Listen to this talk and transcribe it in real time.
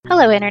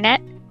Hello,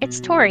 Internet.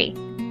 It's Tori.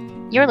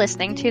 You're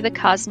listening to the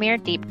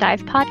Cosmere Deep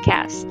Dive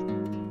podcast.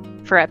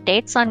 For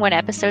updates on when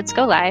episodes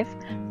go live,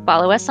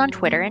 follow us on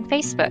Twitter and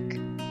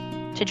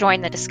Facebook. To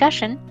join the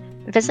discussion,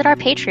 visit our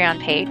Patreon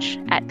page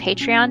at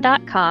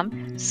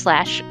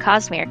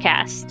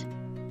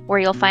patreon.com/CosmereCast, where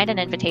you'll find an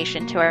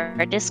invitation to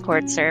our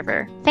Discord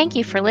server. Thank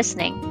you for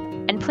listening,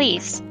 and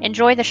please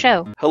enjoy the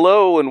show.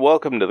 Hello, and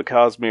welcome to the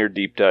Cosmere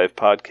Deep Dive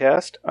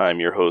podcast. I'm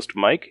your host,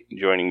 Mike.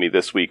 Joining me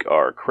this week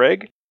are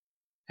Craig.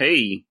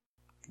 Hey.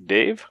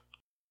 Dave.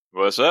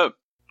 What's up?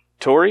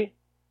 Tori.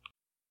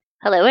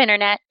 Hello,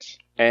 Internet.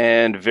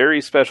 And very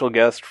special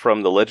guest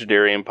from the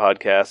Legendarium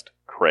podcast,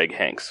 Craig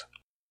Hanks.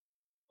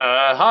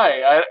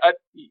 Hi. I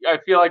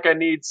feel like I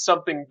need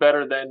something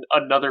better than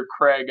another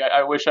Craig.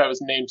 I wish I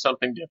was named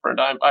something different.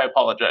 I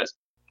apologize.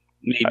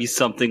 Maybe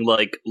something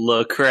like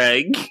Le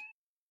Craig.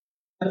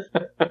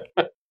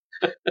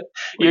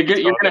 You're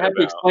going to have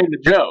to explain the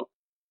joke.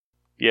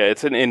 Yeah,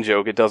 it's an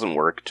in-joke. It doesn't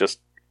work. Just...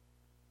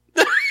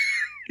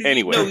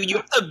 Anyway. No, you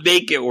have to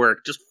make it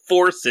work. Just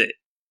force it.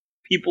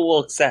 People will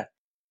accept.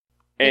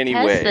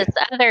 Anyway. Because this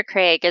other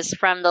Craig is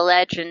from the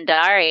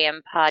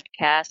Legendarium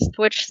podcast,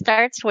 which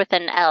starts with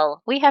an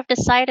L, we have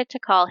decided to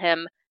call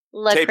him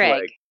Le Tape Craig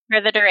leg. for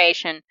the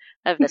duration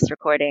of this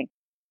recording.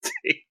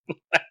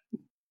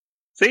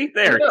 See?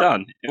 There,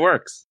 done. It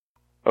works.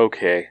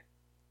 Okay.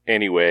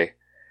 Anyway.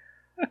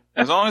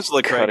 As long as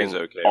Le Craig Cutting is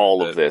okay.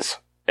 all of this.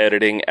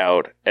 Editing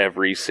out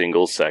every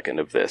single second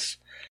of this.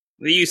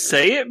 You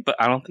say it, but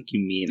I don't think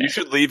you mean You it.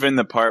 should leave in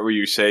the part where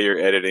you say you're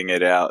editing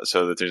it out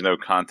so that there's no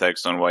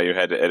context on why you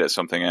had to edit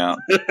something out.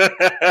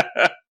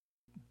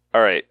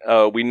 All right.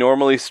 We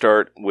normally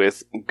start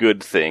with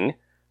good thing,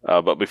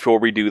 but before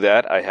we do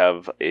that, I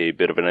have a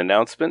bit of an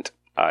announcement.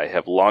 I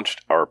have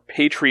launched our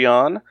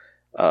Patreon.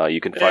 You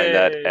can find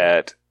that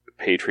at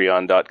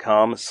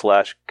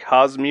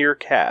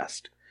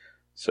patreon.com/CosmereCast.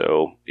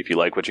 So if you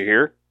like what you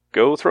hear,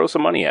 go throw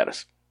some money at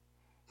us.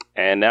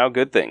 And now,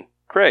 good thing.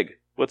 Craig,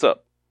 what's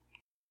up?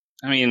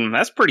 I mean,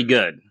 that's pretty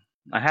good,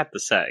 I have to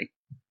say.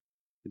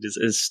 It is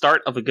a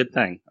start of a good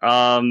thing.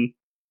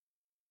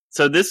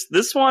 So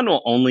this one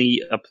will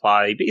only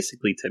apply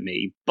basically to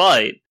me,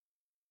 but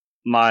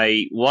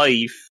my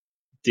wife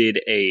did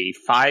a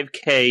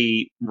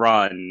 5K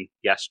run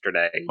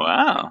yesterday.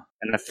 Wow.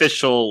 An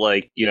official,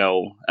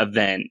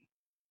 event.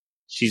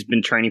 She's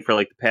been training for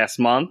the past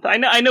month.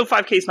 I know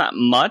 5K is not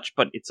much,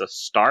 but it's a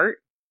start.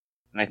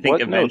 And I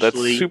think eventually... No,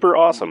 that's super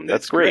awesome.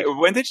 That's great.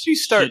 When did you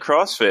start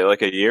CrossFit?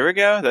 Like a year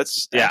ago?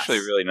 That's actually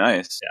really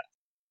nice. Yeah.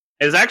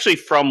 It was actually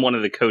from one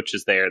of the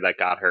coaches there that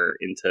got her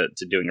into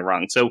doing a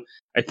run. So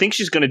I think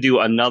she's going to do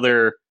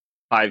another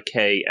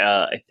 5K.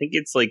 I think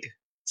it's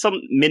some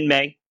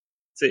mid-May.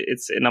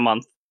 It's in a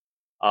month.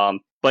 But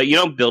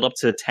build up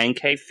to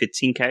 10K,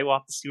 15K. We'll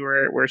have to see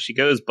where she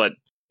goes. But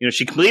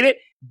she completed it.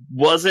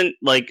 Wasn't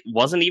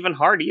even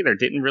hard either.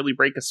 Didn't really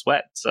break a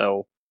sweat.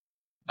 So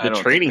the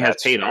training has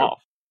paid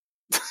off.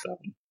 So,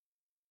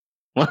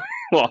 well,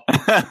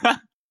 I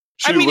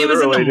mean, it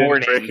was in the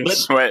morning. But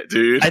sweat,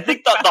 dude. I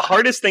think the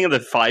hardest thing of the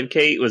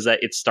 5K was that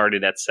it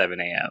started at 7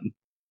 a.m.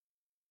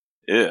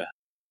 Yeah.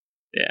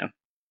 Yeah.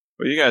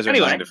 Well, you guys are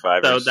 9 to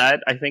 5. So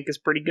that, I think, is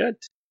pretty good.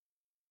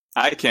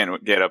 I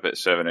can't get up at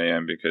 7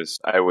 a.m. because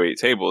I wait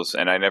tables,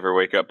 and I never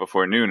wake up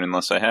before noon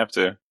unless I have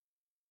to.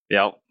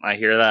 Yep, I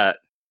hear that.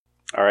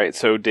 All right,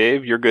 so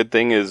Dave, your good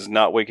thing is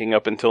not waking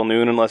up until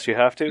noon unless you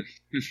have to?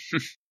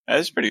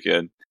 That's pretty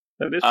good.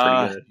 That is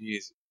pretty good.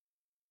 Geez.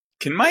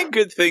 Can my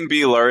good thing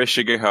be Laura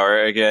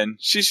Shigehara again?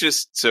 She's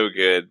just so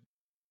good.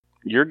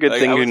 Your good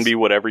thing can be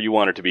whatever you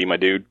want it to be, my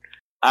dude.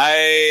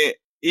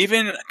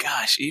 Even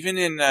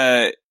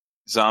in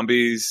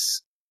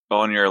Zombies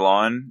on Your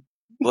Lawn,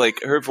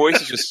 her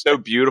voice is just so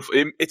beautiful.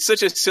 It's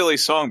such a silly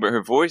song, but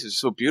her voice is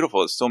so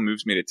beautiful, it still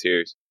moves me to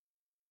tears.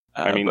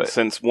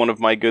 Since one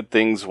of my good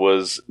things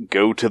was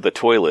go to the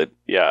toilet,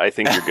 yeah, I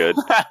think you're good.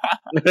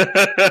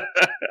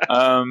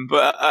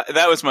 But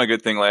that was my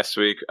good thing last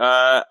week.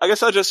 I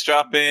guess I'll just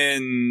drop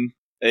in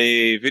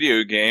a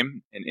video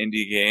game, an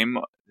indie game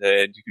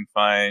that you can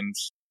find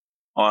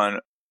on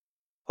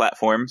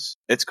platforms.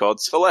 It's called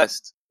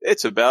Celeste.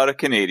 It's about a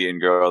Canadian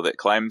girl that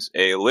climbs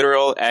a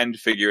literal and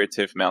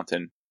figurative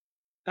mountain.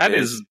 That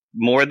is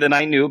more than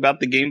I knew about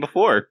the game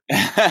before.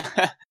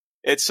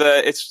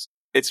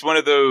 It's one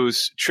of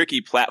those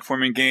tricky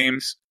platforming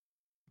games,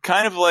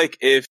 kind of like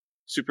if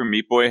Super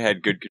Meat Boy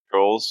had good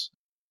controls.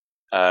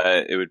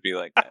 It would be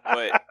like that.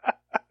 But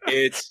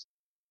it's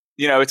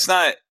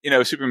not,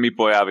 Super Meat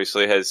Boy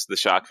obviously has the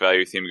shock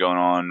value theme going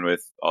on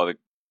with all the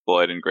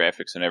blood and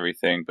graphics and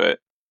everything, but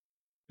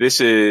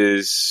this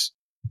is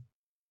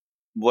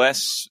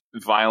less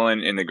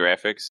violent in the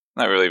graphics.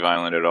 Not really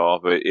violent at all,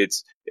 but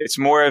it's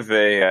more of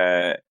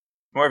a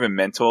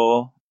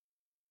mental.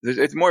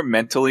 It's more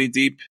mentally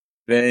deep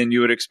than you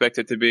would expect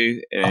it to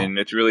be, and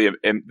it's really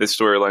the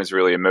storyline is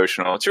really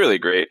emotional. It's really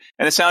great,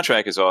 and the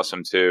soundtrack is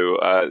awesome too.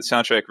 The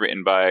soundtrack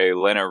written by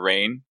Lena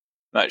Raine.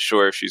 Not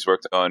sure if she's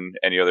worked on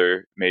any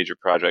other major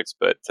projects,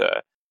 but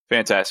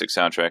fantastic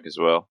soundtrack as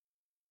well.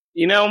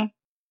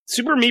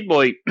 Super Meat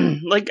Boy,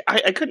 like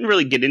I couldn't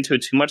really get into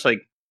it too much. Like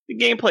the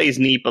gameplay is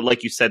neat, but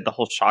like you said, the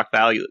whole shock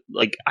value.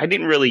 Like I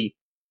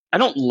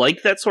don't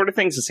like that sort of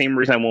thing. It's the same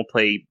reason I won't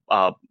play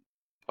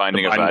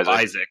Binding of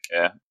Isaac.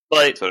 Yeah,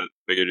 but so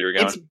figured you were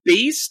going. It's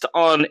based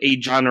on a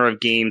genre of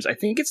games. I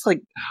think it's like,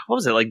 what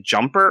was it, like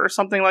Jumper or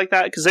something like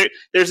that? Because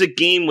there's a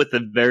game with a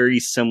very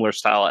similar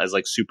style as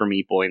like Super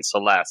Meat Boy and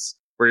Celeste,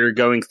 where you're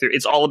going through.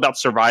 It's all about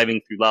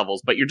surviving through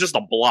levels, but you're just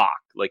a block,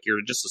 like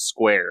you're just a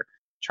square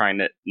trying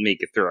to make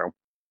it through.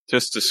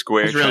 Just a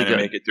square trying to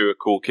make it through a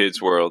cool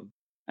kid's world.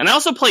 And I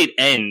also played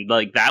End.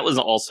 Like that was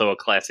also a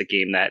classic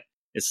game that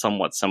is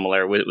somewhat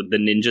similar with the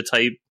ninja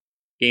type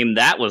game.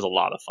 That was a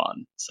lot of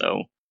fun.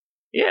 So.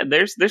 Yeah,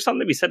 there's something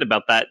to be said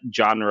about that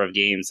genre of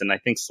games, and I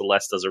think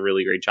Celeste does a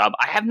really great job.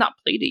 I have not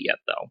played it yet,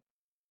 though.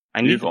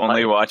 You've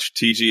only watched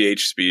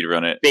TGH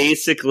speedrun it.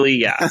 Basically,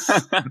 yes.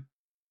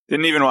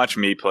 Didn't even watch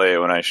me play it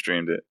when I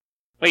streamed it.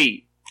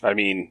 Wait. I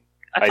mean,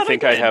 I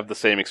think I have the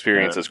same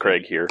experience as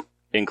Craig here,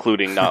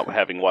 including not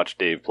having watched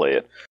Dave play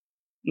it.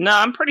 No,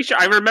 I'm pretty sure.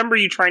 I remember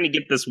you trying to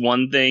get this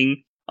one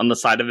thing on the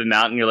side of a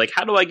mountain. You're like,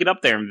 how do I get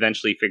up there? And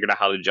eventually figured out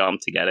how to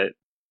jump to get it.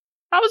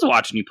 I was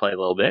watching you play a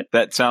little bit.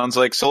 That sounds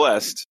like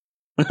Celeste.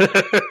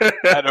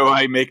 How do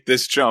I make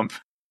this jump?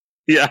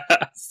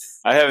 Yes.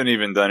 I haven't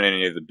even done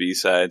any of the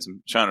B-sides.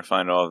 I'm trying to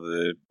find all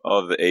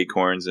of the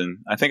acorns, and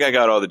I think I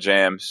got all the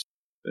jams.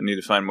 I need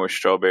to find more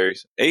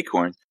strawberries.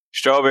 Acorns.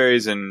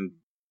 Strawberries and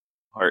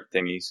heart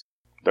thingies.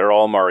 They're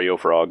all Mario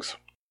frogs.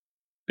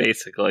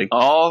 Basically.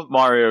 All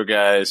Mario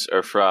guys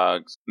are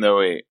frogs. No,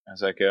 wait. How's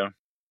that go?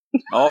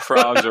 All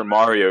frogs are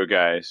Mario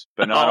guys,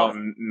 but not all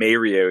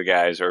Mario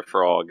guys are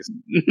frogs.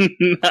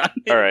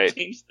 All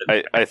right.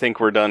 I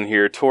think we're done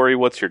here. Tori,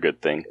 what's your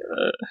good thing?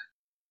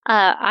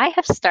 I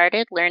have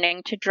started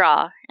learning to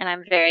draw, and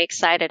I'm very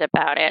excited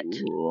about it.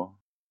 Ooh.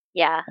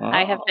 Yeah, oh.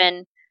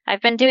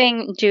 I've been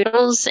doing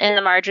doodles in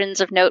the margins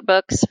of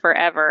notebooks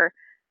forever,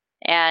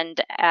 and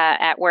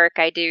at work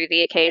I do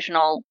the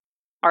occasional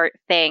art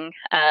thing.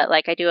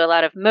 Like I do a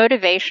lot of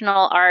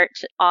motivational art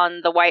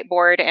on the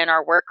whiteboard in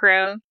our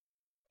workroom.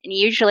 And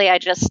usually I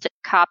just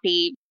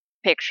copy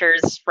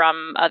pictures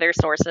from other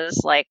sources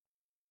like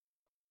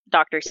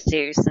Dr.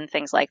 Seuss and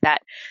things like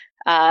that.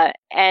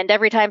 And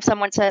every time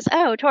someone says,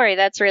 "Oh, Tori,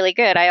 that's really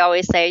good," I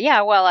always say,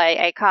 "Yeah, well,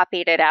 I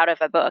copied it out of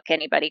a book.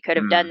 Anybody could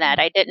have done that.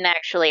 I didn't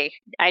actually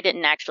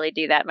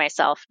do that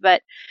myself."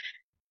 But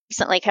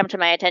recently come to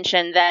my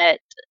attention that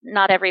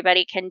not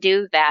everybody can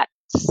do that.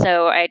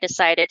 So I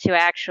decided to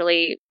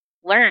actually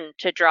learn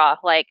to draw,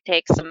 like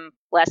take some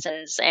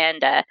lessons,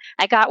 and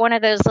I got one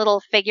of those little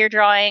figure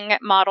drawing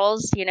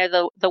models,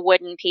 the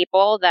wooden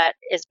people that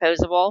is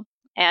posable,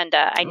 and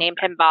I named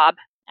him Bob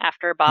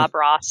after Bob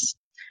Ross.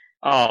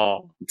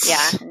 Oh,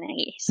 yeah.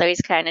 So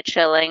he's kind of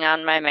chilling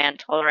on my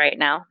mantle right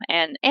now.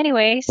 And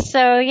anyway,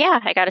 so yeah,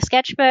 I got a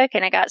sketchbook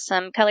and I got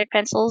some colored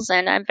pencils,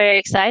 and I'm very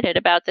excited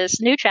about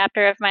this new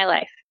chapter of my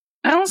life.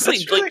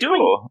 Honestly, really like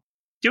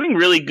doing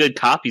really good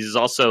copies is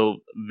also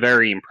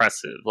very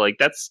impressive. Like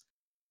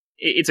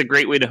it's a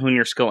great way to hone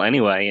your skill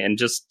anyway, and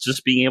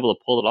just being able to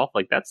pull it off,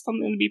 like that's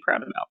something to be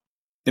proud about.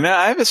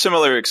 I have a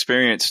similar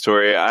experience,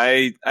 Tori.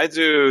 I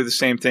do the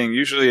same thing.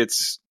 Usually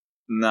it's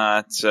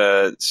not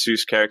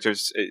Seuss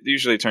characters. It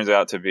usually turns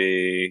out to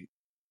be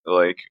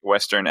like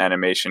Western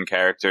animation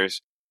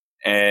characters,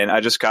 and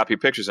I just copy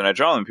pictures and I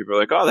draw them. People are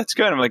like, "Oh, that's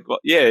good." I'm like, "Well,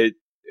 yeah,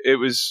 it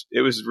was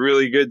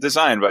really good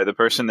design by the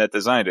person that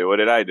designed it. What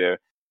did I do?"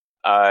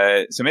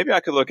 So maybe I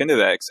could look into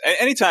that.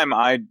 Anytime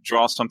I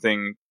draw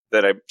something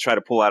that I try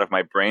to pull out of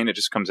my brain, it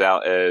just comes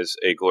out as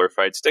a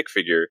glorified stick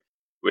figure,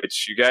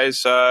 which you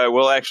guys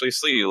will actually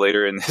see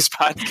later in this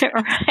podcast.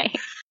 Right.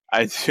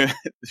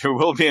 There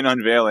will be an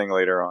unveiling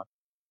later on.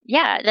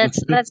 Yeah, that's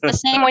the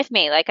same with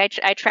me. Like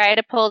I try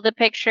to pull the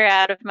picture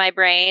out of my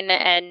brain,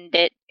 and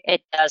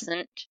it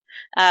doesn't.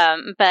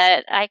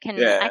 But I can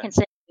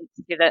send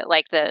you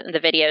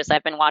the videos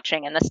I've been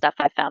watching and the stuff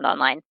I found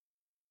online.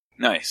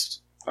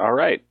 Nice. All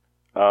right.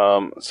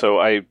 So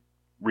I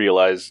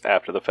realized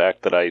after the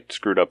fact that I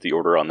screwed up the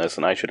order on this,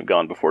 and I should have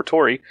gone before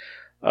Tori.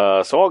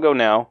 So I'll go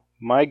now.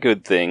 My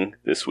good thing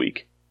this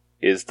week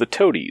is the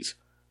Toadies.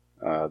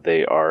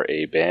 They are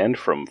a band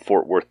from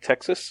Fort Worth,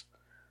 Texas.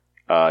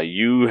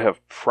 You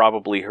have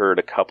probably heard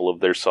a couple of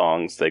their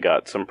songs. They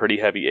got some pretty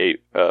heavy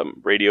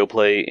radio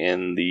play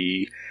in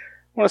the,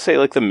 I want to say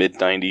like the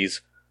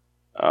mid-90s.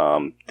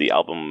 The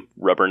album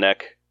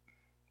Rubberneck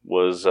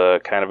was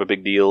kind of a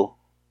big deal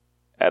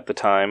at the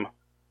time.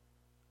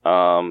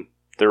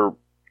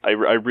 I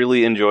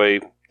really enjoy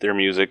their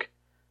music.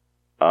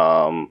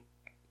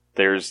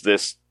 There's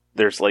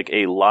like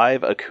a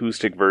live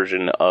acoustic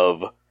version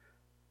of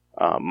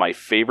my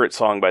favorite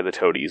song by the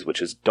Toadies,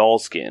 which is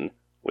Dollskin,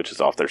 which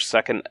is off their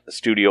second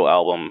studio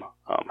album,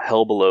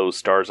 Hell Below,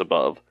 Stars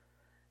Above.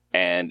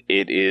 And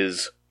it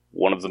is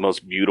one of the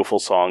most beautiful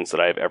songs that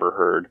I've ever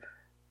heard.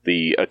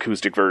 The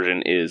acoustic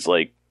version is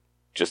like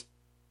just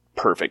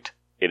perfect.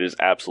 It is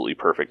absolutely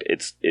perfect.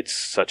 It's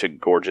such a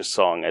gorgeous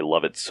song. I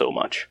love it so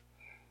much.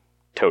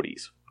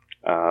 Toadies.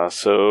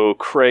 So,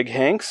 Craig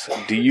Hanks,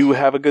 do you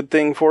have a good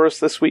thing for us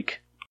this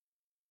week?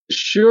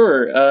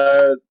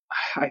 Sure.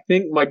 I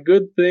think my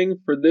good thing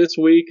for this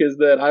week is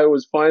that I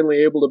was finally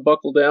able to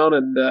buckle down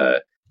and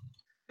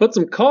put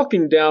some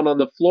caulking down on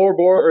the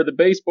floorboard or the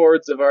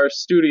baseboards of our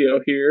studio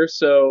here,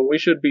 so we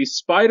should be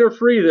spider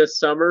free this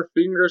summer.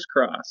 Fingers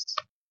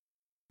crossed.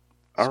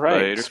 All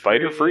right,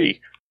 spider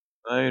free.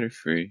 Spider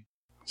free.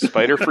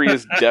 Spider free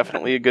is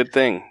definitely a good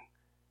thing.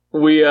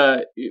 We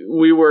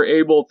were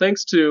able,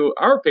 thanks to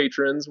our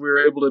patrons, we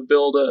were able to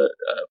build a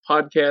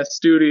podcast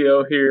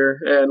studio here,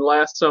 and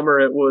last summer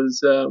it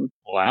was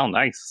Wow,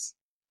 nice.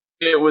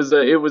 it was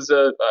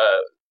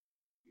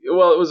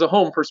a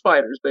home for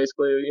spiders,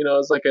 basically. You know,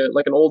 it's like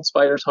an old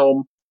spider's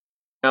home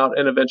out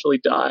and eventually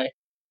die.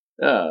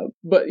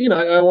 But you know,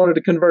 I wanted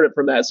to convert it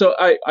from that. So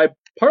I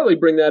partly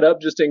bring that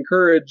up just to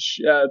encourage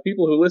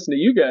people who listen to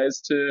you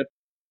guys to,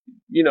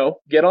 you know,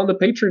 get on the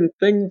patron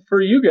thing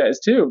for you guys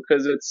too,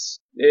 because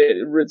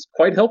it's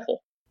quite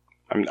helpful.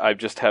 I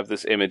just have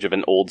this image of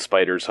an old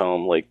spider's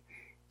home, like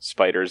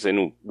spiders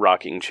in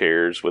rocking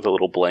chairs with a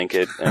little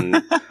blanket and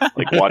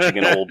like watching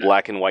an old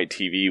black and white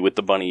TV with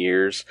the bunny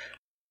ears.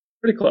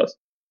 Pretty close.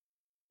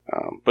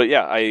 But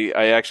yeah,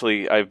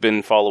 I've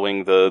been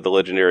following the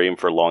Legendarium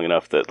for long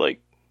enough that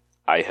like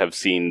I have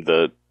seen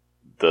the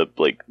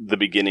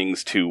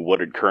beginnings to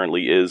what it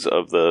currently is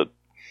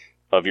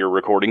of your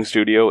recording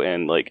studio,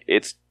 and like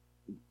it's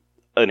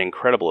an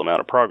incredible amount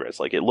of progress.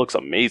 Like it looks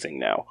amazing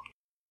now.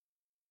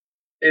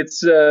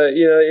 It's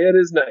it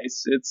is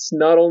nice. It's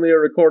not only a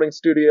recording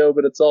studio,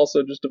 but it's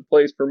also just a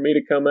place for me to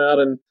come out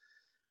and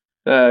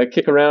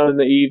kick around in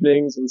the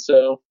evenings, and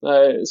so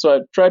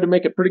I've tried to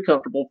make it pretty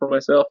comfortable for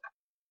myself.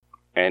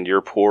 And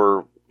your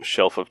poor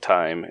shelf of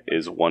time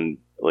is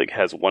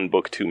has one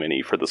book too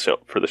many for the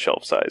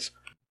shelf size.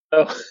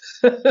 Oh,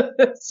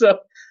 so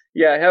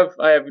yeah,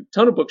 I have a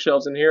ton of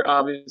bookshelves in here,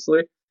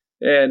 obviously,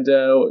 and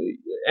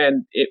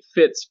it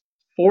fits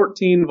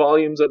 14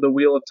 volumes of the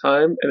Wheel of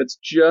Time, and it's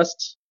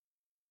just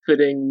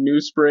fitting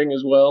New Spring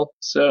as well.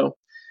 So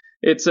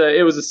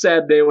it was a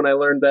sad day when I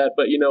learned that,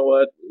 but you know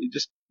what? You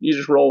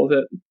just roll with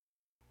it.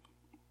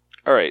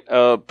 All right.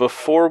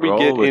 Before we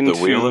get into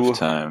the Wheel of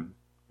Time,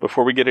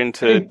 before we get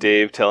into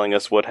Dave telling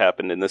us what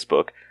happened in this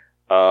book,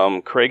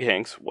 Craig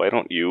Hanks, why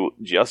don't you,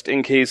 just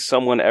in case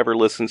someone ever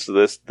listens to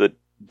this that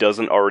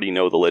doesn't already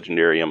know the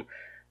Legendarium,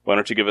 why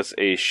don't you give us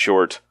a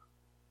short,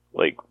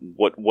 like,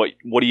 what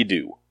do you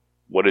do?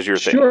 What is your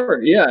thing?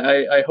 Sure, yeah.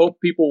 I hope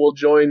people will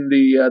join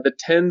the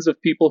tens of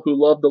people who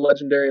love the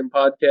Legendarium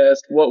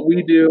podcast. What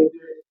we do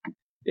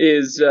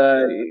is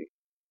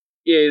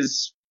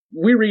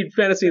we read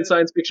fantasy and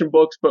science fiction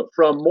books, but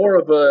from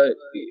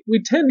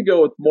we tend to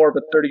go with more of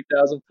a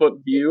 30,000 foot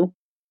view.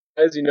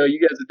 As you know, you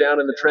guys are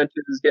down in the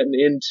trenches getting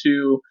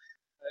into,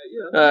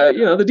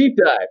 the deep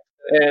dive.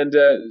 And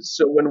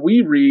so when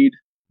we read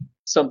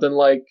something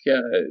like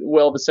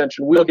Well of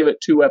Ascension, we'll give it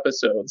 2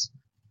 episodes.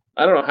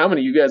 I don't know how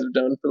many you guys have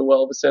done for the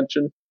Well of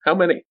Ascension. How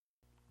many?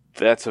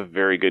 That's a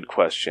very good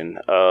question.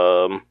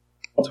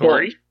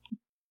 Tori?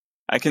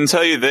 I can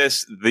tell you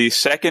this: the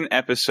second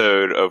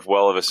episode of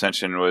Well of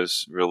Ascension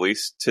was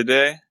released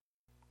today.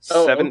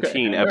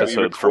 17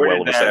 episodes for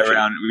Well of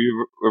Ascension.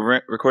 We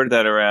recorded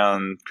that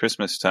around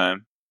Christmas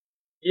time.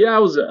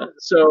 Yeah,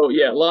 so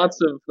yeah, lots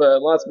of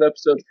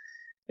episodes.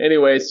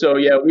 Anyway, so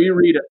yeah, we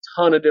read a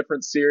ton of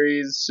different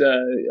series.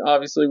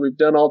 Obviously, we've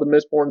done all the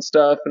Mistborn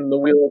stuff and the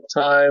Wheel of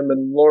Time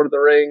and Lord of the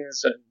Rings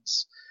and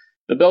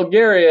the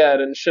Belgariad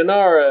and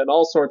Shannara and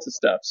all sorts of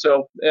stuff.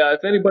 So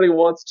if anybody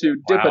wants to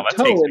dip a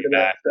toe into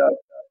that stuff,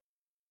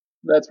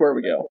 that's where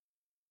we go.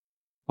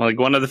 Like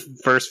one of the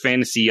first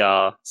fantasy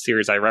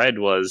series I read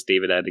was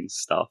David Eddings'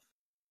 stuff.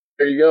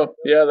 There you go.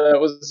 Yeah, that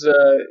was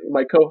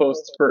my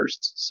co-host's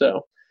first,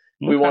 so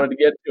we wanted to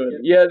get to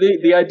it. Yeah,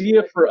 the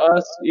idea for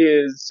us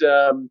is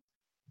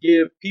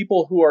give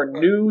people who are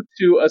new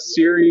to a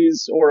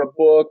series or a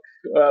book,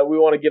 we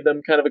want to give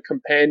them kind of a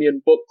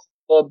companion book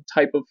club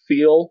type of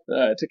feel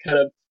to kind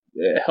of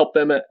help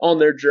them on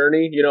their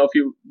journey. You know, if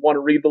you want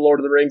to read The Lord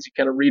of the Rings, you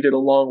kind of read it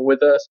along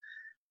with us.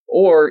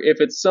 Or if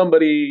it's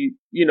somebody,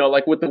 you know,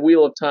 like with the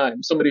Wheel of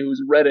Time, somebody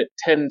who's read it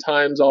 10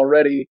 times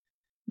already,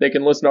 they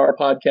can listen to our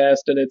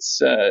podcast, and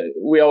it's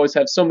we always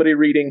have somebody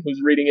reading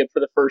who's reading it for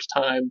the first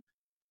time.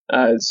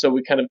 So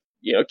we kind of,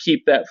 you know,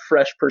 keep that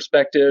fresh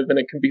perspective, and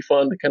it can be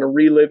fun to kind of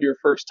relive your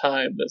first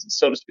time,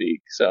 so to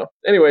speak. So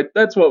anyway,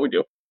 that's what we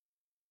do.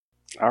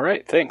 All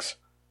right, thanks.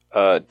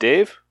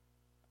 Dave,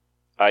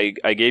 I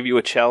gave you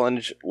a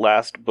challenge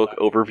last book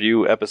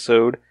overview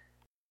episode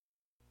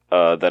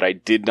that I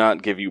did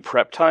not give you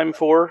prep time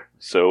for,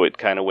 so it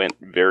kind of went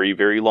very,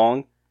 very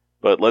long.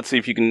 But let's see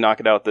if you can knock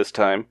it out this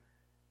time.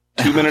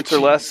 2 minutes or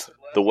less,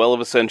 The Well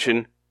of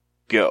Ascension,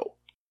 go.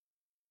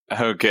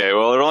 Okay,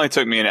 well, it only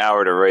took me an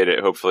hour to write it.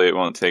 Hopefully it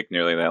won't take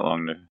nearly that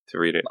long to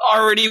read it.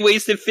 Already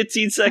wasted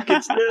 15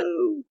 seconds,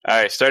 no!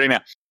 Alright, starting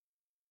now.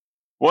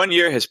 1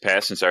 year has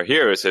passed since our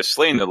heroes have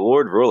slain the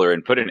Lord Ruler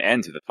and put an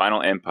end to the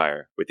final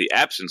empire. With the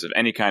absence of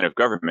any kind of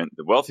government,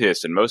 the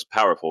wealthiest and most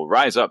powerful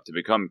rise up to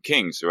become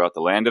kings throughout the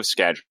land of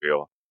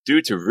Scadrial.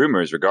 Due to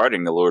rumors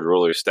regarding the Lord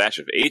Ruler's stash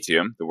of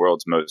atium, the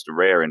world's most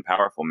rare and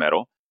powerful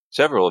metal,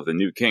 Several of the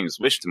new kings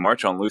wished to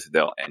march on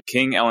Luthadel, and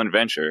King Ellen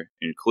Venture,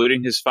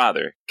 including his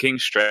father, King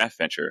Straff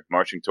Venture,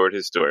 marching toward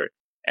his door,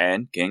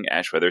 and King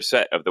Ashweather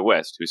Set of the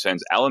West, who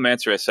sends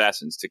Allomancer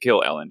assassins to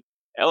kill Ellen.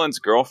 Ellen's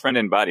girlfriend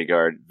and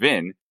bodyguard,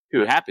 Vin,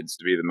 who happens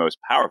to be the most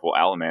powerful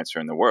Allomancer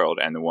in the world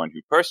and the one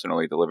who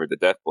personally delivered the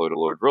death blow to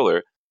Lord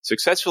Ruler,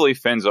 successfully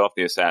fends off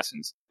the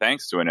assassins,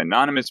 thanks to an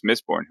anonymous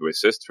Mistborn who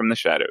assists from the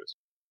shadows.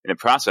 In the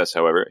process,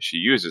 however, she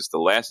uses the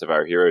last of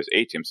our hero's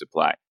atium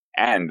supply,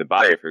 and the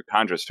body of her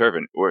Kandra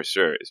servant,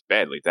 Ursur, is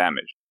badly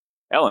damaged.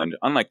 Elend,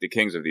 unlike the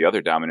kings of the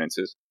other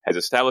dominances, has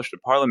established a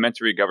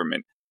parliamentary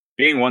government.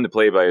 Being one to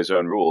play by his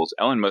own rules,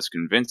 Elend must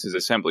convince his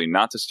assembly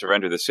not to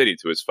surrender the city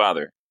to his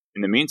father.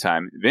 In the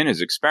meantime, Vin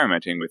is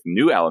experimenting with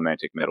new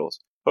allomantic metals,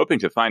 hoping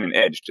to find an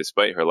edge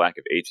despite her lack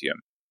of atium.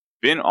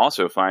 Vin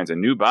also finds a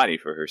new body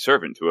for her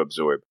servant to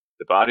absorb,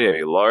 the body of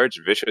a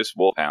large, vicious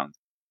wolfhound.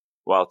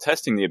 While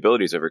testing the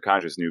abilities of her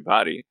Kandra's new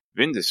body,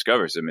 Vin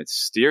discovers a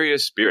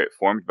mysterious spirit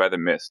formed by the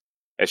mist.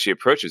 As she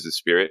approaches the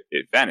spirit,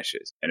 it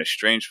vanishes, and a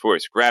strange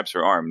force grabs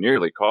her arm,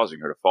 nearly causing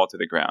her to fall to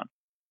the ground.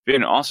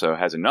 Vin also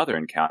has another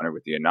encounter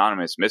with the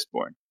anonymous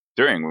Mistborn,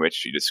 during which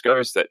she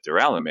discovers that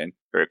Duralumin,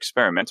 her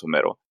experimental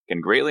metal,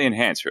 can greatly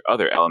enhance her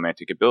other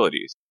allomantic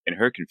abilities. In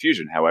her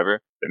confusion,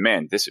 however, the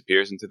man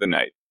disappears into the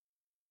night.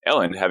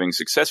 Elend, having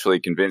successfully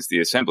convinced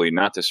the assembly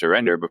not to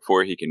surrender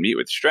before he can meet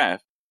with Straff,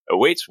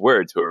 awaits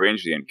word to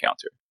arrange the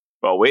encounter.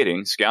 While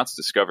waiting, scouts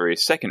discover a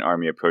second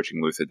army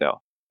approaching Luthadel.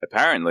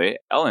 Apparently,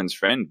 Elend's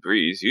friend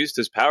Breeze used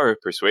his power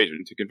of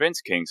persuasion to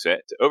convince King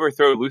Set to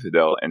overthrow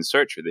Luthadel and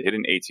search for the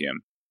hidden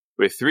atium.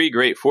 With three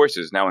great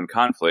forces now in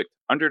conflict,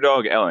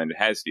 underdog Elend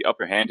has the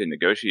upper hand in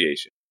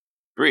negotiation.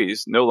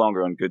 Breeze, no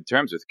longer on good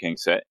terms with King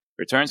Set,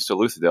 returns to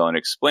Luthadel and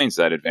explains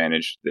that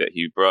advantage that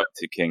he brought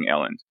to King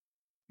Elend.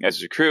 As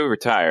the crew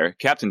retire,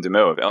 Captain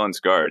Demo of Elend's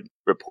guard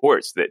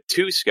reports that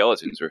 2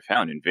 skeletons were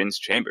found in Vin's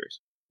chambers.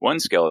 One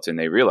skeleton,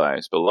 they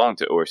realize, belonged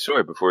to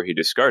Ursur before he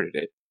discarded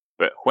it,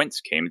 but whence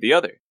came the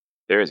other?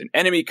 There is an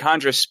enemy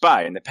Kandra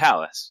spy in the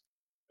palace.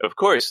 Of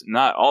course,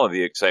 not all of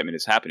the excitement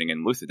is happening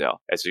in Luthadel,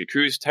 as the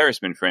crew's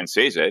terraceman friend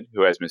Sazed,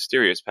 who has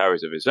mysterious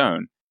powers of his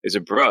own, is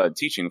abroad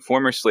teaching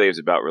former slaves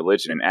about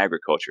religion and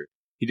agriculture.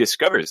 He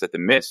discovers that the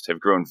Mist have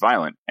grown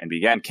violent and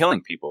began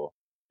killing people.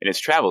 In his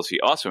travels, he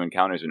also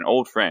encounters an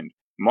old friend,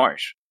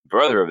 Marsh,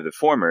 brother of the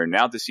former,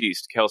 now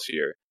deceased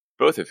Kelsier,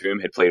 both of whom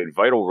had played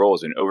vital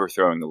roles in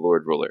overthrowing the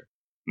Lord Ruler.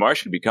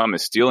 Marsh had become a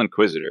Steel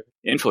Inquisitor,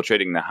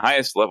 infiltrating the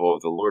highest level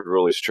of the Lord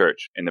Ruler's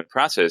church, in the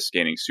process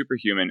gaining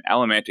superhuman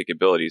allomantic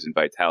abilities and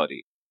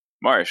vitality.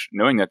 Marsh,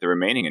 knowing that the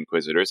remaining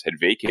Inquisitors had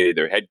vacated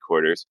their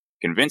headquarters,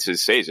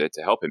 convinces Sazed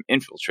to help him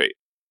infiltrate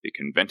the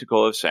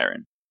Conventicle of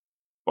Saren.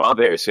 While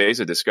there,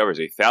 Sazed discovers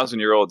a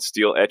 1,000-year-old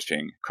steel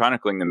etching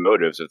chronicling the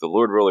motives of the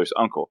Lord Ruler's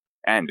uncle,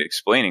 and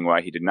explaining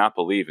why he did not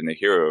believe in the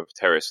hero of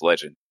Terrace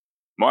legend.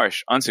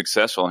 Marsh,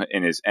 unsuccessful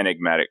in his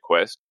enigmatic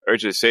quest,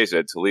 urges Sazed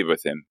to leave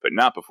with him, but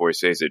not before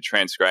Sazed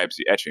transcribes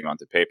the etching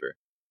onto paper.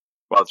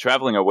 While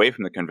traveling away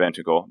from the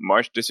conventicle,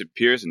 Marsh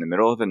disappears in the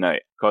middle of the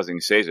night, causing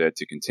Sazed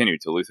to continue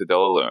to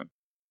Luthadel alone.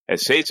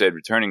 As Sazed,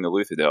 returning to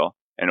Luthadel,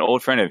 an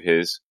old friend of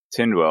his,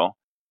 Tindwell,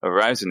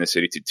 arrives in the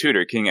city to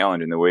tutor King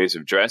Elend in the ways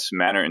of dress,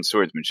 manner, and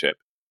swordsmanship.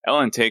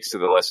 Elend takes to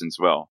the lessons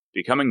well,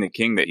 becoming the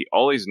king that he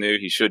always knew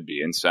he should be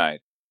inside.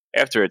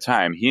 After a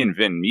time, he and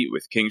Vin meet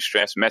with King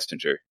Straff's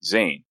messenger,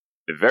 Zane,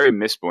 the very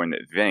Mistborn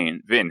that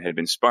Vin had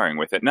been sparring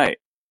with at night.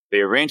 They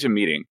arrange a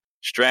meeting,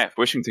 Straff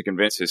wishing to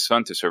convince his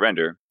son to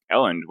surrender,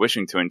 Elend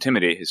wishing to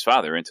intimidate his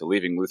father into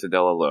leaving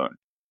Luthadel alone.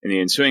 In the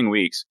ensuing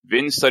weeks,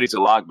 Vin studies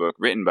a logbook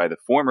written by the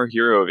former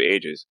hero of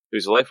ages,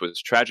 whose life was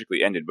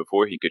tragically ended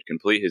before he could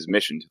complete his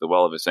mission to the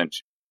Well of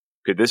Ascension.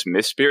 Could this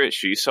mist spirit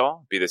she saw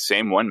be the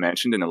same one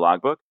mentioned in the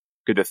logbook?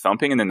 Could the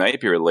thumping in the night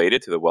be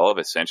related to the Well of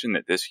Ascension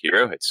that this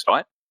hero had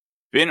sought?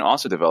 Vin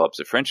also develops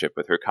a friendship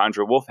with her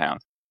Kandra wolfhound.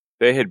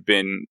 They had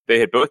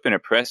both been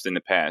oppressed in the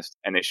past,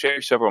 and they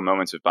share several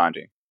moments of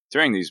bonding.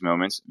 During these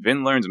moments,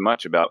 Vin learns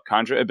much about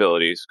Kandra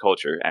abilities,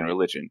 culture, and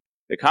religion.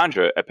 The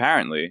Kandra,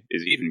 apparently,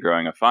 is even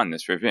growing a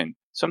fondness for Vin,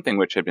 something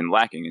which had been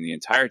lacking in the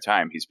entire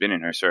time he's been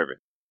in her service.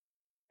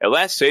 At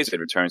last, Sazed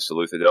returns to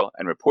Luthadel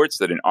and reports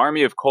that an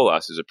army of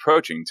Koloss is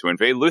approaching to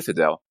invade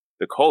Luthadel.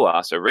 The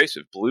Koloss, a race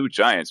of blue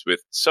giants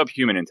with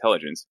subhuman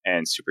intelligence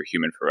and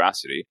superhuman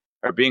ferocity,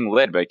 are being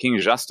led by King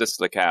Justice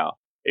Lacal,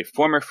 a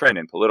former friend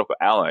and political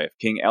ally of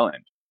King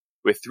Elend.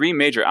 With 3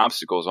 major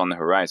obstacles on the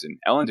horizon,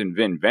 Elend and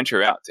Vin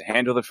venture out to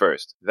handle the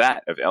first,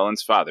 that of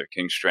Elend's father,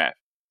 King Straff.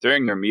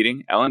 During their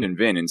meeting, Elend and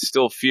Vin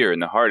instill fear in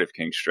the heart of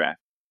King Straff.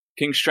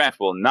 King Straff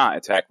will not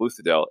attack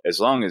Luthadel as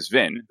long as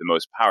Vin, the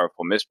most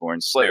powerful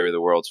Mistborn slayer of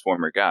the world's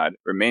former god,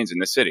 remains in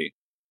the city.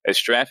 As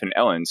Straff and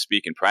Elend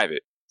speak in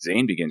private,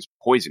 Zane begins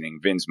poisoning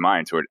Vin's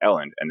mind toward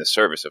Elend and the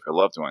service of her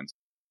loved ones.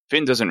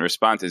 Vin doesn't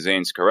respond to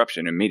Zane's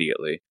corruption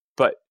immediately,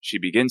 but she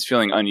begins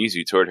feeling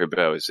uneasy toward her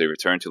bow as they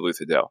return to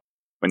Luthadel.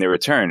 When they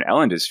return,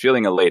 Elend is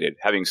feeling elated,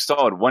 having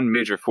stalled one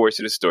major force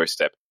at his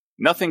doorstep.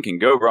 Nothing can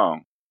go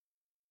wrong.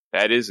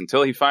 That is,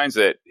 until he finds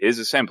that his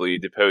assembly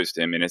deposed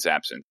him in his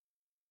absence.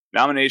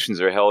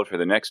 Nominations are held for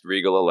the next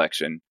regal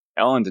election,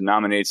 Elend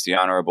nominates the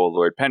Honorable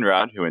Lord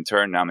Penrod, who in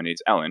turn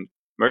nominates Elend.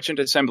 Merchant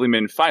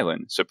Assemblyman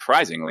Phylan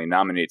surprisingly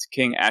nominates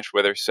King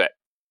Ashweather Set,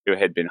 who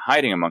had been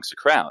hiding amongst the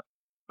crowd.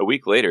 A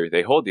week later,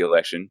 they hold the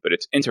election, but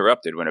it's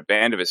interrupted when a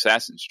band of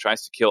assassins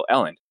tries to kill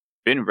Elend.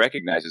 Vin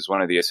recognizes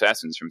one of the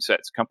assassins from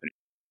Set's company,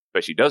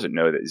 but she doesn't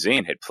know that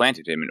Zane had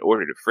planted him in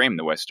order to frame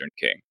the Western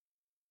King.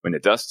 When the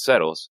dust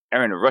settles,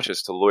 Aaron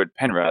rushes to Lord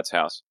Penrod's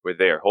house, where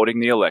they are holding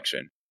the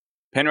election.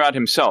 Penrod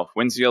himself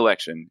wins the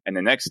election, and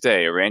the next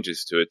day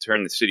arranges to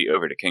turn the city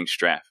over to King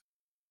Straff.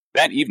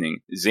 That evening,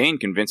 Zane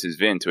convinces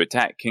Vin to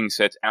attack King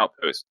Set's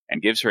outpost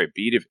and gives her a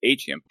bead of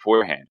atium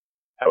beforehand.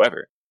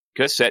 However,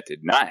 because Set did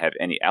not have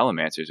any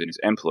allomancers in his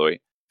employ,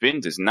 Vin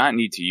does not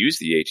need to use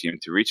the atium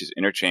to reach his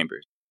inner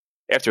chambers.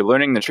 After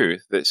learning the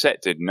truth that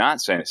Set did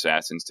not send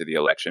assassins to the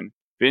election,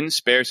 Vin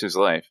spares his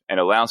life and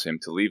allows him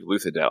to leave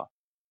Luthadel.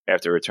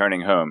 After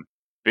returning home,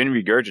 Vin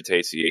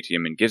regurgitates the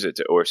atium and gives it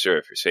to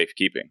Orsur for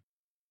safekeeping.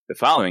 The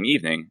following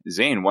evening,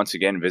 Zane once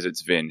again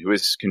visits Vin, who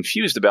is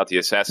confused about the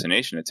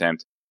assassination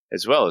attempt,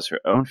 as well as her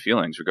own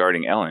feelings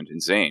regarding Elend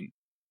and Zane.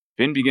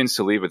 Vin begins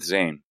to leave with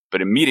Zane,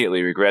 but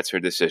immediately regrets her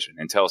decision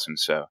and tells him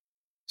so.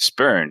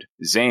 Spurned,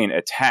 Zane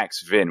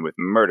attacks Vin with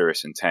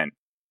murderous intent.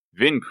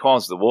 Vin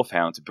calls the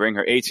Wolfhound to bring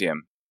her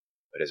atium,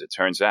 but as it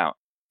turns out,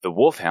 the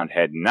Wolfhound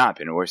had not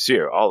been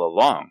Orsur all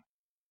along.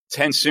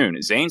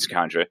 Tensoon, Zane's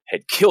Khandra,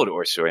 had killed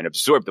Orsur and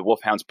absorbed the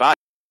Wolfhound's body.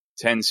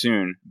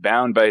 Tensoon,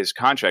 bound by his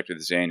contract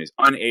with Zane, is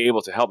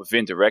unable to help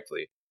Vin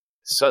directly.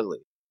 Subtly,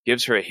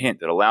 gives her a hint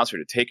that allows her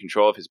to take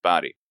control of his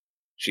body.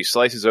 She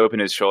slices open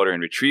his shoulder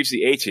and retrieves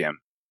the atium.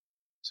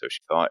 So she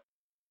thought.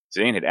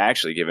 Zane had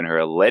actually given her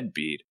a lead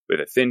bead with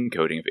a thin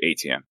coating of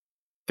atium.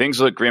 Things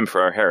look grim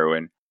for our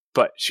heroine,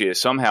 but she is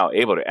somehow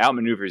able to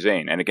outmaneuver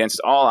Zane, and against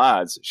all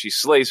odds, she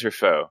slays her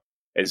foe.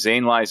 As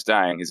Zane lies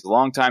dying, his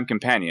longtime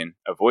companion,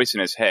 a voice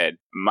in his head,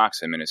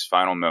 mocks him in his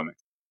final moment.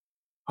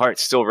 Heart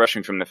still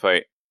rushing from the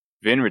fight,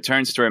 Vin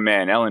returns to her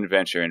man, Elend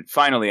Venture, and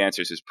finally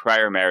answers his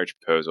prior marriage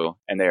proposal,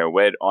 and they are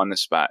wed on the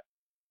spot.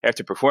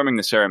 After performing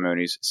the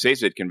ceremonies,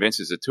 Sazed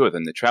convinces the two of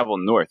them to travel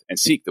north and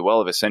seek the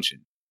Well of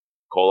Ascension.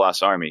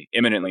 Kolos' army,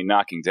 imminently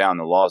knocking down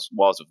the walls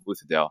of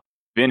Luthadel,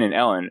 Vin and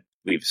Elend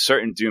leave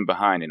certain doom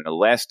behind in a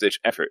last-ditch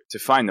effort to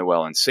find the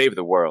well and save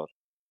the world.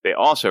 They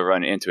also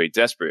run into a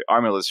desperate,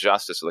 armorless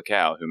Justice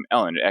Lacau, whom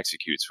Elend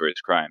executes for his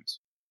crimes.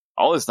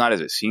 All is not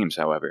as it seems,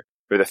 however,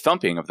 for the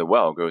thumping of the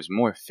well grows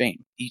more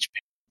faint each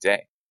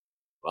day.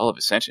 The Well of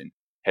Ascension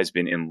has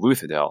been in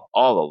Luthadel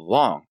all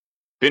along.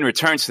 Vin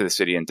returns to the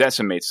city and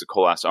decimates the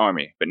Kolos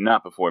army, but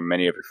not before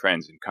many of her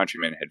friends and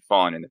countrymen had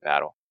fallen in the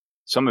battle.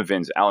 Some of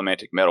Vin's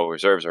allomantic metal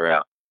reserves are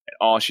out, and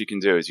all she can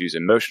do is use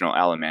emotional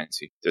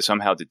allomancy to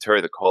somehow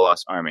deter the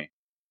Kolos army.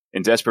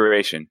 In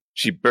desperation,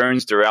 she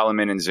burns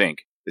duralumin and zinc,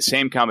 the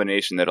same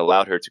combination that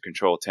allowed her to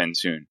control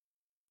Tensoon.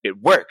 It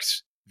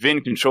works!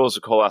 Vin controls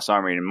the Kolos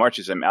army and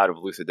marches them out of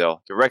Luthadel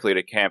directly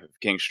to camp of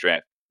King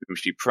Straff, whom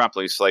she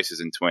promptly slices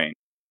in twain.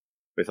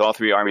 With all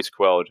three armies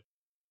quelled,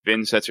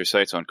 Vin sets her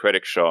sights on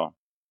Credit Shaw,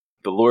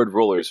 the Lord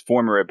Ruler's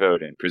former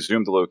abode and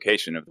presumed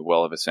location of the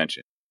Well of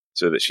Ascension,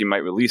 so that she might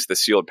release the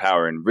sealed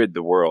power and rid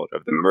the world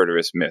of the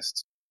murderous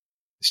mists.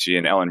 As she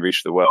and Elend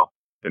reach the well,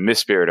 the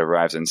Mist Spirit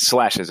arrives and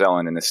slashes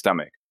Elend in the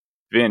stomach.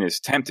 Vin is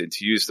tempted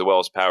to use the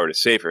well's power to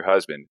save her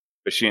husband,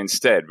 but she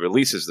instead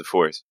releases the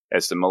force,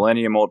 as the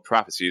millennium-old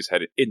prophecies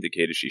had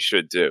indicated she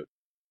should do.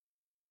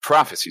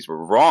 Prophecies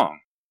were wrong,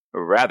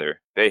 or rather,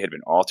 they had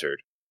been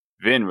altered.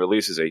 Vin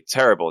releases a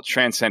terrible,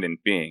 transcendent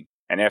being,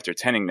 and after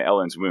tending to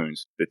Elend's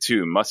wounds, the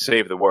two must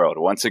save the world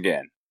once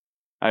again.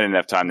 I didn't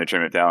have time to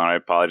trim it down, I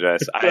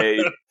apologize.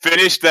 I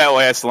finished that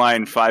last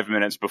line 5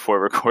 minutes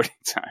before recording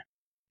time.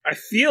 I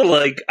feel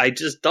like I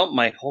just dumped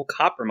my whole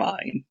copper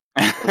mine.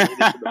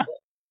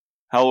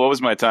 What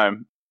was my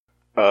time?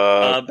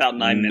 About 9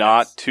 minutes.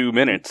 Not 2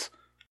 minutes.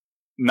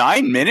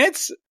 9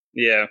 minutes?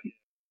 Yeah.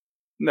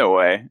 No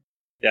way.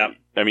 Yeah.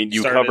 I mean,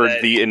 you Started covered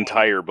at- the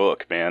entire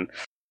book, man.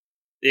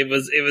 It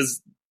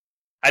was.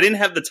 I didn't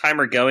have the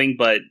timer going,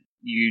 but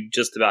you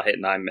just about hit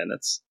 9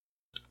 minutes.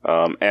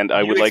 And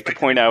I would like to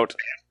point out,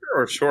 Faster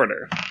or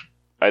shorter?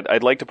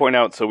 I'd like to point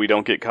out so we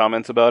don't get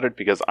comments about it,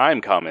 because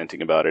I'm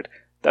commenting about it.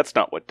 That's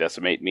not what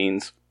decimate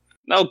means.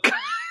 No.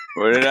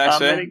 What did I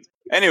say? Commenting.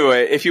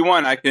 Anyway, if you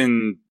want, I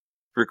can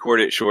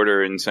record it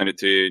shorter and send it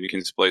to you, and you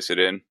can splice it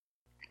in.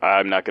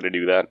 I'm not going to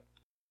do that.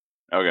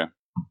 Okay.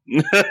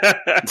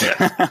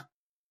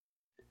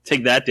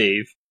 Take that,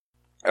 Dave.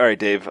 All right,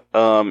 Dave.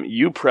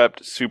 You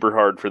prepped super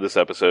hard for this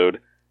episode,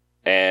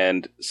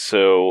 and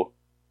so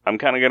I'm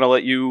kind of going to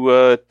let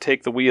you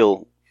take the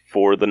wheel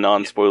for the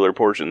non-spoiler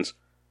portions.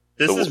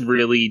 This So- is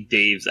really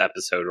Dave's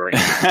episode right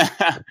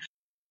now.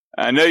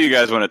 I know you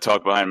guys want to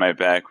talk behind my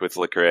back with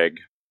LeCraig,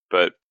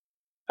 but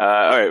all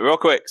right, real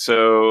quick.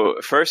 So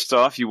first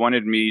off, you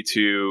wanted me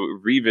to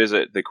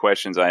revisit the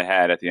questions I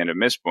had at the end of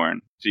Mistborn,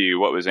 see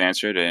what was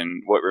answered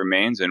and what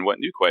remains and what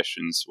new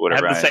questions would I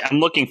have to arise. say, I'm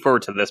looking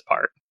forward to this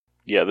part.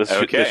 Yeah, this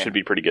Okay. should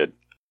be pretty good.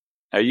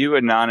 Are you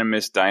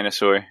anonymous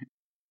dinosaur,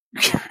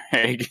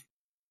 Craig?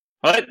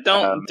 What?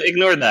 Don't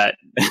ignore that.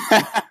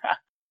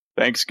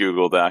 Thanks,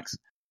 Google Docs.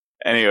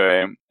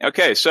 Anyway,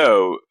 okay,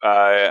 so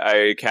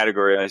I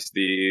categorized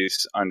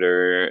these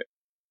under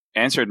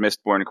answered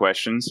Mistborn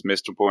questions,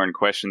 Mistborn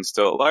questions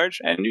still at large,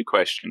 and new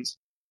questions.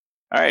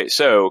 All right,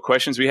 so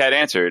questions we had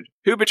answered.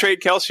 Who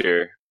betrayed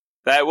Kelsier?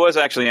 That was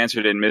actually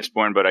answered in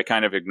Mistborn, but I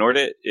kind of ignored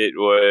it. It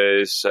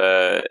was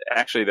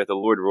actually that the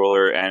Lord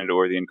Ruler and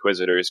or the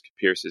Inquisitors could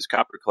pierce his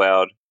copper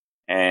cloud,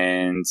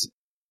 and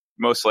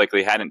most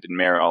likely hadn't been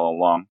Mare all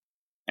along.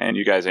 And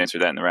you guys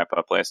answered that in the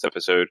wrap-up last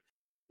episode.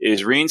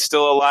 Is Reen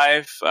still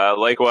alive?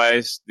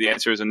 Likewise, the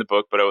answer is in the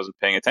book, but I wasn't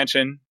paying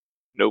attention.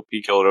 Nope,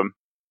 he killed him.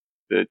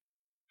 The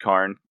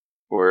Karn,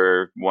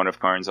 or one of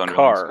Karn's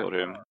underlings killed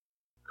him.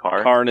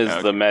 Karn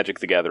is the Magic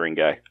the Gathering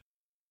guy.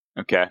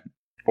 Okay.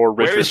 Or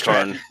Richard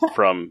Karn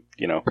from,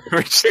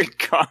 Richard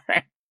Karn.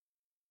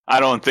 I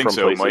don't think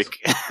so, places.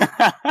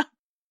 Mike.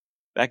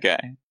 That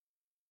guy.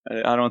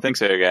 I don't think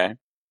so, guy.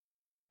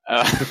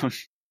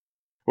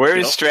 Where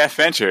is Strath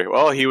Venture?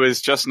 Well, he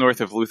was just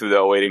north of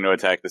Lutherdale waiting to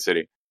attack the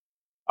city.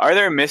 Are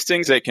there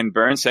mistings that can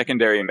burn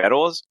secondary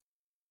metals?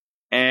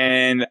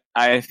 And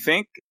I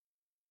think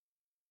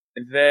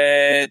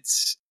that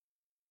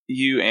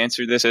you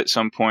answered this at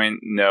some point,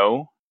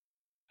 no,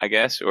 I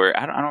guess, or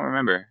I don't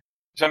remember.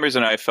 For some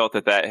reason, I felt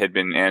that had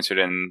been answered,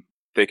 and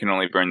they can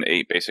only burn the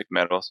 8 basic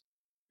metals.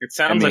 It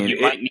sounds like you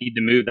might need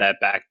to move that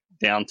back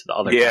down to the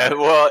other. Yeah, side.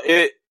 well,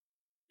 it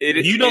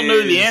you don't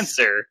know the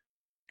answer.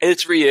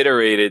 It's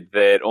reiterated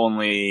that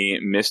only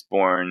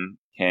Mistborn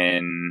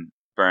can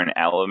burn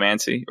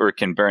allomancy, or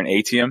can burn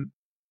atium.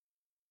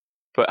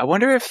 But I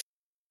wonder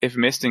if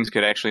mistings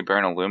could actually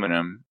burn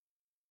aluminum.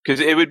 Because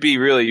it would be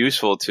really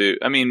useful to...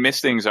 I mean,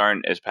 mistings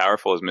aren't as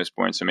powerful as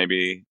Mistborn, so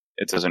maybe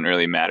it doesn't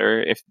really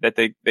matter if that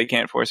they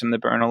can't force him to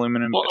burn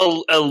aluminum.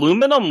 Well,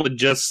 aluminum would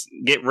just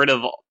get rid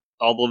of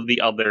all of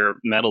the other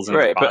metals in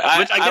the product. But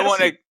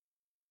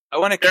I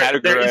want to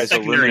categorize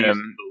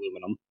aluminum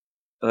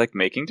like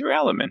making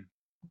duralumin.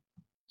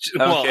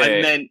 Well,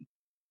 and then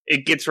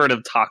it gets rid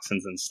of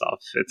toxins and stuff.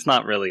 It's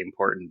not really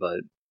important, but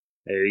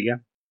there you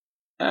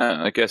go.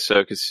 I guess so,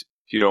 because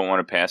if you don't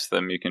want to pass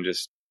them, you can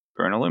just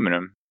burn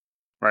aluminum.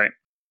 Right.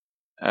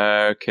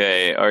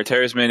 Okay. Are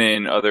Terracemen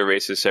and other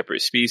races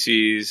separate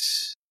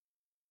species?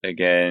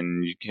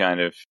 Again, you kind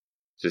of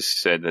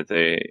just said that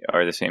they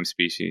are the same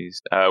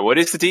species. What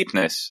is the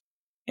deepness?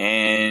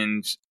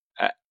 And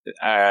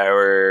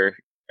our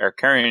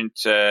current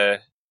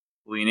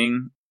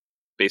leaning,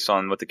 based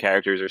on what the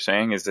characters are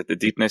saying, is that the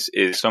deepness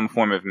is some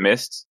form of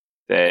mist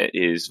that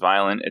is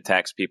violent,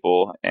 attacks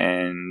people,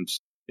 and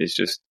is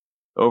just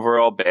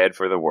overall bad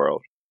for the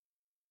world.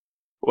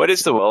 What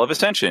is the Well of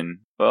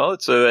Ascension? Well,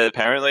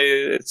 apparently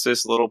it's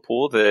this little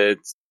pool that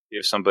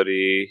gives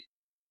somebody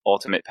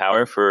ultimate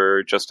power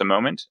for just a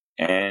moment,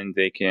 and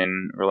they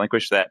can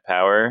relinquish that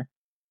power,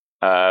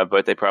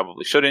 but they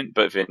probably shouldn't,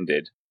 but Vin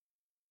did.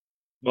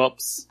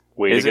 Whoops.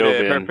 Is it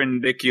a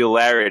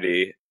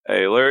perpendicularity?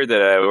 A word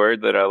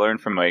that I learned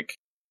from Mike,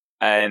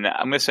 and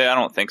I'm going to say I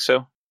don't think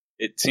so.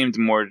 It seemed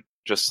more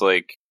just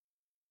like...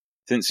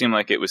 didn't seem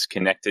like it was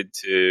connected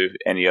to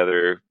any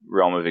other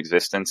realm of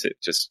existence. It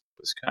just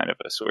was kind of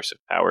a source of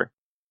power.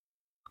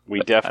 We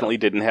definitely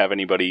didn't have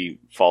anybody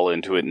fall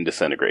into it and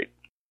disintegrate.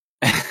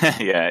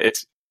 Yeah,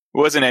 it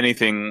wasn't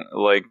anything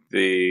like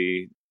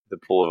the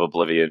Pool of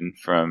Oblivion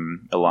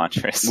from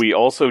Elantris. We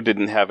also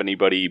didn't have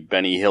anybody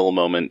Benny Hill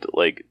moment,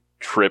 like,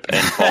 trip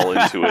and fall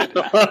into it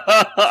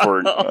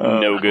for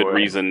no good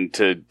reason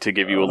to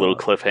give you a little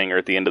cliffhanger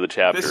at the end of the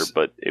chapter,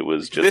 but it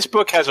was just... This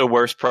book has a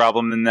worse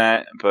problem than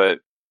that, but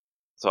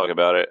talk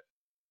about it.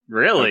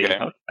 Really? Okay.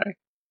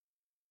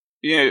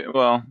 Yeah,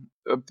 well,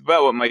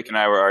 about what Mike and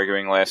I were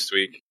arguing last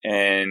week,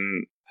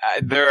 and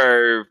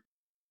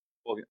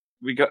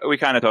we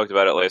kind of talked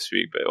about it last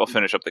week, but we'll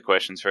finish up the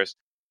questions first.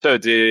 So,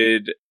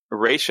 did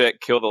Rayshek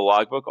kill the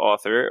logbook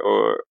author,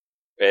 or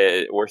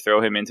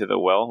throw him into the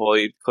well? Well,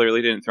 he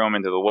clearly didn't throw him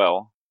into the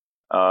well.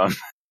 That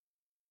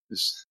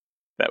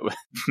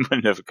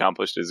wouldn't have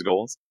accomplished his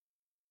goals.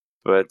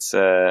 But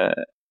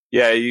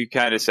yeah, you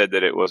kind of said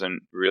that it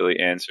wasn't really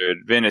answered.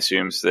 Vin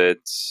assumes that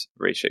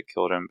Rayshek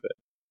killed him, but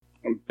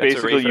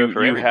basically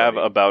you have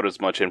about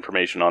as much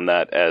information on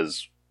that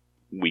as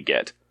we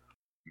get.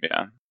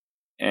 Yeah.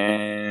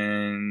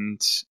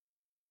 And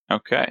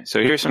okay,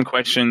 so here's some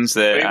questions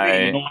that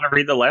you don't want to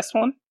read the last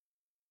one?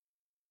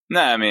 No,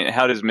 I mean,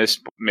 how does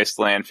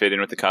Mistland fit in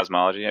with the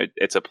cosmology?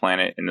 It's a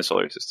planet in the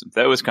solar system.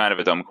 That was kind of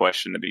a dumb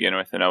question to begin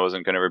with, and I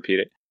wasn't going to repeat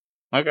it.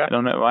 Okay. I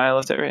don't know why I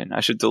left it written.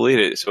 I should delete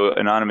it so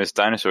Anonymous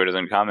Dinosaur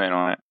doesn't comment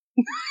on it.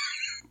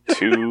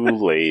 Too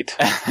late.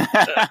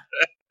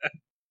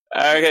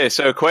 Okay,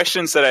 so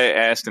questions that I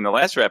asked in the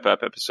last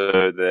wrap-up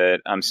episode that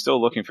I'm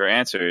still looking for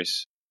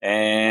answers.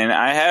 And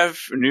I have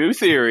new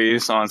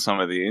theories on some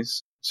of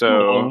these.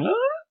 So,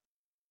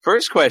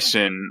 first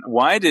question,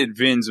 why did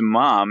Vin's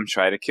mom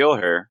try to kill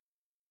her?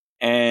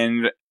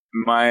 And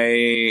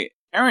my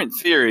current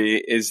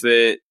theory is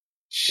that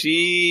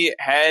she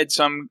had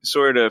some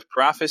sort of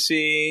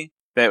prophecy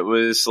that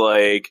was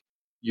like,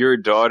 your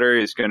daughter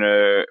is going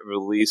to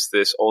release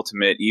this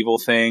ultimate evil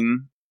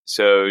thing,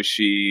 so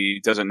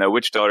she doesn't know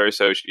which daughter,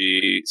 so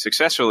she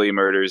successfully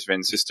murders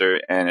Vin's sister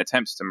and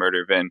attempts to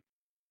murder Vin.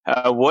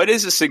 What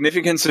is the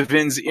significance of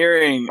Vin's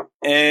earring?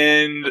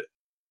 And,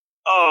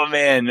 oh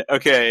man,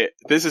 okay,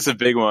 this is a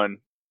big one.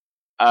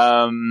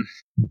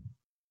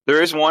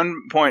 There is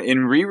one point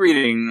in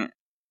rereading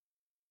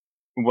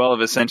Well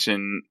of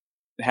Ascension,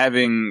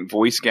 having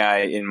voice guy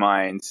in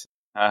mind,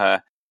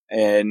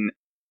 and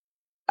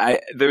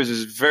there's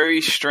this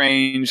very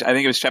strange, I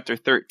think it was chapter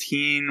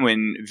 13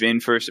 when Vin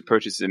first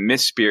approaches the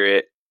Mist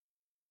Spirit,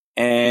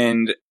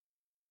 and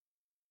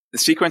the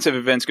sequence of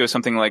events goes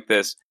something like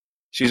this.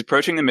 She's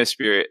approaching the Mist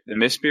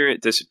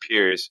Spirit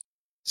disappears,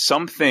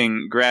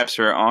 something grabs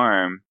her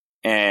arm,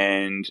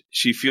 and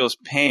she feels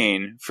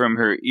pain from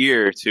her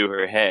ear to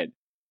her head.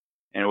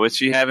 And what's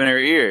she have in her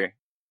ear?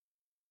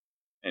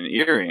 An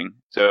earring.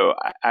 So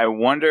I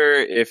wonder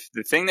if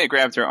the thing that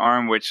grabbed her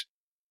arm, which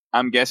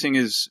I'm guessing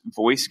is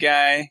voice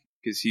guy,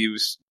 because he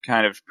was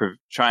kind of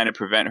trying to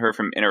prevent her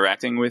from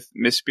interacting with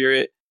Mist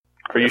Spirit.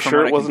 Are you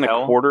sure it wasn't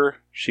a quarter?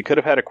 She could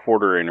have had a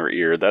quarter in her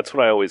ear. That's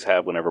what I always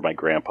have whenever my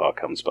grandpa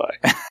comes by.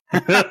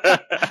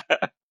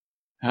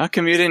 How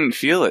come you didn't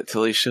feel it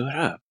till he showed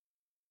up?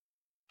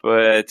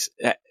 But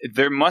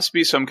there must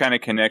be some kind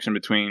of connection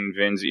between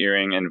Vin's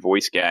earring and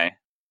voice guy.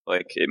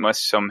 Like, it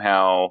must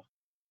somehow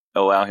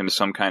allow him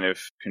some kind of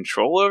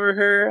control over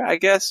her, I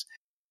guess.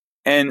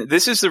 And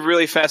this is the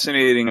really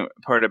fascinating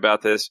part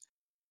about this.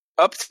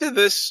 Up to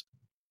this,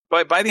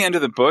 by the end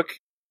of the book,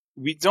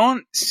 we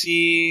don't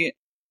see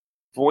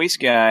voice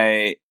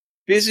guy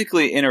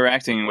physically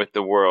interacting with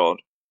the world,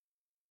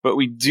 but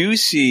we do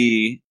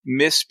see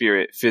Mist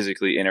Spirit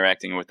physically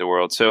interacting with the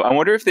world. So I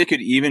wonder if they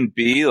could even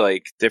be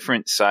like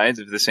different sides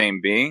of the same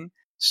being,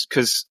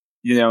 because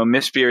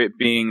Mist Spirit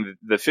being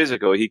the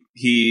physical,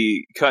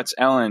 he cuts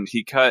Elend,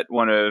 he cut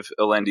one of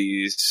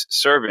Elendi's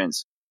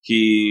servants,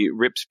 he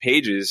rips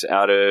pages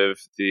out of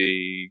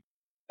the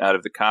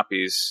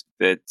copies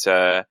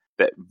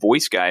that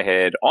voice guy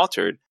had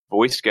altered.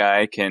 Voice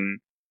guy can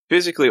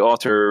physically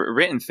alter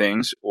written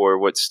things or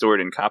what's stored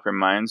in copper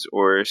mines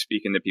or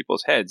speak into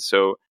people's heads.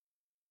 So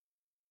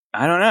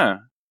I don't know,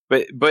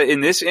 but in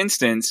this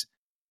instance,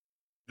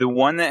 the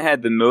one that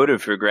had the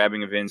motive for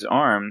grabbing Vin's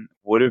arm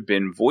would have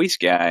been voice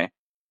guy,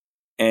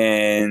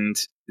 and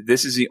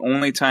this is the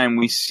only time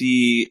we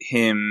see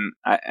him,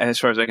 as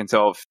far as I can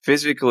tell,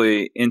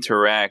 physically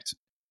interact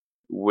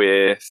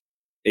with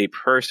a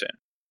person.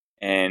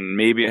 And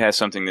maybe it has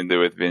something to do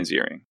with Vin's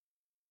earring.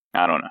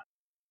 I don't know.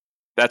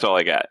 That's all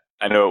I got.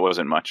 I know it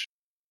wasn't much.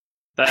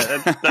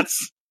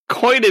 That's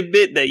quite a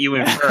bit that you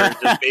inferred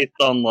just based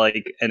on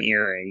like an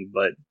earring,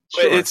 but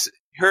sure. But it's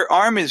her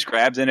arm is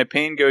grabbed and a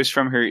pain goes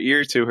from her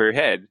ear to her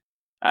head.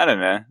 I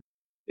don't know.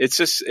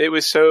 It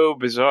was so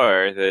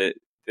bizarre that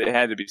it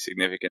had to be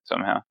significant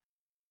somehow.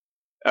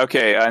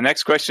 Okay,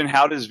 next question.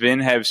 How does Vin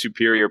have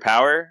superior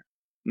power?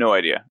 No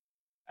idea.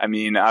 I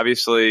mean,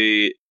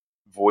 obviously,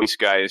 voice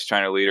guy is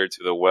trying to lead her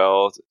to the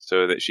well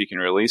so that she can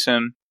release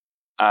him.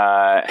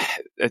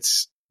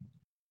 It's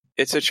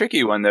a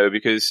tricky one, though,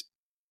 because,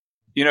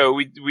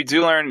 we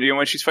do learn,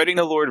 when she's fighting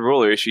the Lord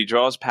Ruler, she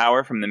draws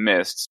power from the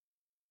mists.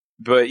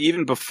 But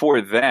even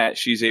before that,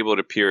 she's able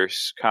to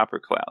pierce copper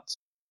clouds.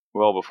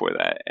 Well before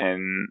that.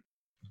 And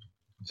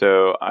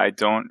so I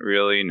don't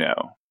really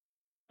know.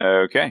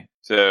 Okay,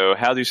 so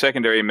how do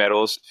secondary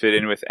metals fit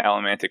in with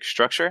allomantic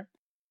structure?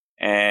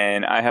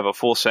 And I have a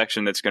full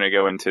section that's going to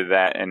go into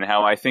that and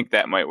how I think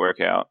that might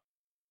work out.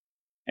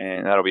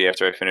 And that'll be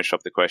after I finish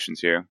up the questions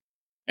here.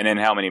 And then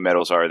how many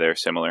metals are there?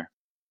 Similar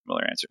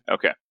answer.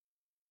 Okay.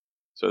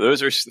 So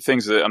those are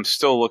things that I'm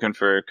still looking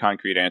for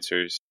concrete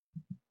answers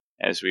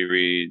as we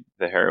read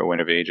The Heroine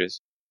of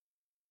Ages.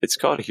 It's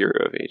called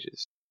Hero of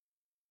Ages.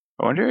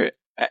 I wonder,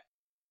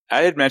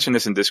 I had mentioned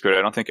this in Discord.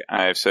 I don't think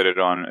I've said it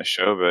on a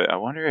show, but I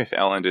wonder if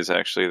Elend is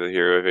actually the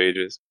Hero of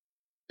Ages.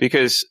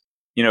 Because,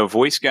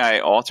 voice guy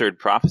altered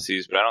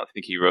prophecies, but I don't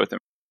think he wrote them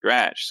from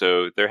scratch.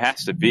 So there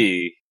has to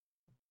be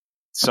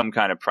some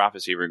kind of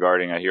prophecy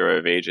regarding a Hero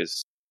of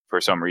Ages for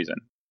some reason,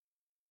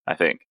 I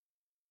think.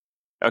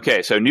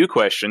 Okay, so new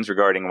questions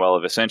regarding Well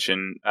of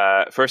Ascension.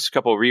 First, a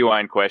couple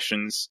rewind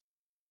questions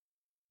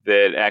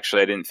that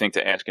actually I didn't think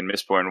to ask in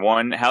Mistborn.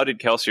 1, how did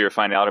Kelsier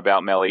find out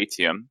about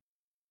Malatium?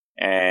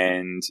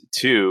 And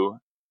 2,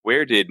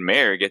 where did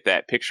Mare get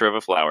that picture of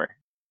a flower?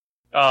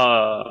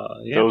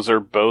 Yeah. Those are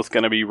both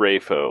going to be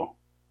Rafo.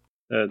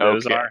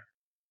 Those are.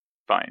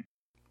 Fine.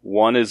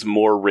 One is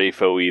more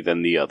Rafo-y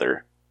than the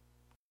other.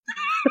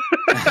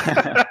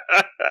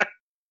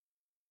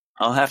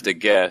 I'll have to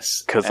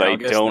guess. Because I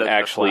don't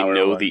actually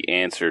know the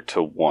answer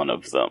to one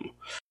of them.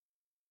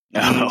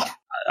 No.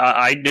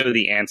 I know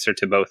the answer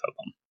to both of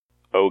them.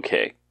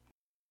 Okay.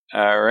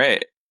 All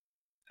right.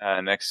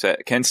 Next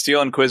set. Can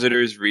Steel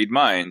Inquisitors read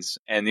minds?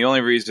 And the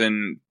only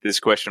reason this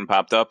question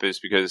popped up is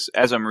because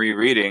as I'm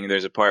rereading,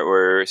 there's a part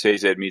where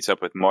Sazed meets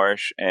up with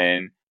Marsh,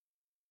 and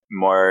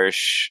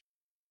Marsh,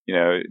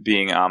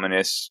 being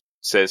ominous,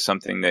 says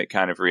something that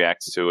kind of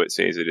reacts to what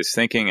Sazed is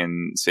thinking,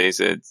 and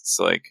Sazed's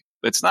like,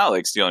 it's not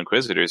like Steel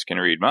Inquisitors can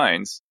read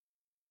minds.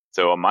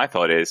 So my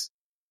thought is,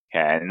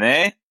 Can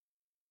they?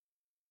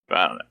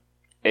 I don't know.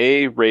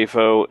 A,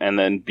 Rafo, and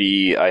then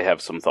B, I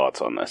have some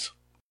thoughts on this.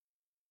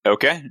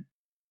 Okay.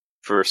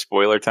 For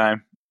spoiler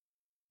time?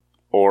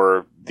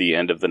 Or the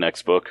end of the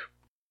next book.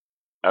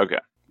 Okay.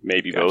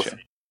 Maybe Gotcha. both.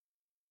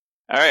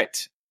 All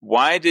right.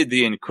 Why did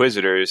the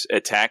Inquisitors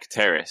attack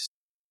Terrace?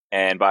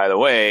 And by the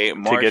way,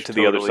 Marsh get to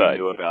the other totally side.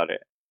 knew about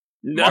it.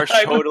 No, Marsh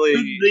I totally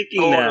was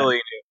thinking that.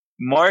 knew.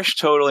 Marsh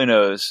totally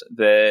knows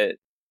that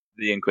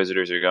the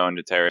Inquisitors are going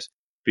to Terrace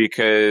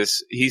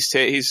because he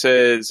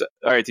says,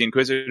 "All right, the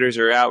Inquisitors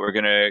are out. We're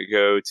gonna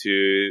go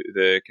to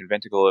the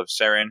Conventicle of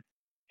Seren,"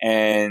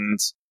 and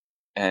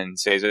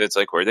Sazed, it's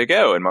like, "Where'd they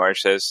go?" And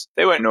Marsh says,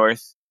 "They went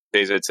north."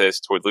 Sazed says,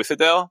 "Toward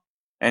Luthadel,"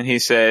 and he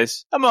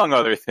says, "Among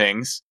other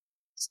things."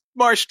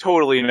 Marsh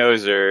totally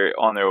knows they're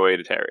on their way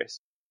to Terrace.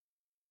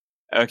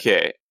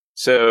 Okay,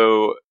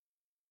 so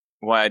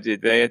why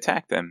did they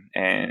attack them?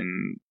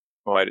 And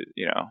why did,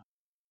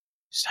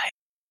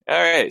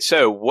 Alright,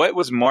 so what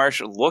was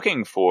Marsh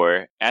looking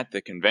for at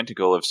the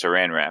Conventicle of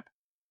Saranrap?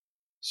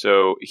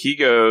 So he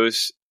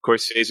goes, of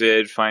course,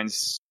 Sazed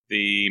finds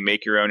the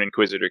Make Your Own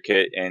Inquisitor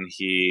kit, and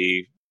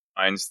he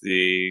finds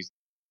the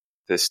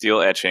steel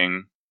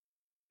etching.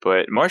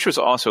 But Marsh was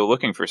also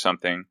looking for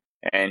something,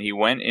 and he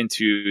went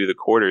into the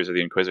quarters of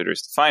the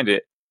Inquisitors to find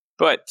it,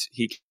 but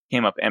he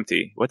came up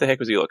empty. What the heck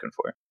was he looking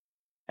for?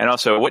 And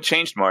also, what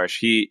changed Marsh?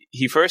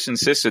 He first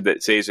insisted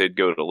that Sazed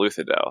go to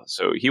Luthadel,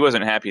 so he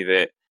wasn't happy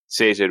that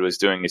Sazed was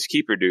doing his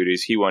keeper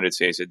duties. He wanted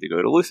Sazed to go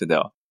to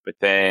Luthadel. But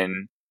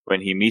then, when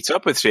he meets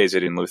up with Sazed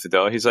in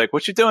Luthadel, he's like,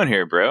 "What you doing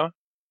here, bro?"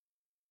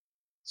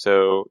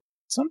 So,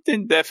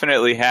 something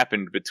definitely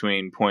happened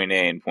between point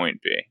A and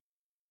point B.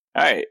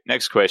 Alright,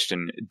 next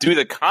question. Do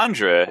the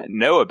Khandra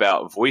know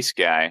about Voice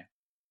Guy?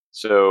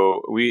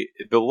 So,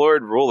 the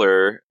Lord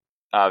Ruler,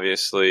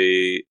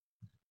 obviously,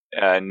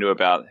 knew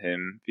about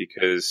him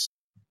because,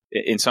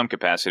 in some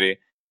capacity,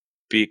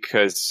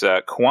 because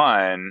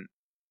Quan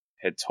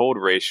had told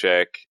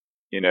Rayshek,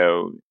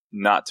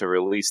 not to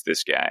release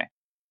this guy.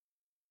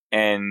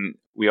 And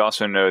we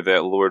also know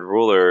that Lord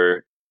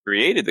Ruler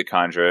created the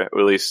Khandra, or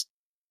at least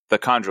the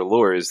Khandra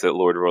lore is that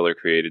Lord Ruler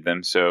created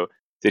them. So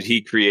did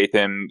he create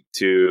them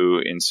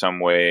to, in some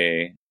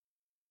way,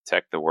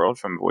 protect the world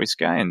from Voice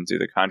Guy? And do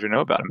the Khandra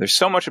know about him? There's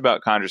so much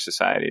about Khandra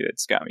society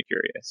that's got me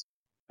curious.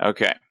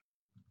 Okay.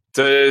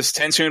 Does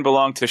Tensoon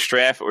belong to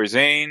Straff or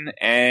Zane?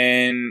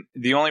 And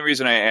the only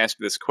reason I ask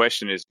this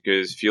question is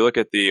because if you look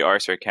at the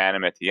Ars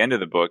Arcanum at the end of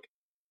the book,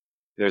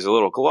 there's a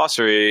little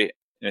glossary,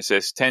 and it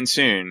says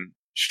Tensoon,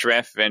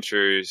 Straff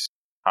Ventures,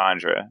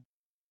 Khandra.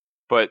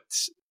 But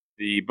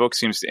the book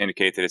seems to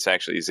indicate that it's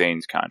actually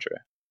Zane's Khandra.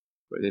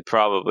 But it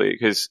probably,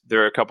 because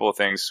there are a couple of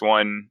things.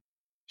 One,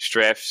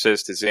 Straff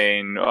says to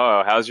Zane,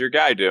 "Oh, how's your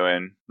guy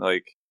doing?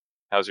 Like,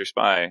 how's your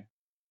spy?"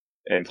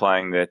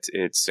 Implying that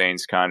it's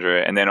Zane's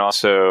Khandra. And then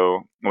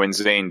also, when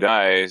Zane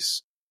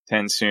dies,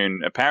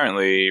 Tensoon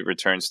apparently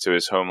returns to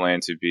his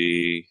homeland to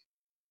be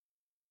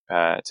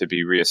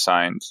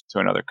reassigned to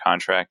another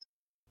contract.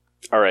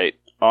 Alright,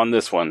 on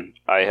this one,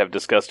 I have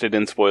discussed it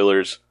in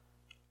spoilers.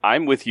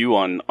 I'm with you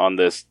on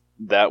this.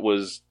 That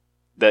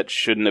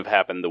shouldn't have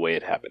happened the way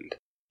it happened.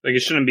 Like,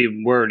 it shouldn't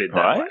be worded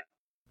that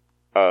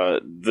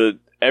way.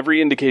 Every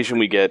indication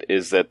we get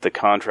is that the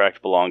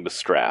contract belonged to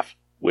Straff,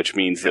 which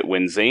means that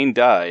when Zane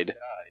died,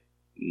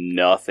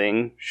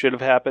 nothing should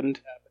have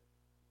happened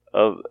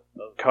of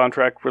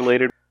contract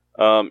related.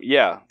 I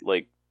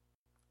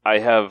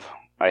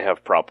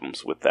have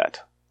problems with that,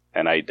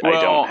 and I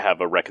don't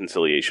have a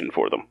reconciliation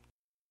for them.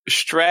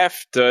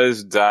 Straff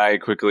does die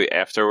quickly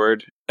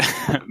afterward,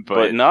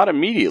 but not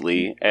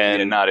immediately,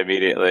 and not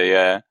immediately.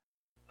 Yeah,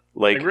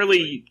 like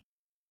really,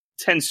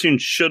 Tensoon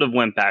should have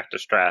went back to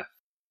Straff.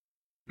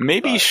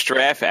 Maybe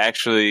Straff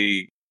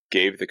actually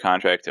gave the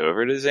contract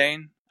over to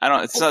Zane. I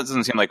don't. It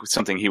doesn't seem like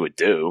something he would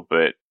do,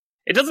 but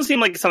it doesn't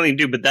seem like something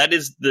to do. But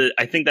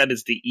I think that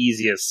is the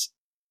easiest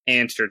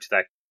answer to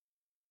that.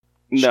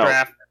 No.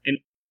 Straff.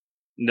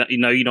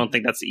 No, you don't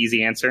think that's the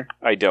easy answer?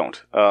 I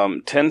don't.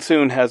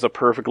 Tensoon has a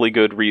perfectly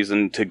good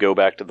reason to go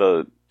back to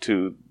the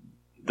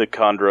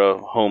Khandra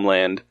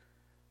homeland,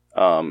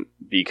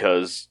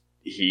 because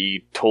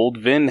he told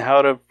Vin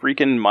how to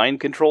freaking mind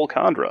control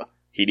Khandra.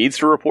 He needs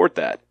to report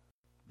that.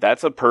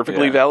 That's a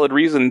perfectly valid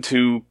reason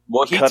to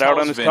cut out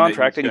on his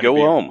contract and go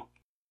home.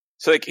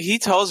 So, he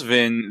tells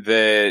Vin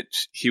that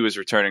he was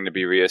returning to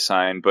be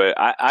reassigned, but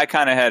I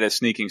kind of had a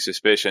sneaking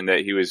suspicion that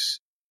he was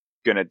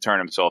going to turn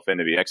himself in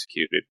to be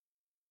executed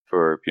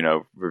for,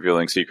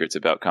 revealing secrets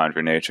about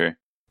Khandra nature.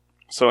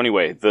 So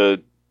anyway,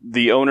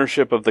 the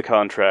ownership of the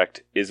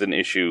contract is an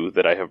issue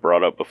that I have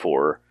brought up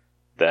before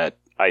that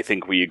I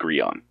think we agree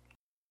on.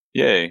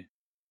 Yay.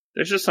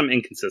 There's just some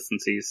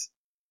inconsistencies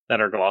that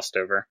are glossed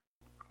over.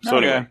 So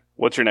anyway,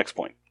 what's your next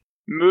point?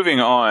 Moving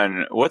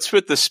on, what's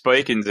with the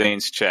spike in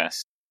Zane's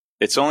chest?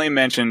 It's only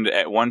mentioned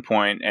at one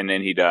point, and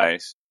then he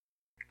dies.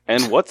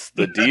 And what's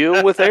the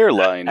deal with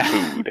airline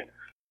food?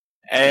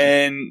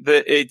 And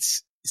it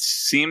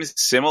seems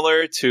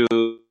similar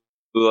to,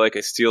 like,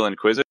 a Steel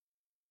Inquisitor.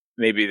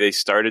 maybe they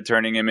started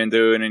turning him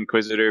into an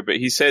Inquisitor, but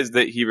he says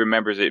that he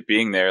remembers it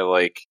being there,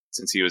 like,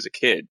 since he was a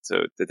kid. So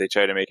did they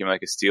try to make him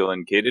like a Steel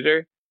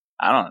Inquisitor?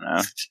 I don't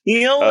know.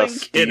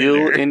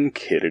 Steel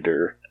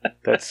Inquisitor.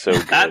 That's so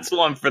good. That's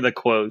one for the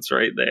quotes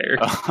right there.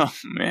 Oh,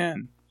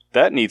 man.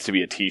 That needs to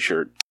be a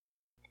t-shirt.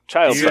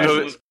 Child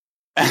sizes.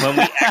 When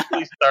we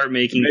actually start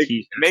making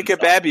t-shirts. Make a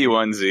Babby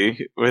onesie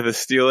with a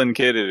Steel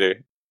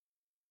Inquisitor.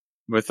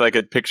 With like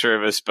a picture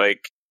of a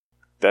spike.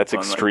 That's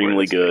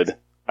extremely good.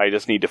 I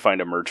just need to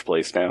find a merch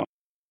place now.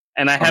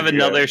 And I have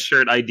another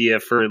shirt idea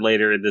for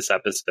later in this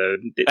episode.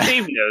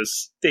 Dave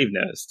knows. Dave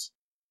knows.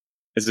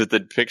 Is it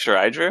the picture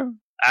I drew?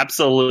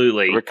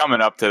 Absolutely. We're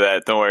coming up to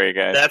that. Don't worry,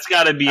 guys. That's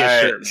got to be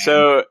a shirt. Man.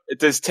 So,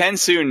 does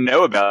Tensoon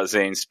know about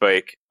Zane's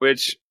spike?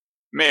 Which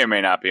may or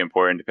may not be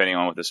important, depending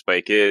on what the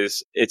spike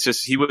is. It's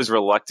just he was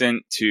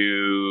reluctant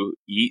to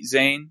eat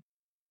Zane.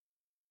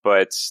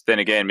 But then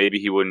again, maybe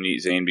he wouldn't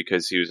eat Zane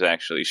because he was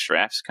actually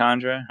Straff's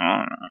Khandra. I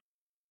don't know.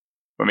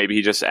 Or maybe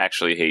he just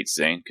actually hates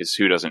Zane, because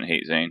who doesn't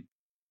hate Zane?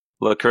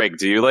 Look, Craig,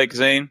 do you like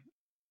Zane?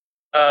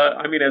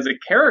 I mean, as a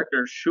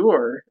character,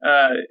 sure.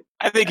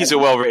 I think he's a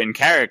well-written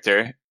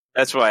character.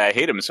 That's why I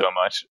hate him so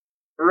much.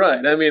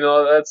 Right. I mean,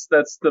 that's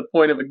the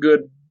point of a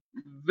good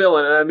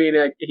villain. I mean,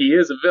 he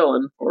is a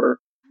villain for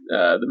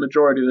the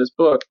majority of this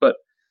book, but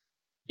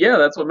yeah,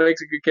 that's what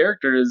makes a good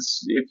character.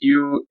 Is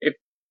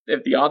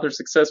if the author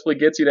successfully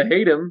gets you to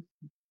hate him,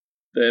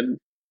 then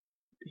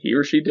he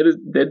or she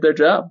did their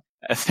job.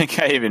 I think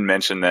I even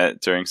mentioned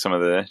that during some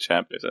of the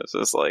chapters. I was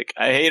just like,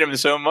 I hate him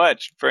so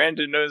much.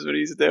 Brandon knows what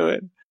he's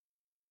doing.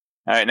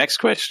 All right, next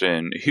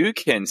question. Who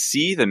can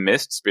see the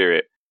Mist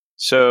Spirit?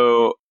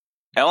 So,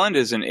 Elend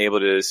isn't able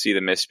to see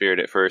the Mist Spirit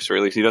at first, or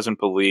at least he doesn't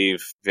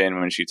believe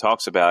Vin when she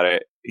talks about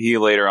it. He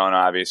later on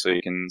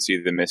obviously can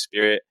see the Mist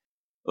Spirit.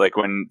 Like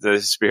when the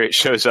spirit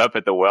shows up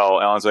at the well,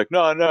 Elend's like,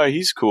 no,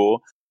 he's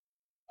cool.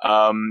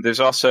 There's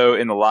also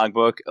in the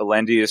logbook,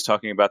 Alendi is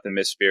talking about the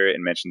Mist Spirit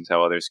and mentions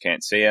how others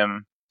can't see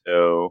him.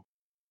 So,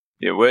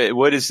 yeah,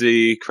 what is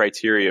the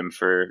criterion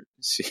for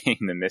seeing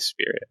the Mist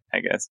Spirit, I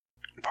guess?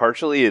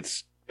 Partially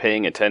it's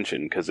paying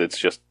attention, because it's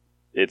just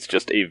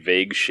a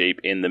vague shape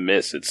in the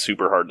mist. It's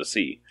super hard to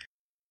see.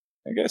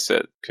 I guess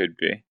that could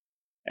be.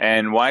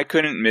 And why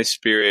couldn't Mist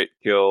Spirit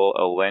kill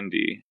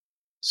Alendi?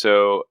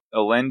 So,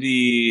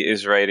 Alendi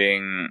is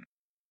writing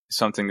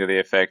something to the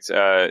effect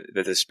that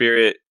the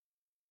spirit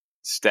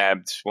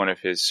stabbed one of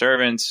his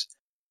servants,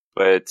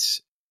 but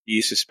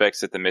he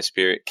suspects that the Mist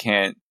Spirit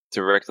can't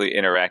directly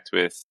interact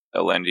with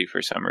Alendi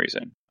for some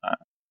reason.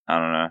 I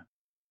don't know.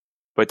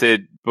 But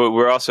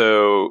we're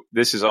also,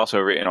 this is also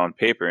written on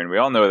paper, and we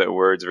all know that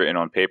words written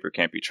on paper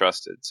can't be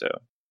trusted, so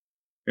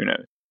who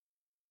knows?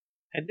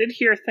 I did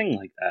hear a thing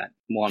like that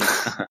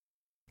once.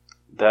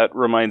 That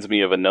reminds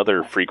me of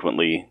another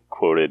frequently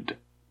quoted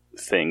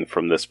thing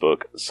from this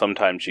book.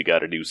 Sometimes you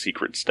gotta do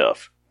secret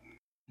stuff.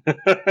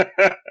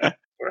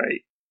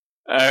 Right.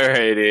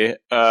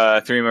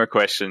 Alrighty. 3 more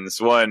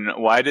questions. 1,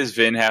 why does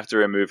Vin have to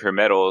remove her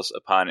medals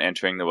upon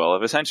entering the Well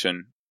of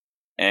Ascension?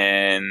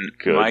 And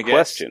Good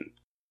question.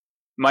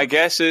 My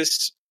guess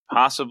is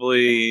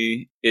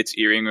possibly it's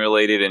earring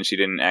related, and she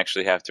didn't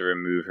actually have to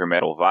remove her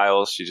metal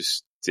vials. She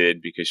just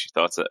did because she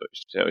thought that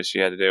was what she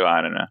had to do.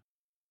 I don't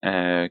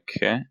know.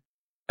 Okay.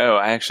 Oh,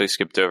 I actually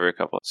skipped over a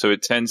couple. So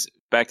it tends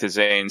back to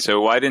Zane.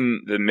 So why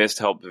didn't the Mist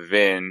help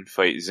Vin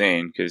fight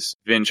Zane? Because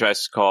Vin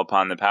tries to call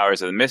upon the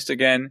powers of the Mist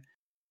again,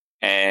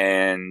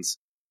 and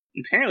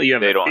apparently you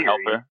have they don't help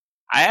her.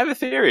 I have a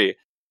theory.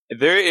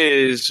 There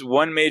is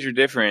one major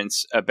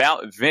difference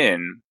about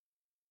Vin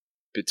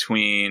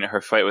between her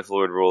fight with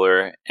Lord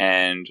Ruler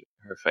and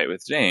her fight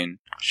with Zane.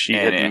 She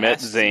had met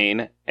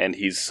Zane, and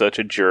he's such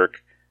a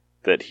jerk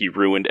that he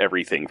ruined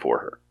everything for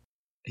her.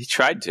 He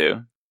tried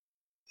to.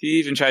 He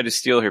even tried to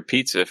steal her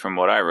pizza, from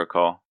what I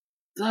recall.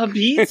 The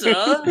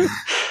pizza?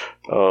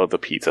 Oh, the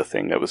pizza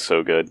thing. That was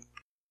so good.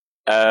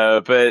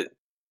 But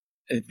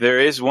there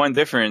is one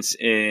difference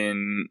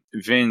in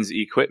Vin's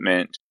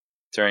equipment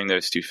during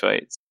those 2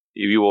 fights.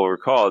 You will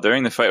recall,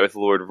 during the fight with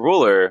Lord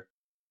Ruler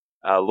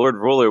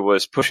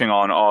was pushing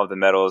on all of the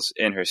metals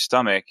in her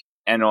stomach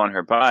and on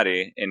her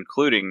body,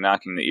 including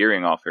knocking the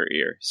earring off her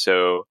ear.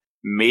 So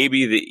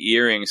maybe the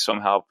earring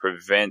somehow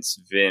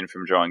prevents Vin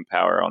from drawing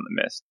power on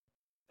the Mist.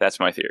 That's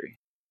my theory.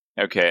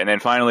 Okay, and then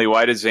finally,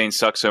 why does Zane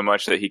suck so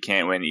much that he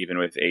can't win even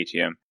with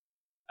ATM?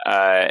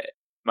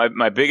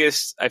 My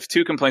biggest, I have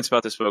 2 complaints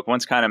about this book.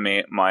 One's kind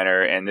of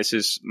minor, and this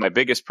is my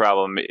biggest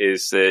problem,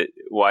 is that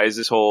why is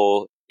this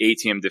whole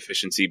ATM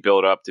deficiency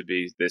built up to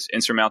be this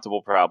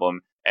insurmountable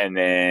problem? And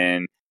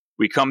then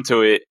we come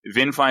to it,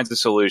 Vin finds the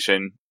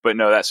solution, but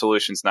no, that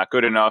solution's not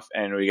good enough,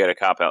 and we get a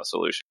cop-out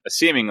solution. A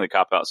seemingly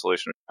cop-out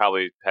solution, which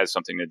probably has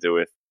something to do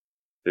with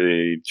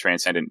the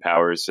transcendent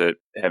powers that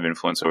have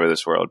influence over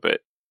this world, but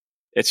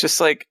it's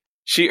just like,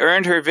 she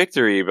earned her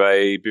victory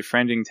by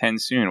befriending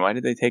Tensoon. Why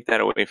did they take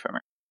that away from her?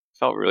 It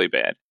felt really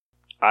bad.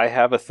 I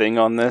have a thing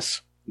on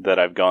this that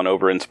I've gone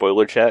over in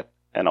spoiler chat,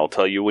 and I'll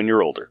tell you when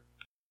you're older.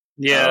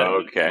 Yeah,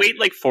 okay. Wait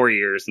like 4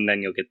 years, and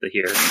then you'll get to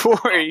hear.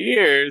 4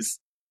 years?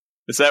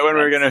 Is that when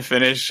we're going to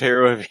finish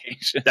Hero of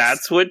Ages?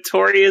 That's what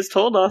Tori has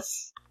told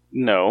us.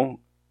 No.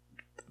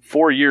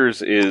 4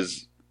 years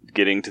is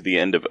getting to the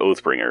end of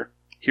Oathbringer.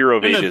 Hero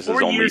of Ages is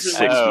 4 only years is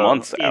 6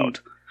 months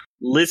out.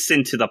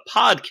 Listen to the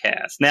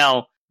podcast.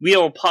 Now,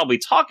 we'll probably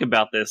talk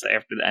about this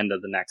after the end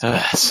of the next one.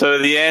 So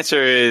the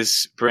answer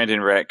is Brendan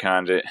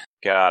retconned it.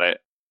 Got it.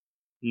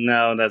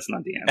 No, that's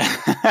not the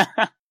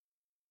answer.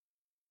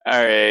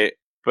 All right.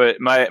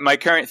 But my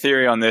current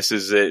theory on this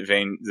is that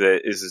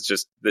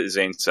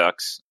Zane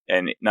sucks,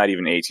 and not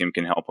even A-Team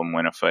can help him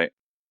win a fight.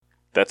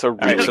 That's a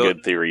really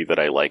good theory that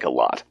I like a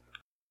lot.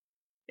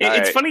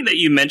 It's funny that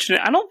you mention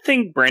it. I don't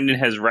think Brandon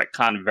has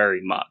retconned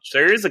very much.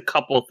 There is a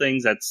couple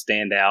things that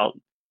stand out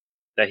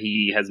that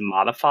he has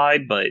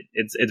modified, but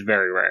it's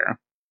very rare.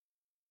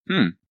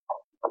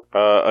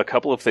 A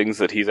couple of things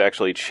that he's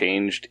actually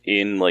changed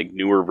in like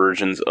newer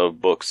versions of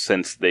books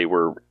since they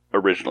were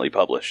originally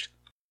published.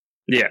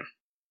 Yeah.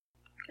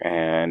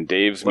 And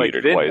Dave's like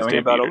muted. Why is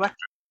Dave muted? Electra.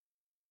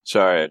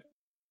 Sorry, I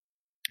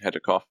had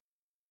to cough.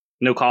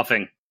 No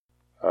coughing.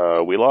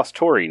 We lost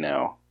Tori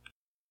now.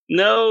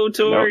 No,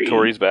 Tori. No,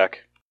 Tori's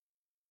back.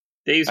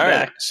 Dave's all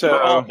back. Right, so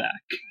we're all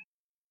back.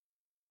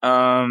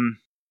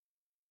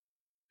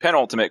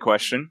 Penultimate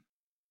question.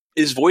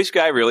 Is Voice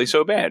Guy really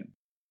so bad?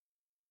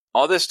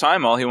 All this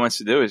time, all he wants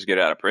to do is get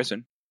out of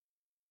prison.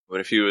 What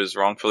if he was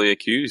wrongfully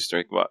accused?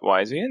 Like,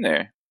 why is he in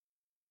there?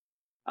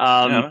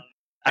 I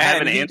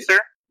have an answer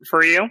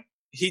for you.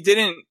 He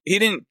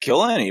didn't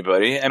kill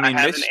anybody. I mean,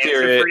 have an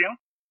answer for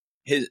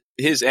you.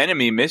 His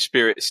enemy,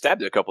 Mistspirit,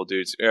 stabbed a couple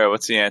dudes.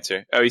 What's the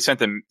answer? Oh, he sent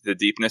them the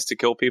deepness to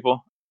kill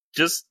people?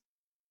 Just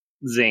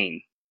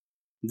Zane.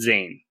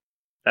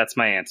 That's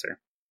my answer.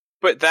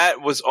 But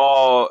that was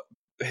all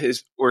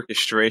his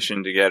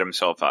orchestration to get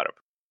himself out of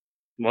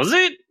prison. Was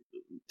it?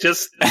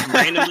 Just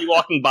randomly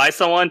walking by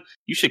someone?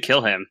 You should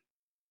kill him.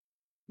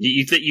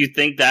 You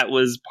think that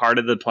was part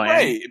of the plan?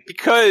 Right,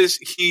 because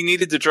he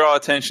needed to draw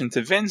attention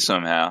to Vin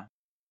somehow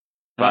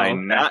by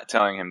not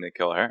telling him to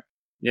kill her.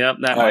 Yep,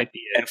 that might be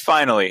it. And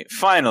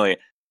finally,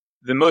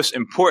 the most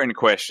important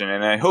question,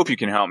 and I hope you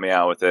can help me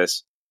out with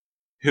this.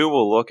 Who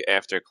will look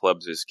after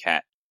Clubs'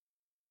 cat?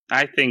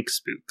 I think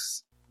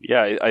Spooks.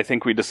 Yeah, I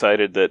think we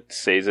decided that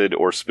Sazed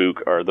or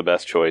Spook are the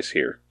best choice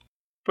here.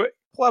 But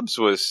Clubs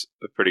was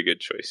a pretty good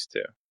choice,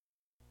 too.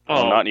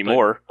 Oh, not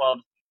anymore.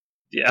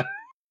 Yeah.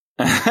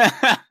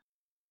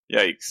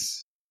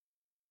 Yikes.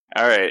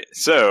 Alright,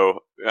 so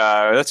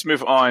let's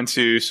move on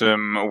to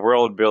some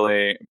world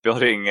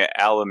building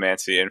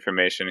allomancy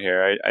information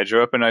here. I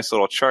drew up a nice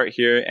little chart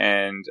here,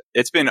 and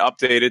it's been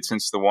updated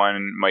since the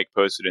one Mike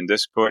posted in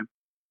Discord.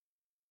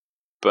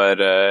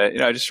 But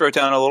I just wrote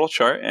down a little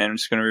chart, and I'm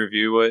just going to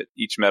review what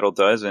each metal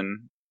does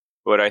and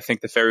what I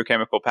think the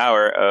ferrochemical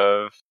power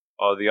of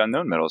all the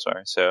unknown metals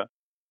are. So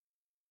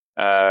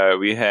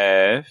we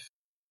have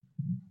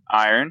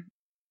iron,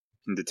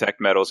 can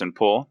detect metals and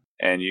pull,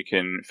 and you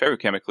can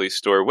ferrochemically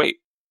store weight.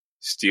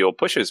 Steel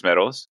pushes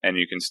metals, and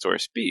you can store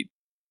speed.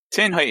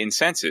 Tin heightens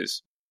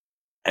senses,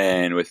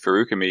 and with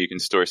ferrochemy you can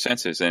store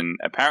senses. And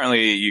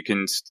apparently you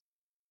can,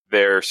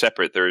 they're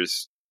separate.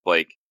 There's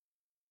like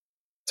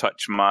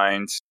touch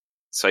mind,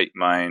 sight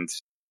mind,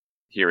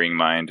 hearing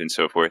mind, and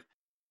so forth,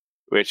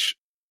 which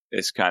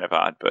is kind of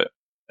odd, but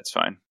that's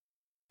fine.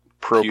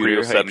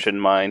 Proprioception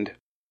mind.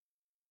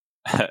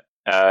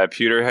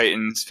 Pewter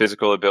heightens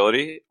physical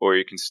ability, or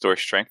you can store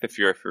strength if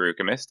you're a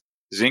feruchemist.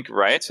 Zinc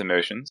riots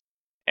emotions,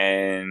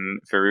 and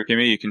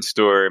feruchemy you can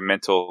store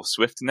mental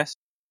swiftness.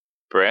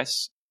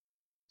 Brass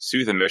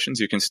soothe emotions.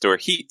 You can store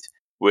heat,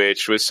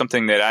 which was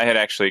something that I had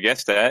actually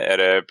guessed at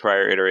a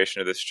prior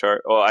iteration of this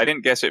chart. Well, I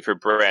didn't guess it for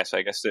brass.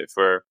 I guessed it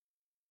for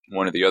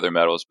one of the other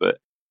metals, but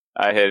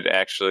I had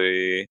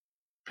actually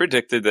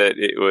predicted that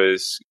it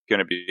was going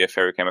to be a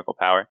ferrochemical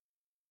power.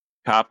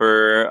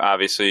 Copper,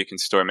 obviously, you can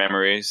store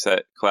memories.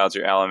 That clouds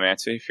your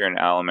allomancy if you're an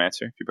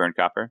allomancer, if you burn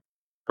copper.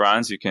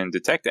 Bronze, you can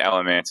detect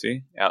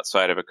allomancy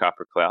outside of a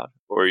copper cloud,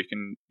 or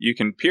you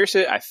can pierce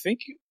it. I think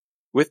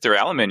with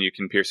duralumin you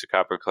can pierce a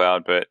copper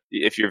cloud, but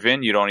if you're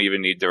Vin, you don't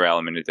even need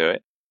duralumin to do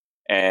it.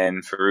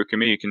 And for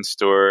Rukami, you can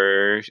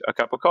store a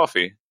cup of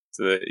coffee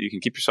so that you can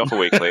keep yourself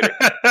awake later.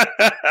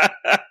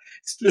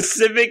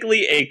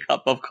 Specifically, a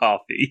cup of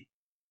coffee.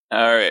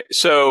 All right,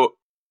 so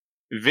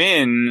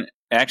Vin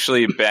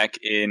actually back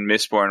in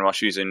Mistborn while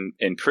she's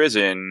in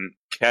prison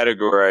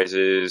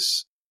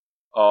categorizes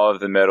all of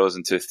the metals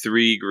into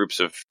 3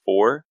 groups of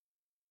 4.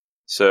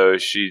 So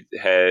she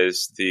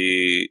has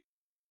the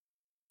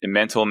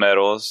mental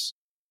metals,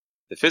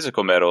 the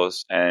physical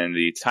metals, and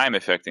the time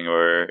affecting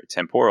or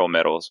temporal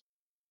metals.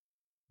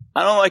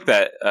 I don't like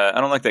that.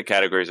 I don't like that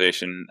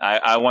categorization.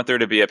 I want there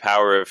to be a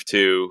power of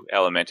 2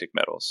 elementic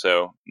metals.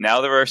 So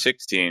now there are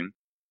 16.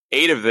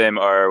 8 of them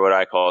are what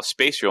I call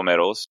spatial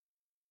metals,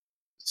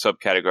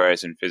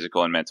 subcategorized in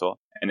physical and mental.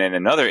 And then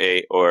another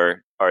 8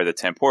 are the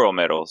temporal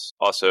metals,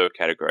 also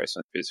categorized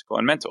in physical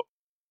and mental.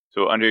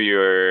 So under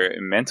your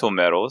mental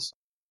metals,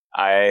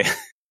 I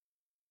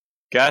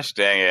Gosh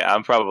dang it,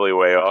 I'm probably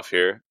way off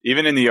here.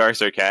 Even in the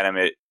Ars Arcanum,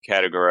 it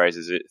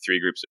categorizes it 3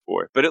 groups of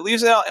 4. But it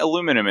leaves out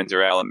aluminum and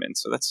duralumin,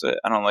 so that's what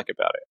I don't like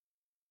about it.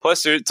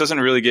 Plus, it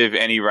doesn't really give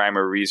any rhyme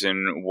or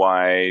reason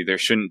why there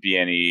shouldn't be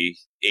any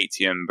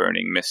atium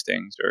burning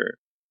mistings or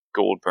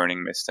gold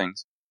burning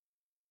mistings.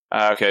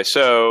 Okay,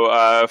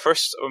 so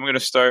first I'm going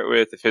to start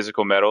with the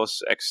physical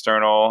metals.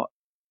 External,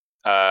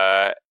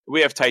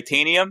 we have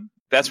titanium.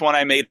 That's one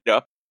I made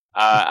up.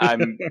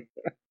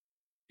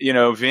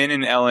 Vin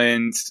and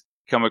Ellen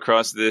come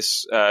across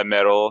this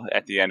metal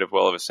at the end of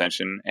Well of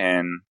Ascension,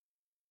 and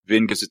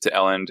Vin gives it to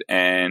Ellen,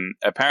 and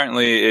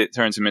apparently it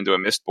turns him into a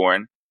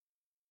Mistborn.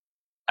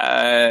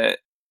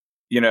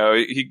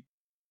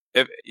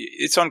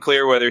 It's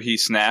unclear whether he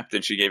snapped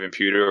and she gave him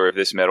pewter, or if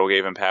this metal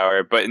gave him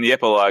power. But in the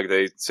epilogue,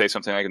 they say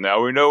something like,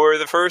 "Now we know where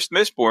the first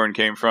Mistborn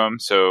came from."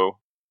 So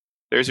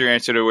there's your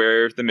answer to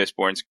where the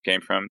Mistborns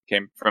came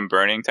from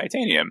burning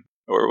titanium,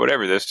 or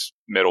whatever this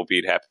metal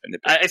bead happened to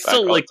be. I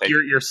still like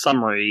your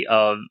summary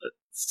of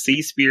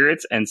sea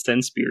spirits and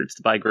send spirits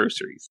to buy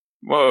groceries.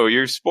 Whoa,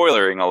 you're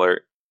spoilering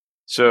alert.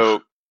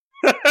 So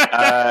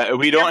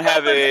we don't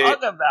have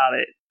talk about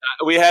it.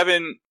 We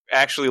haven't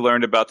actually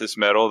learned about this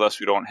metal, thus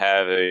we don't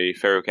have a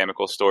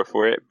ferrochemical store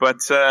for it. But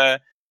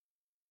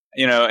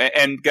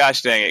and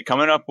gosh dang it,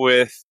 coming up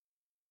with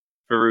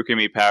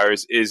Ferukimi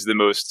powers is the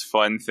most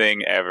fun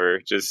thing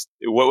ever. Just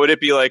what would it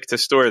be like to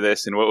store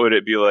this, and what would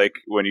it be like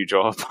when you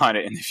draw upon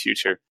it in the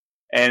future?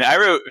 And I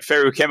wrote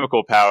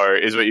ferrochemical power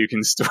is what you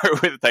can store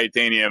with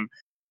titanium,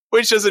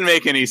 which doesn't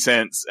make any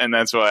sense, and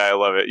that's why I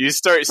love it. You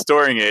start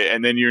storing it,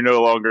 and then you're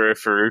no longer a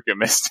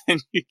Ferukimist,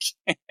 and you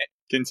can't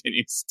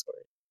continue storing.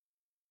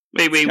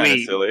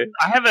 Wait. Silly.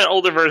 I have an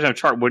older version of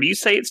chart. What do you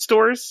say it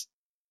stores?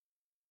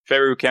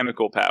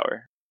 Ferrochemical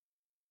power.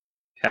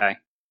 Okay.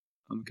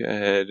 I'll go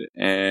ahead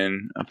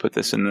and I'll put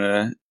this in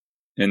the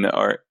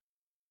art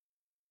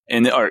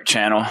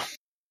channel.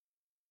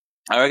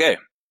 Okay.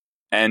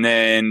 And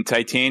then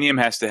titanium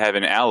has to have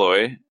an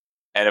alloy.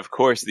 And of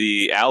course,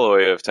 the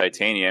alloy of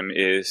titanium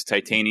is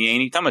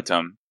titaniani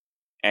tumatum.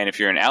 And if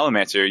you're an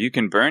allomancer, you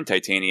can burn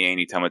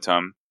titaniani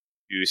tumatum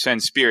to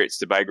send spirits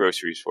to buy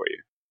groceries for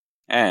you.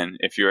 And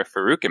if you're a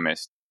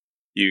Ferukimist,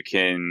 you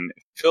can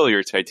fill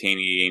your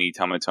titaniani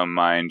tumatum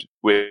mind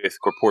with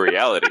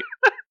corporeality.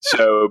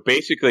 So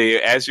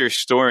basically, as you're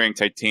storing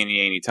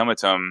titaniani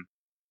tumatum,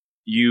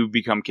 you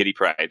become Kitty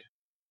Pryde.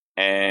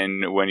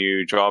 And when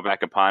you draw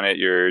back upon it,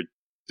 you're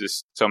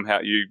just somehow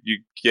you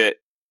get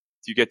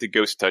the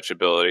ghost touch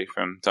ability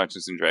from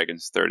Dungeons and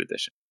Dragons 3rd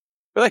edition.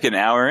 We're like an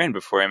hour in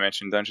before I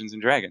mentioned Dungeons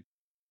and Dragons.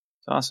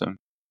 It's awesome.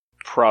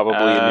 Probably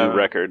a new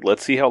record.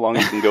 Let's see how long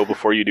you can go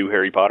before you do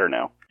Harry Potter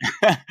now.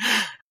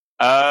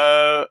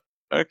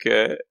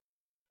 Okay.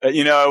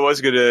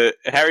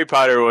 Harry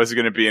Potter was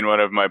gonna be in one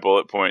of my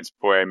bullet points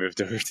before I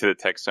moved over to the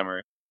text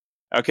summary.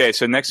 Okay,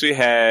 so next we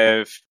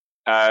have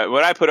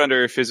what I put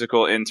under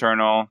physical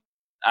internal.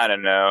 I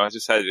don't know. I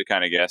just had to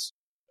kind of guess.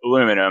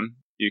 Aluminum.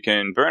 You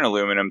can burn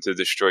aluminum to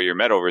destroy your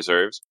metal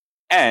reserves,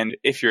 and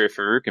if you're a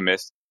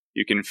Ferukimist,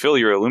 you can fill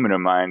your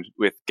aluminum mind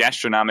with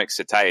gastronomic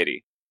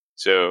satiety.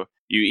 So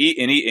you eat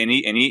and eat and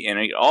eat and eat and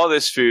eat all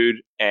this food,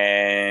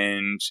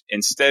 and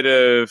instead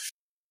of,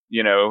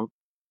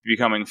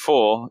 becoming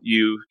full,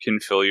 you can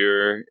fill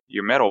your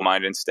metal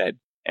mind instead,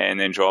 and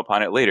then draw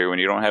upon it later when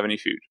you don't have any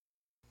food.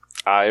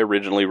 I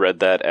originally read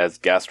that as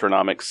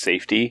gastronomic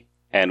safety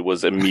and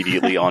was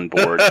immediately on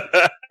board.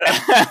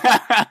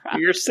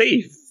 You're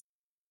safe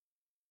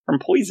from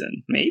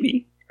poison,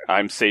 maybe.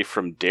 I'm safe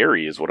from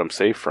dairy is what I'm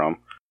safe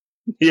from.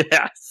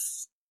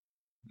 Yes.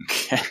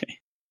 Okay.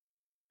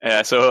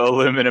 Yeah, so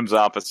aluminum's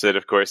opposite,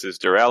 of course, is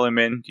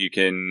duralumin. You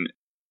can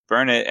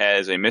burn it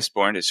as a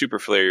Mistborn to super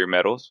flare your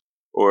metals,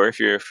 or if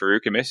you're a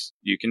Ferukimist,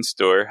 you can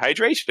store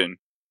hydration.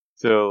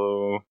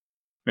 So,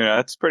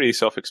 that's pretty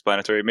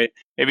self-explanatory.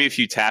 Maybe if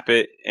you tap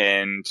it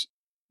and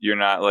you're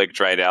not like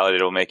dried out,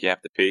 it'll make you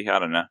have to pee. I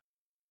don't know.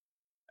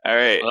 All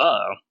right.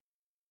 Oh.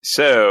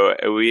 So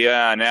we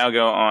now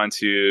go on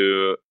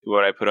to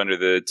what I put under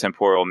the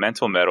temporal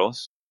mental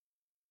metals.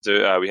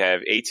 So we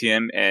have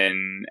atium,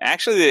 and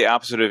actually the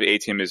opposite of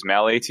atium is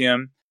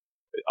malatium,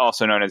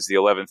 also known as the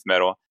 11th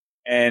metal.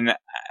 And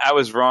I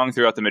was wrong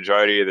throughout the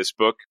majority of this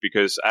book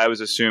because I was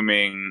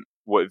assuming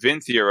what Vin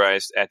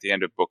theorized at the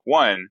end of book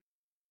 1,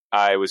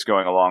 I was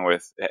going along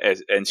with,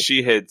 and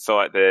she had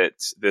thought that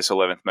this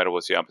 11th metal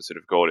was the opposite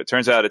of gold. It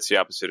turns out it's the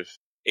opposite of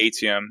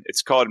atium.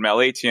 It's called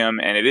malatium,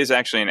 and it is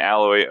actually an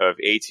alloy of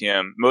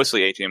atium,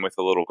 mostly atium with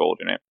a little gold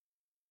in it.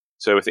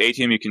 So with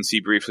atium, you can see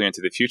briefly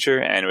into the future,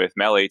 and with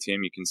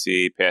malatium, you can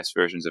see past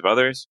versions of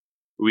others.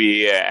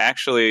 We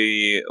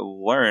actually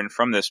learn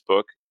from this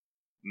book,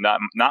 not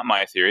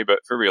my theory, but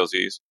for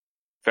realsies,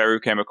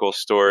 ferrochemical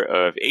store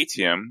of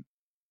atium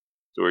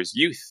stores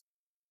youth,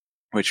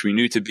 which we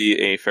knew to be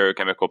a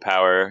ferrochemical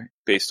power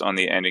based on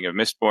the ending of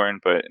Mistborn,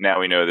 but now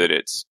we know that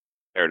it's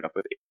paired up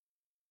with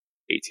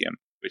atium,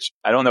 which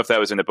I don't know if that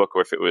was in the book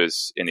or if it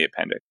was in the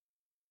appendix.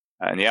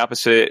 And the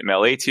opposite,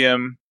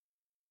 malatium.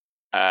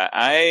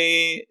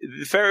 The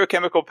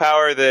ferrochemical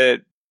power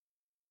that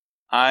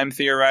I'm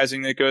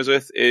theorizing that goes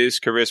with is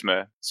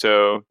charisma.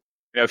 So,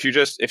 if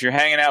you're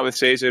hanging out with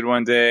Sazed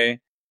one day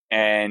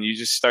and you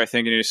just start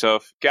thinking to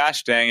yourself,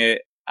 gosh dang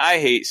it, I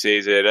hate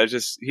Sazed.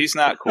 He's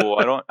not cool.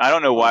 I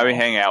don't know why we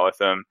hang out with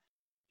him.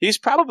 He's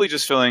probably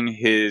just filling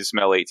his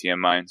Melatium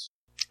mines.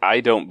 I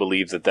don't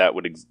believe that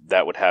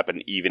would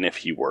happen even if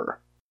he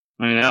were.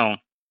 I know.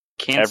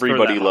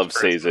 Everybody loves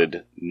Sazed.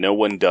 No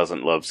one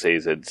doesn't love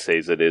Sazed.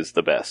 Sazed is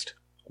the best.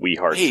 We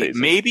heart Sazed.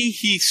 Maybe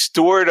he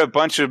stored a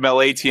bunch of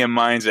Melatium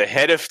mines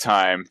ahead of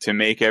time to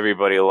make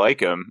everybody like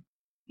him.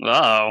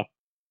 Uh-oh.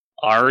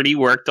 Already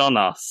worked on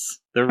us,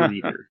 the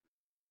reader.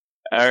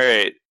 All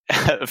right.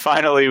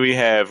 Finally, we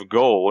have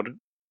gold.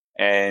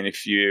 And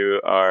if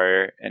you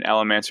are an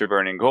Elemancer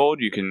burning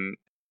gold, you can,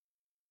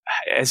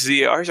 as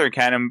the Ars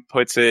Arcanum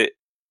puts it,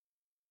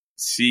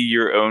 see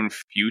your own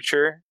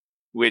future,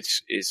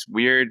 which is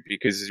weird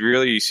because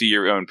really you see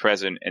your own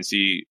present and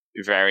see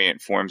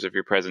variant forms of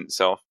your present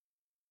self.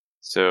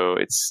 So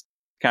it's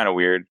kind of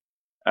weird.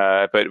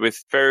 But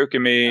with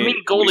Ferrokimi... I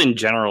mean, gold in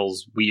general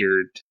is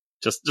weird.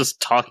 Just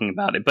talking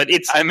about it, but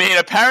it's... I mean,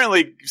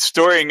 apparently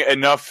storing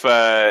enough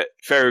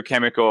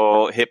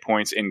ferrochemical hit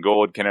points in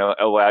gold can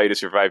allow you to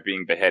survive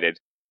being beheaded.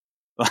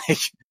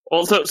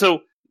 So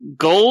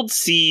gold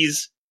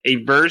sees a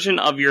version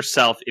of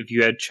yourself if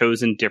you had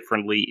chosen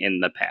differently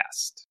in the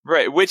past.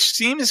 Right, which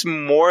seems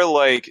more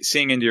like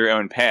seeing into your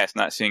own past,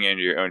 not seeing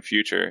into your own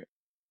future.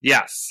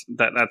 Yes,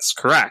 that's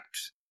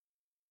correct.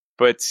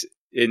 But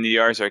in the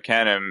Ars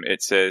Arcanum,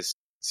 it says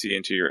see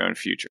into your own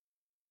future.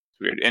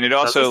 Weird. And it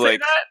also Does it say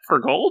that for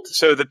gold?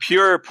 So the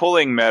pure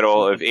pulling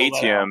metal of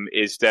Atium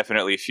is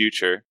definitely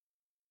future.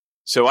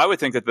 So I would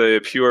think that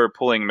the pure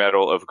pulling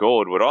metal of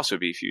gold would also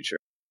be future.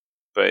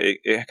 But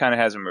it kind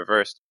of has them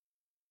reversed.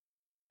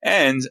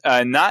 And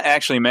not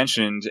actually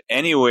mentioned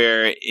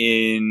anywhere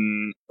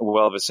in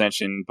Well of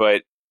Ascension,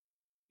 but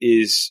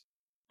is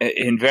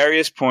in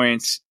various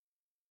points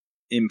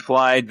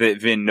implied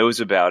that Vin knows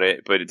about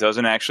it, but it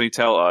doesn't actually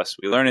tell us.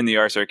 We learn in the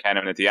Ars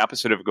Arcanum that the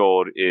opposite of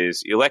gold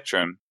is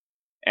Electrum.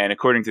 And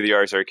according to the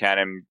Ars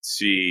Arcanum,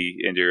 see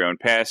into your own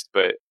past,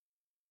 but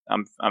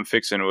I'm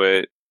fixing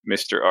what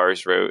Mr.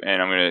 Ars wrote,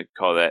 and I'm going to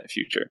call that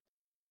future.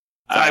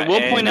 So I will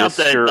point out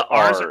that the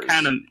Ars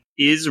Arcanum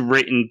is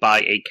written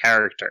by a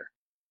character.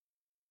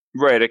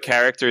 Right, a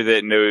character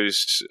that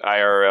knows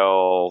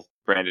IRL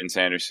Brandon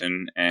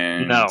Sanderson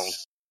and the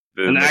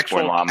an Mistborn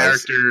actual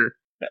Llamas. Character.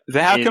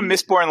 How come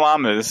Mistborn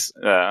Llamas?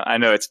 I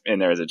know it's in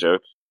there as a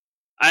joke.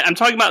 I'm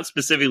talking about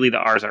specifically the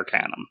Ars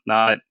Arcanum,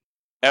 not...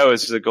 Oh,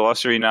 is the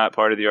glossary not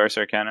part of the Ars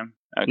Arcanum?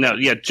 Okay. No,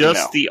 yeah,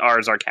 just the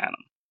Ars Arcanum.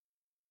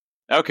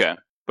 Okay,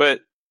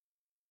 but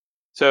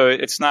so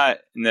it's not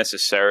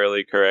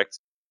necessarily correct.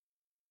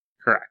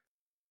 Correct.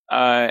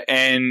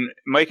 And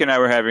Mike and I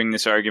were having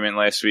this argument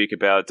last week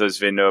about does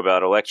Vin know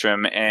about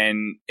Electrum,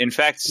 and in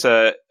fact,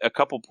 a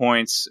couple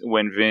points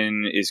when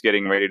Vin is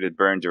getting ready to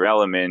burn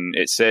Duralumin,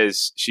 it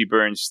says she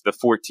burns the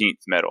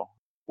 14th metal,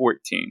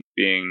 14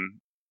 being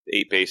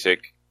 8 basic,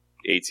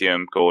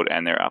 Atium, gold,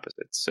 and their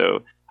opposites.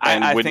 So.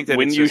 And I think that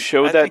when you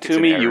showed that to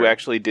me, you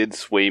actually did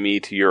sway me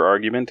to your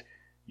argument.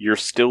 You're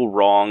still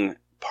wrong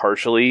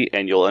partially,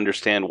 and you'll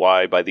understand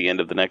why by the end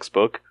of the next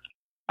book.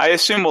 I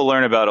assume we'll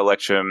learn about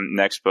Electrum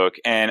next book,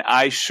 and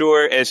I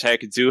sure as heck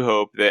do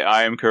hope that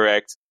I am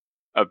correct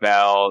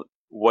about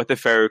what the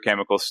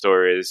ferrochemical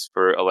store is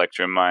for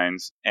Electrum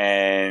mines.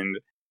 And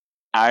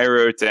I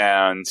wrote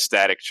down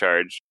static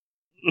charge,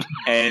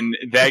 and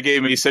that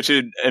gave me such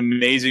an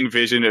amazing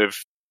vision of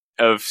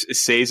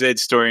Sazed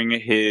storing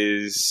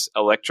his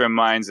Electrum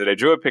mines that I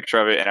drew a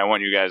picture of it, and I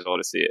want you guys all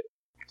to see it.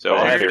 So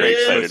I'm very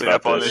excited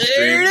about this.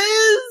 There it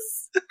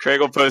is! Craig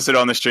will post it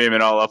on the stream,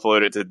 and I'll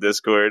upload it to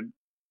Discord.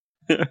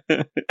 wait,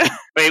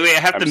 I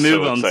have to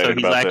move him so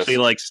he's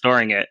actually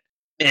storing it.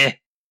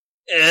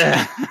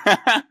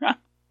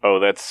 Oh,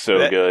 that's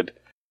so good.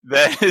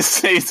 That is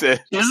Sazed.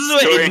 This is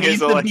what it needs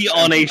to be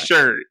on a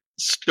shirt.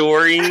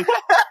 Storing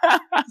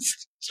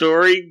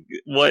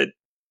what?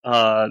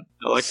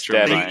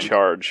 Static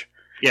charge.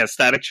 Yeah,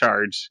 static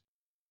charge.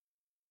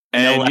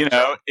 And,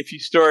 if you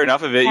store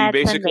enough of it, you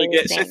basically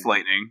get Sith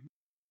Lightning.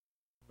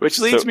 Which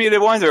leads me to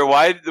wonder,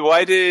 why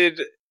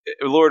did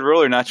Lord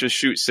Roller not just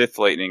shoot Sith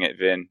Lightning at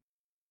Vin?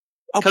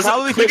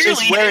 Probably because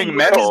he's wearing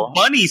metal.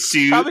 Bunny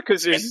suit. Probably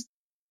because there's...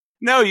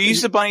 No, you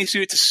use the bunny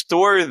suit to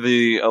store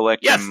the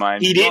Electrum mine.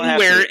 He didn't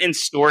wear it and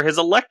store his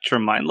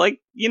Electrum mine.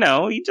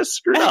 He just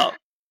screwed up.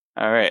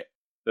 All right.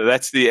 So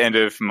that's the end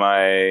of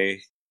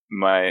my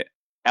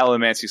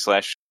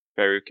Allomancy /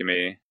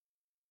 Ferrokimi.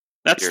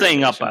 That's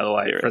staying up, by the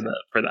way, for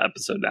the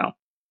episode now.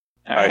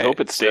 I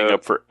hope it's staying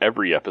up for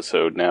every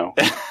episode now.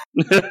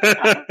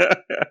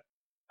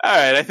 All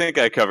right, I think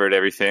I covered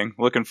everything.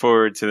 Looking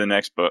forward to the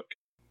next book.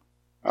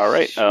 All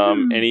right.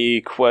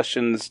 Any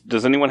questions?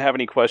 Does anyone have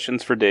any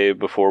questions for Dave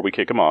before we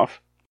kick him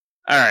off?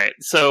 All right.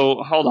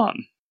 So hold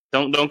on.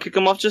 Don't kick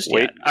him off just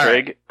yet.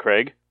 Wait,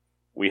 Craig.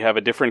 We have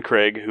a different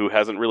Craig who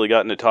hasn't really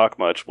gotten to talk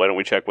much. Why don't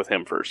we check with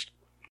him first?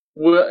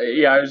 Well,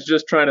 yeah, I was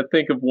just trying to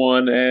think of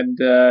one, and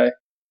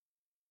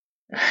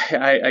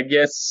I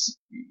guess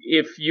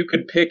if you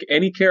could pick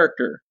any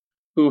character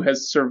who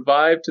has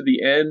survived to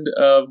the end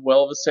of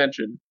Well of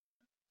Ascension,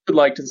 would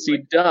like to see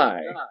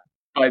die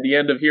by the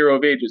end of Hero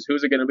of Ages,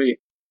 who's it going to be?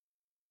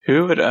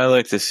 Who would I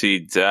like to see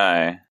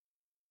die?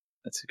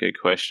 That's a good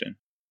question.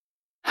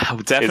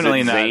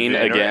 Definitely not Zane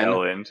again.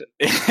 Elrond.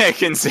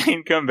 Can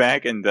Zane come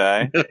back and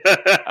die?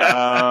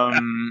 I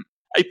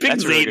picked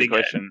That's a really Zane good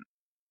again.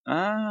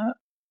 question.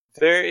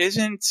 There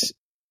isn't.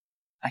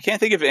 I can't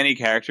think of any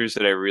characters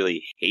that I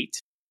really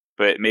hate,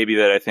 but maybe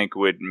that I think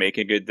would make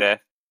a good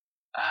death.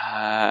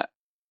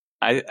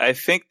 I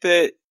think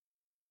that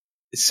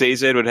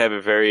Sazed would have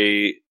a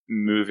very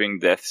moving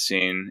death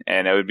scene,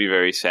 and I would be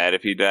very sad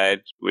if he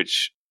died,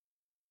 which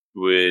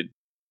would,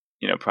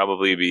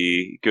 probably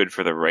be good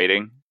for the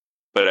writing.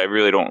 But I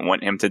really don't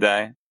want him to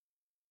die.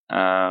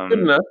 Good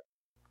enough.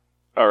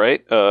 All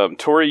right.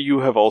 Tori,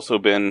 you have also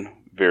been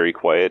very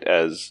quiet,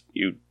 as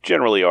you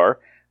generally are.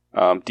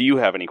 Do you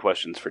have any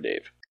questions for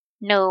Dave?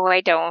 No,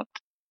 I don't.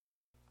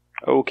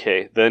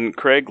 Okay, then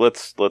Craig,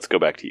 let's go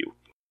back to you.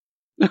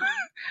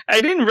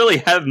 I didn't really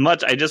have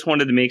much. I just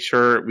wanted to make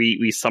sure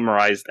we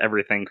summarized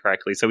everything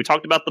correctly. So we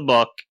talked about the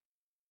book.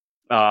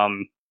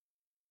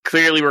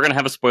 Clearly, we're going to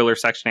have a spoiler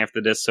section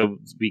after this, so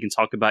we can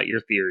talk about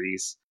your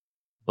theories.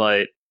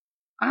 But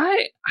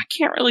I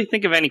can't really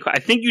think of any. I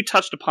think you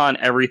touched upon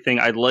everything.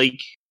 I like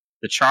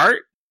the chart.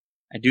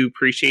 I do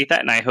appreciate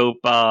that, and I hope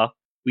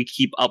we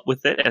keep up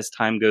with it as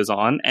time goes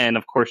on. And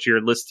of course,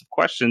 your list of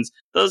questions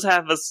does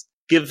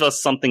give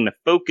us something to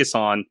focus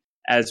on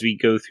as we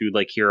go through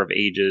like Hero of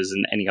Ages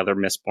and any other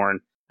Mistborn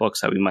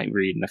books that we might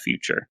read in the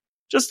future.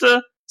 Just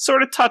to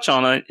sort of touch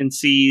on it and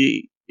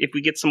see if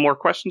we get some more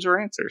questions or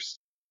answers.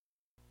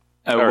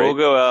 I will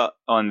go out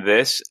on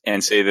this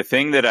and say the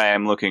thing that I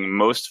am looking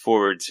most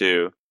forward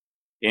to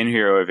in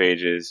Hero of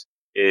Ages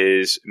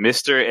is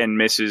Mr. and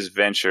Mrs.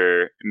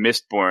 Venture,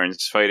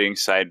 Mistborns, fighting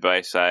side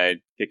by side,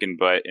 kicking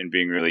butt, and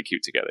being really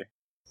cute together.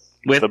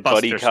 With the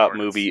buddy Buster cop Swords.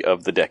 movie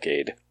of the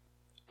decade.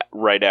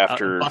 Right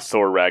after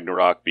Thor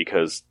Ragnarok,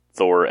 because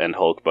Thor and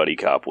Hulk buddy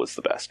cop was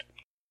the best.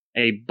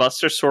 A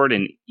Buster Sword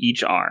in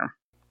each arm.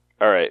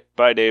 All right.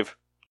 Bye, Dave.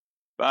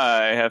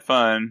 Bye. Have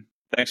fun.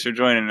 Thanks for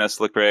joining us,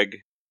 Craig.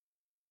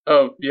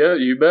 Oh, yeah,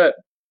 you bet.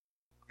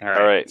 All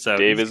right. So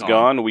Dave he's is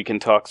gone. We can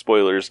talk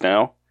spoilers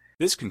now.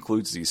 This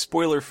concludes the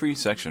spoiler-free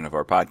section of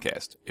our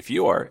podcast. If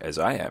you are, as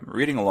I am,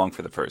 reading along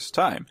for the first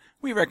time,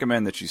 we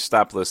recommend that you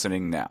stop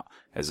listening now,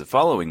 as the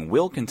following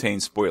will contain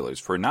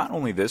spoilers for not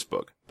only this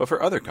book, but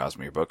for other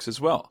Cosmere books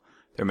as well.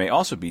 There may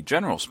also be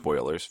general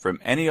spoilers from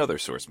any other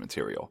source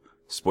material.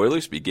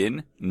 Spoilers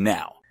begin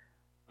now.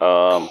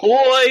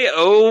 Boy,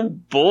 oh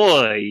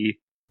boy.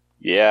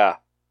 Yeah.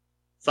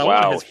 Someone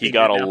wow, has he figured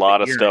got a out lot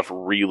the of earring. stuff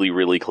really,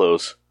 really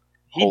close.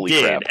 He Holy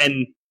did, crap.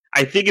 and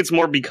I think it's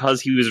more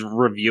because he was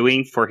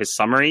reviewing for his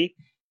summary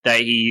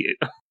that he...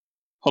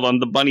 Hold on,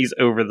 the bunny's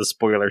over the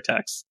spoiler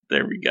text.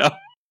 There we go.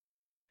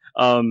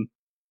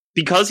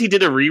 Because he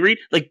did a reread,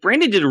 like,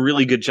 Brandon did a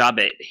really good job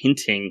at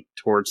hinting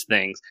towards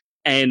things.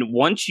 And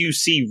once you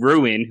see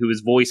Ruin, who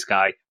is voice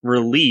guy,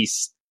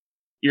 released,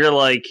 you're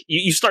like,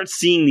 you start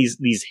seeing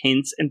these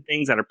hints and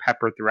things that are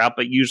peppered throughout,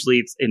 but usually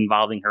it's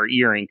involving her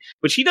earring,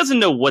 which he doesn't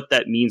know what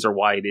that means or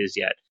why it is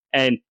yet.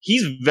 And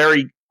he's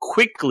very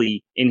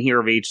quickly in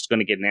Hero of Ages going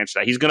to get an answer to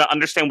that. He's going to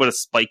understand what a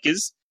spike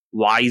is,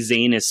 why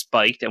Zane is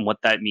spiked, and what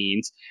that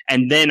means.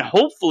 And then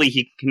hopefully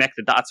he can connect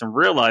the dots and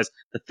realize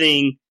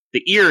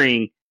the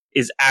earring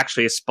is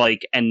actually a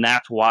spike, and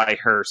that's why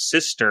her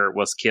sister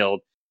was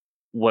killed,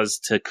 was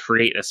to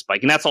create a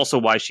spike. And that's also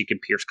why she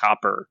could pierce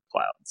copper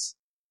clouds.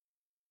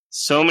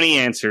 So many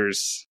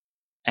answers,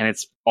 and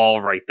it's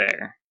all right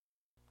there.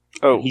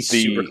 Oh, and he's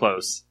super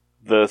close.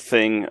 The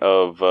thing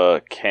of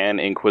can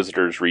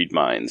Inquisitors read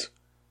minds?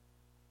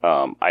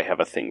 I have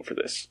a thing for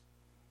this.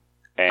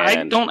 And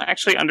I don't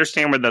actually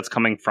understand where that's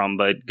coming from,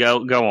 but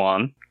go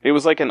on. It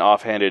was like an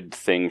offhanded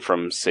thing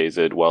from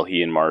Sazed while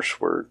he and Marsh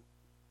were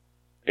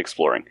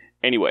exploring.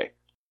 Anyway,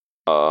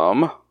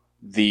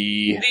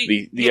 the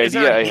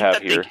idea I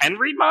have here. They can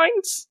read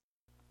minds?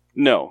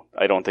 No,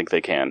 I don't think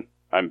they can.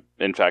 I'm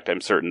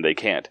certain they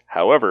can't.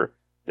 However,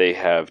 they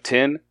have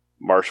Tin.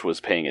 Marsh was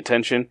paying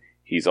attention.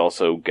 He's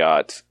also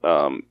got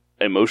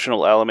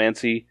emotional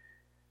allomancy.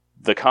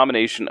 The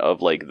combination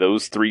of like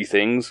those three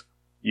things,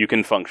 you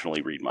can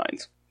functionally read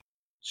minds.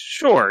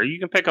 Sure, you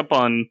can pick up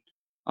on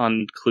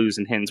clues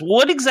and hints.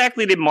 What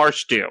exactly did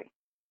Marsh do?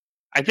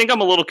 I think I'm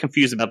a little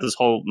confused about this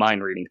whole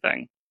mind reading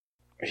thing.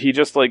 He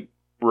just like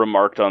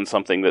remarked on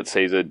something that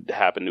Sazed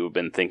happened to have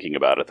been thinking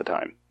about at the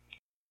time.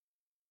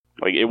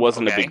 Like it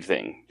wasn't a big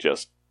thing.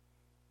 Just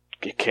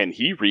can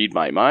he read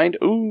my mind?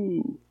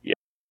 Ooh, yeah.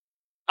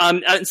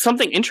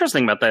 Something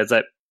interesting about that is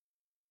that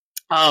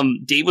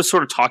Dave was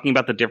sort of talking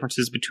about the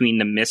differences between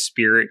the Mist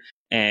Spirit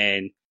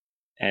and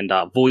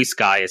voice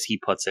guy, as he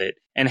puts it,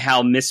 and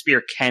how Mist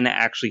Spirit can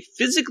actually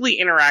physically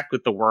interact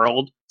with the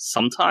world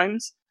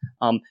sometimes.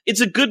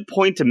 It's a good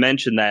point to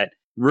mention that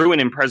Ruin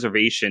and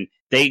Preservation,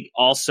 they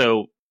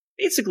also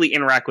basically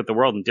interact with the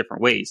world in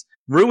different ways.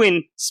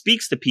 Ruin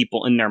speaks to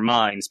people in their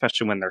mind,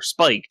 especially when they're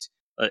spiked,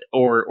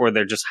 or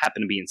they're just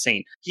happen to be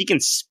insane. He can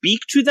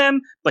speak to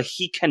them, but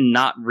he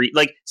cannot read.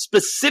 Like,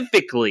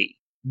 specifically,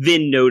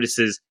 Vin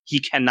notices he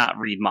cannot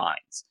read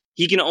minds.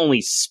 He can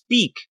only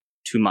speak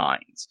to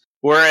minds.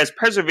 Whereas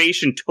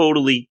Preservation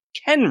totally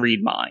can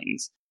read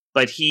minds,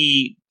 but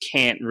he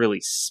can't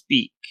really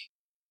speak.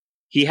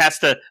 He has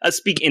to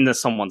speak into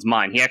someone's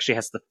mind. He actually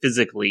has to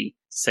physically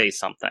say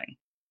something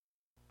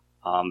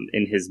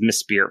in his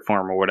Mistspirit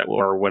form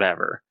or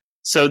whatever.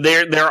 So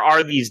there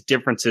are these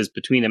differences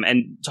between them.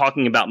 And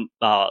talking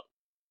about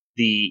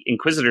the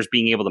Inquisitors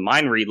being able to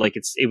mind read, like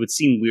it would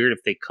seem weird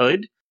if they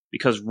could,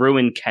 because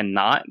Ruin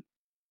cannot.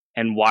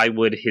 And why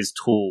would his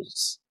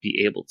tools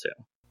be able to?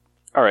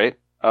 All right,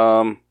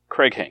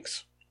 Craig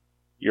Hanks,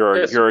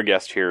 you're a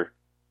guest here.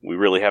 We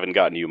really haven't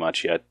gotten you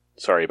much yet.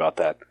 Sorry about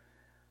that.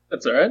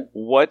 That's all right.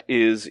 What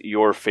is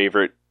your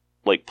favorite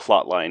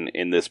plot line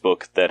in this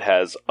book that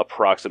has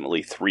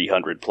approximately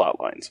 300 plot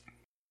lines?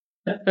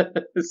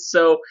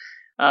 So,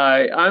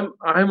 I'm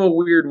a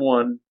weird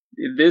one.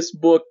 This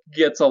book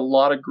gets a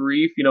lot of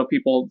grief. You know,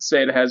 people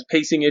say it has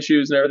pacing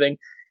issues and everything,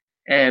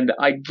 and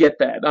I get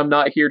that. I'm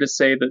not here to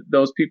say that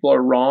those people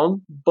are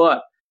wrong,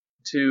 but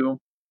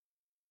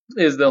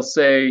they'll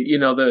say, you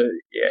know, the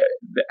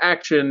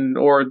action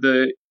or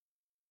the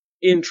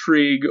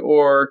intrigue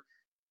or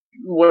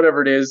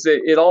whatever it is,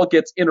 it all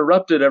gets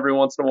interrupted every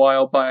once in a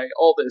while by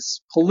all this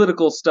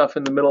political stuff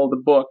in the middle of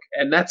the book,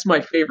 and that's my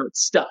favorite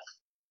stuff.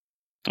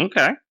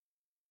 Okay. I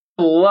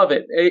love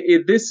it.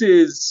 This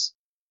is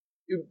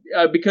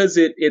because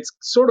it's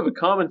sort of a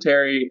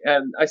commentary,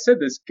 and I said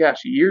this,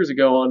 years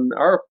ago on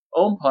our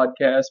own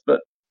podcast,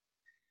 but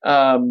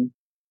commentary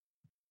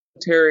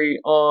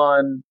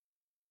on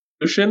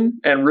revolution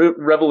and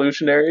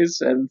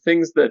revolutionaries and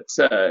things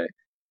that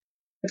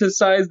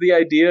emphasize the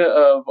idea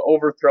of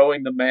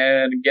overthrowing the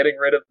man and getting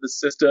rid of the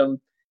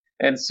system.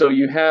 And so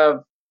you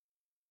have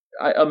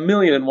a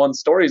million and one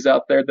stories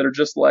out there that are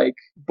just like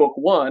book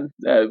one.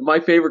 My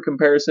favorite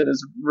comparison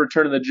is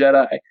Return of the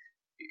Jedi.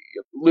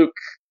 Luke,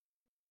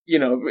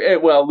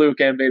 Luke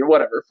and Vader,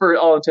 whatever. For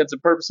all intents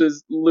and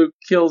purposes, Luke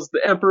kills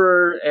the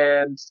Emperor,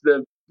 and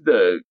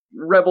the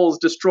rebels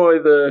destroy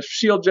the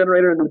shield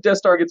generator, and the Death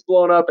Star gets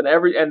blown up, and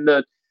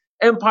the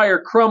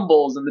Empire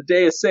crumbles, and the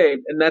day is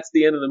saved, and that's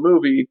the end of the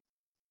movie.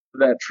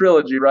 That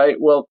trilogy, right?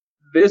 Well,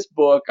 this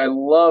book, I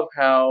love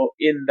how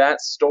in that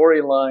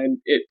storyline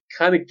it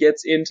kind of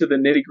gets into the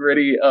nitty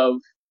gritty of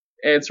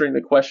answering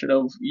the question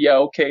of,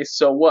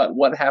 so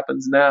what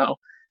happens now?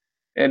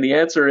 And the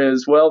answer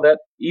is, well, that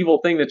evil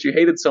thing that you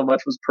hated so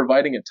much was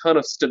providing a ton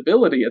of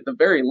stability at the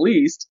very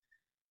least,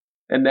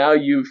 and now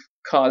you've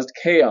caused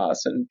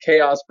chaos, and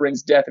chaos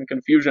brings death and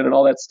confusion and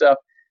all that stuff.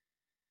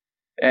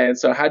 And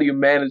so how do you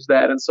manage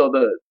that? And so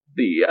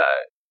the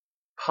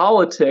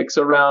politics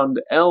around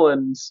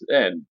Elend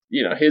and,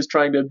 his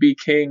trying to be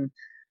king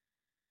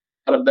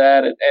out of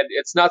that, and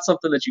it's not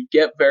something that you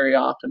get very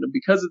often. And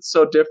because it's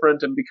so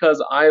different, and because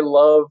I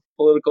love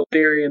political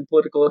theory and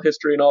political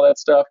history and all that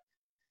stuff,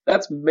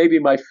 that's maybe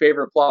my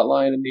favorite plot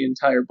line in the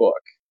entire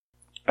book.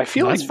 I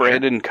feel like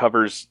Brandon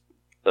covers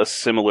a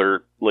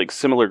similar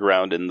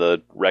ground in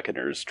the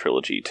Reckoners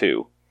trilogy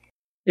too.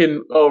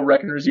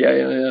 Reckoners,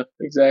 yeah,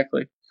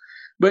 exactly.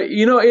 But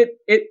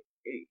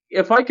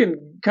if I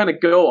can kind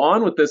of go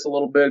on with this a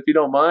little bit, if you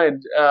don't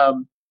mind.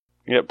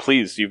 Yeah,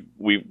 please.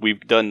 We've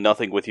done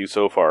nothing with you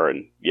so far,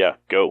 and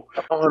go.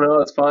 Oh no,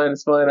 it's fine.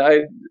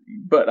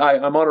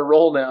 I'm on a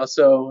roll now,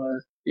 so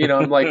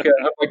I'm like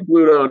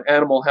Bluto in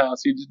Animal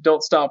House. You just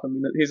don't stop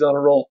him; he's on a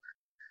roll.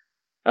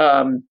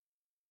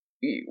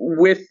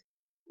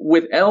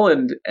 With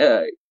Elend,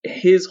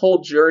 his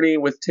whole journey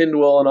with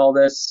Tindwyl and all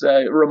this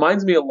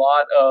reminds me a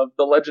lot of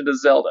The Legend of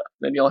Zelda,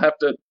 and you'll have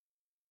to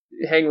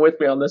hang with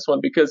me on this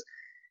one because.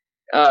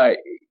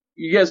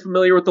 You guys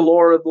familiar with the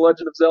lore of The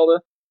Legend of Zelda?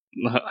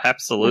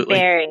 Absolutely.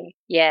 Very,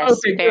 yes.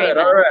 Okay, very good.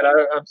 much. All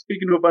right. I'm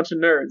speaking to a bunch of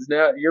nerds.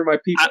 Now you're my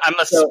people. I'm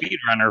a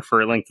speedrunner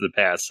for A Link to the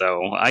Past,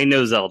 so I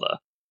know Zelda.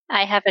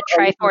 I have a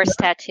Triforce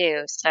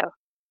tattoo, so.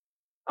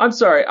 I'm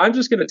sorry. I'm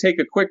just going to take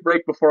a quick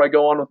break before I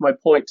go on with my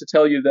point to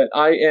tell you that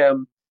I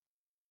am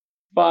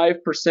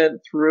 5%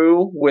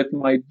 through with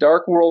my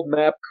Dark World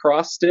map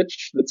cross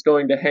stitch that's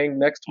going to hang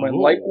next to my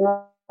Light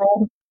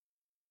World.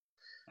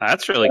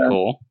 That's really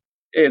cool.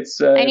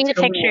 It's. I need a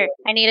picture.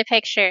 I need a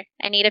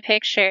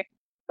picture.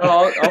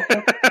 Oh,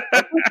 okay.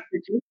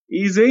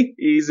 Easy.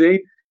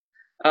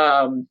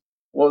 What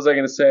was I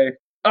going to say?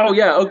 Oh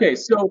yeah, okay.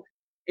 So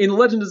in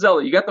Legend of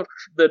Zelda, you got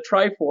the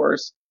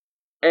Triforce,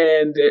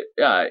 and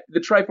the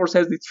Triforce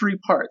has these three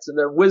parts, and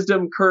they're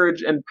wisdom,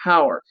 courage, and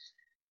power.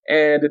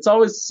 And it's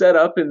always set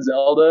up in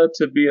Zelda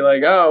to be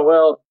like, oh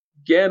well,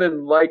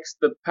 Ganon likes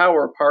the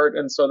power part,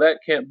 and so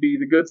that can't be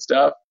the good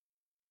stuff.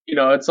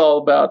 It's all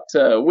about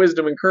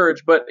wisdom and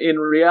courage, but in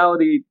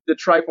reality, the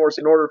Triforce,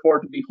 in order for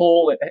it to be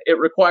whole, it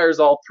requires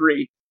all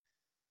three.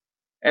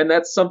 And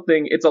that's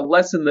it's a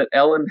lesson that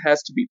Elend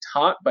has to be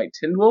taught by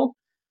Tindwyl,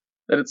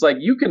 that it's like,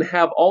 you can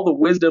have all the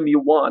wisdom you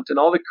want and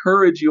all the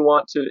courage you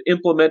want to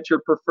implement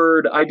your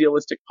preferred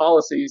idealistic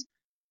policies,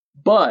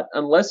 but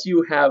unless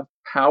you have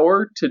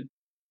power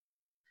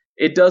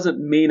it doesn't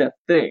mean a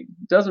thing.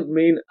 It doesn't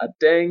mean a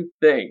dang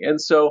thing. And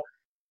so,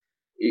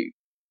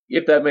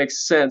 if that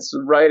makes sense,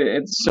 right?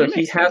 And so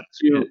he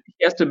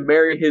has to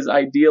marry his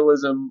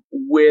idealism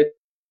with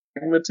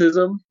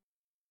pragmatism.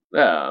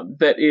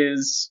 That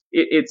is,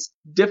 it's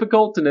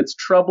difficult and it's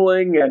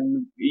troubling,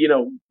 and you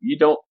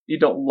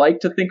don't like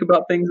to think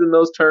about things in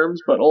those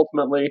terms, but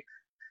ultimately,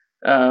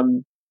 I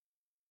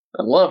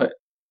love it.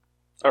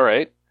 All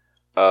right.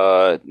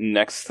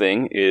 Next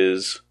thing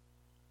is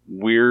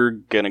we're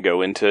gonna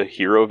go into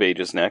Hero of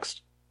Ages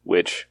next,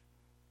 which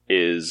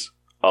is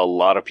a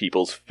lot of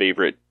people's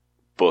favorite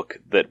book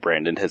that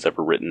Brandon has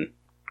ever written.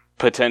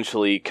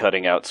 Potentially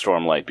cutting out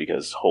Stormlight,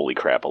 because holy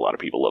crap, a lot of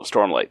people love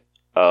Stormlight.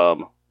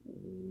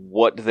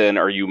 What then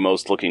are you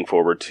most looking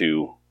forward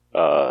to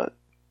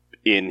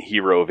in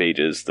Hero of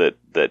Ages that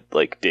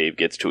like Dave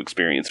gets to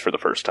experience for the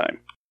first time?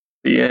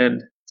 The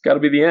end. It's got to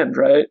be the end,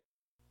 right?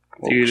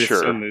 Dude, sure.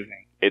 It's so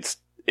moving.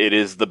 It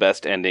is the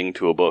best ending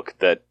to a book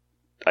that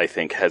I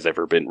think has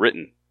ever been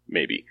written,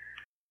 maybe.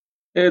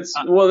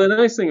 Well, the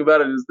nice thing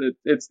about it is that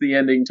it's the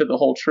ending to the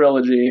whole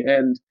trilogy,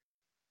 and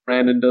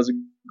Brandon does a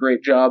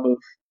great job of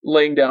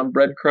laying down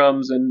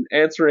breadcrumbs and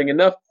answering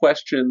enough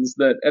questions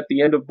that at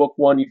the end of book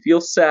 1 you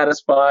feel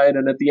satisfied,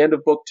 and at the end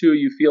of book 2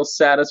 you feel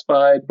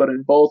satisfied, but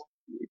in both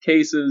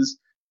cases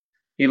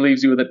he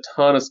leaves you with a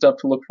ton of stuff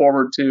to look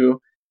forward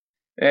to.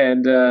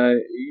 And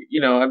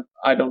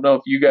I don't know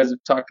if you guys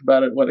have talked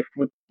about it with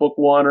book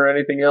 1 or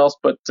anything else,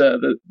 but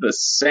the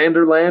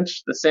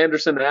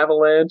Sanderson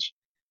Avalanche.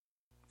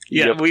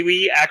 Yeah, Yep.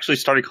 we actually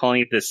started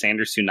calling it the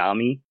Sander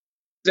Tsunami.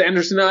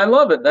 Sanderson, I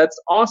love it. That's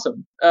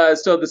awesome.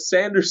 So the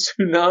Sander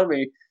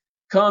Tsunami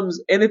comes,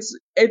 and it's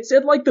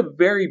at like the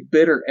very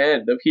bitter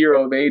end of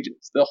Hero of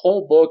Ages. The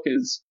whole book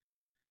is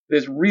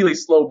this really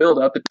slow build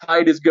up. The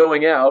tide is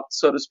going out,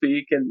 so to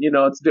speak, and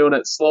it's doing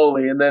it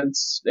slowly, and then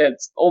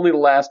it's only the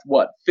last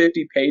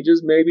 50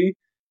 pages maybe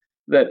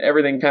that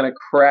everything kind of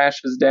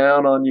crashes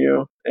down on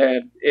you,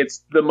 and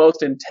it's the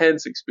most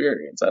intense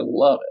experience. I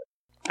love it.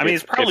 I mean,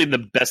 it's probably the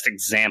best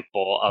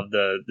example of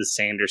the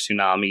Sander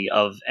Tsunami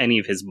of any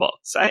of his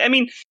books. I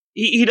mean,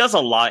 he does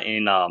a lot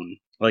in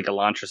like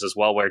Elantris as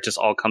well, where it just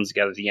all comes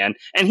together at the end.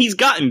 And he's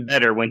gotten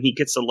better when he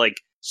gets to like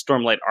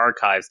Stormlight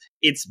Archives.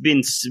 It's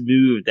been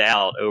smoothed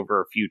out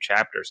over a few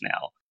chapters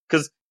now,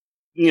 because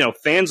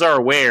fans are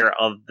aware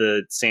of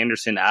the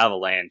Sanderson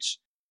Avalanche,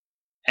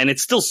 and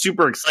it's still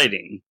super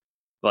exciting.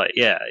 But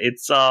yeah,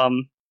 it's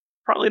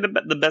probably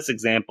the best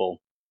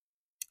example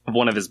of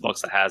one of his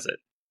books that has it.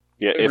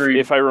 Yeah,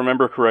 if I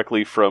remember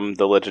correctly from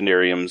the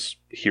Legendarium's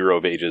Hero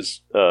of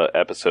Ages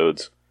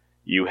episodes,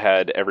 you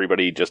had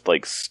everybody just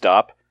like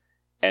stop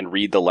and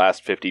read the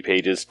last 50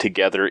 pages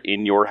together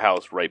in your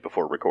house right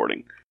before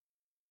recording.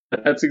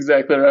 That's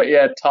exactly right.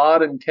 Yeah,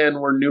 Todd and Ken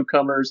were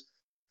newcomers,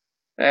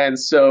 and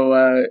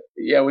so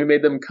we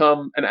made them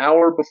come an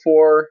hour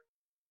before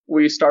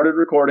we started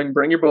recording,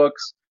 bring your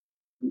books,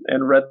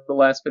 and read the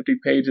last 50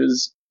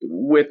 pages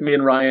with me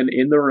and Ryan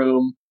in the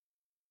room.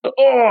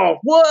 Oh,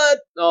 what?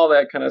 All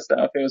that kind of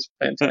stuff. It was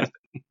fantastic.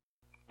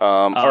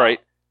 All right.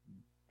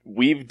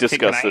 We've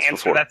discussed this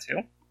before. Can I answer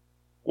that too?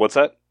 What's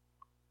that?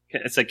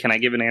 Can I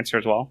give an answer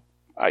as well?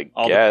 I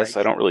guess.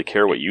 I don't really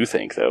care what you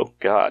think, though.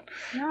 God.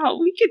 No,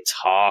 we could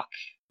talk.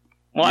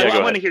 Well, Yeah,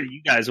 I want to hear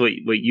you guys what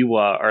you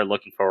are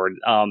looking forward.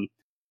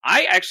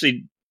 I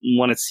actually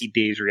want to see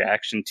Dave's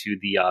reaction to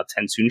the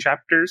Tensoon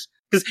chapters,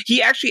 because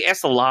he actually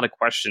asked a lot of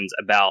questions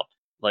about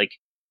like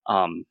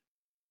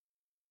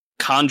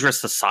Khandra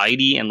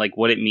society and like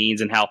what it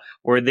means, and how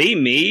were they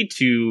made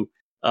to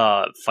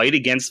fight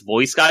against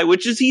Voice Guy,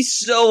 which is he's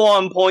so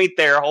on point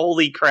there.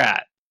 Holy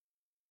crap.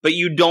 But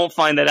you don't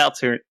find that out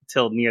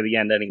till near the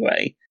end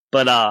anyway.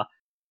 But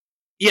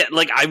yeah,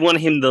 like I want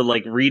him to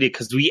like read it,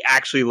 because we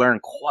actually learn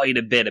quite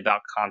a bit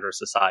about Khandra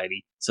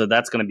society. So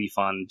that's going to be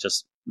fun,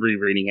 just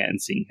rereading it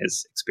and seeing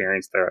his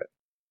experience through it.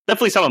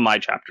 Definitely some of my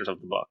chapters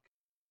of the book.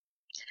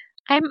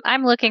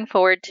 I'm looking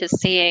forward to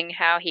seeing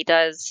how he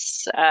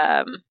does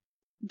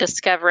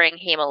discovering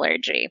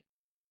hemalurgy.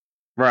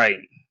 Right.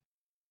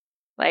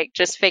 Like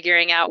just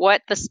figuring out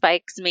what the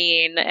spikes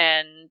mean,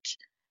 and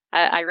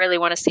I really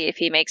want to see if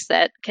he makes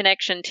that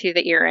connection to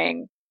the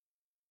earring.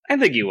 I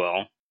think he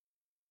will.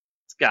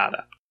 It's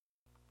gotta.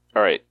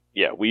 All right.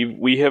 Yeah,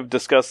 we have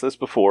discussed this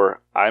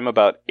before. I'm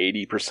about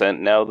 80%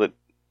 now that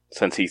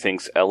since he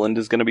thinks Elend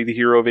is going to be the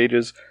Hero of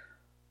Ages.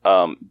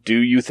 Do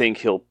you think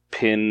he'll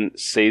pin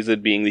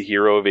Sazed being the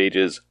Hero of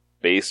Ages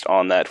based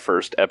on that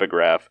first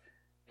epigraph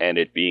and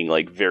it being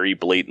like very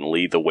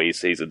blatantly the way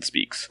Sazed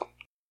speaks?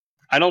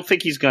 I don't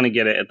think he's going to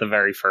get it at the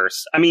very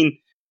first. I mean,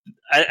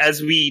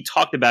 as we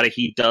talked about it,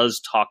 he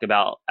does talk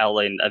about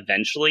Elend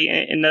eventually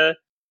in the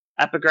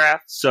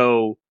epigraph,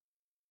 so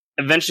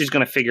eventually he's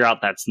going to figure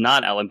out that's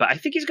not Elend, but I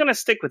think he's going to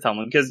stick with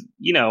Elend because,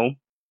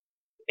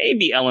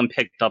 maybe Elend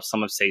picked up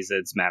some of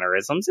Sazed's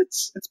mannerisms.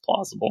 It's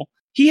plausible.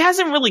 He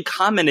hasn't really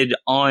commented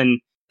on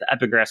the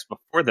epigraphs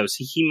before, though,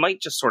 so he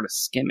might just sort of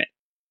skim it.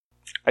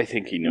 I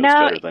think he knows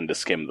better than to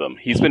skim them.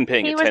 He's been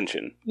paying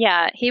attention.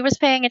 He was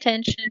paying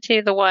attention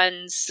to the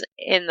ones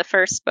in the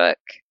first book.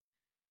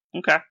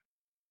 Okay.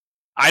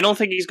 I don't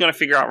think he's going to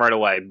figure out right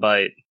away,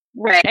 but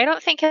Right. I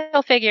don't think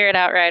he'll figure it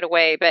out right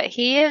away, but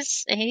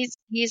he's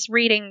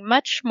reading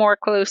much more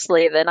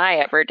closely than I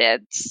ever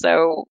did.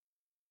 So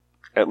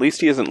At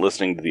least he isn't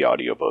listening to the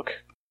audiobook.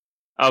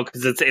 oh,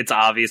 because it's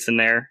obvious in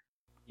there.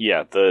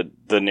 Yeah, the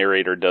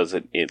narrator does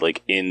it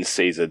like in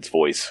Sazed's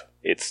voice.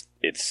 It's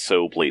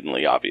so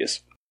blatantly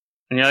obvious.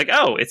 And you're like,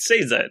 oh, it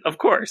says it, of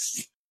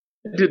course.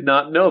 I did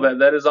not know that.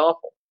 That is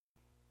awful.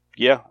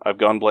 Yeah, I've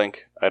gone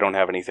blank. I don't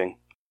have anything.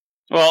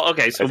 Well,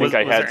 okay, so I think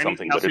I was had there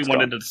something, anything else but we it's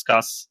wanted gone. to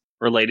discuss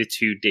related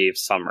to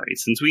Dave's summary?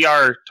 Since we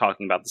are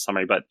talking about the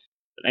summary, but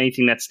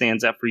anything that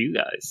stands out for you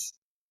guys?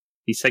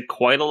 He said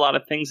quite a lot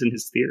of things in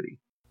his theory.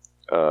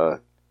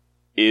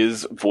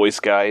 Is voice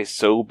guy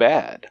so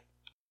bad?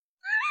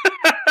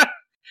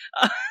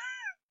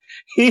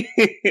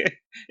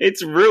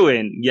 It's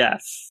Ruin,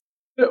 yes.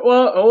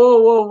 Well,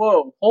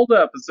 whoa. Hold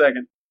up a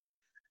second.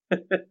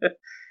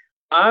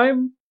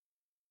 I'm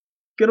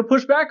going to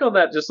push back on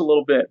that just a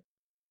little bit.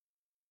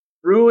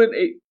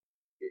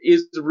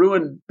 Is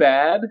Ruin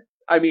bad?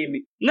 I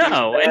mean,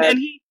 No, and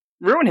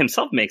Ruin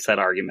himself makes that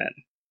argument.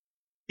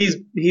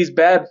 he's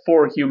bad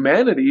for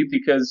humanity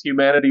because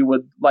humanity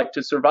would like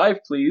to survive,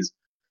 please.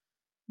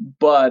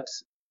 But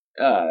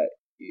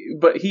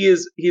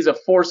he's a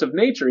force of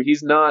nature.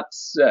 He's not,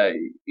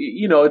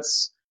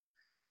 it's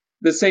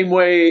the same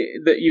way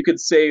that you could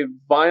say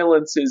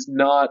violence is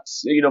not,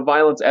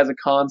 violence as a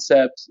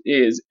concept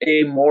is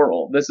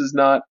amoral. This is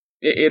not,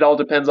 it all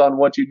depends on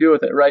what you do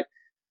with it, right?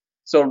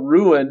 So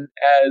ruin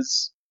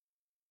as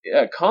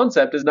a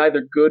concept is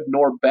neither good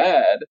nor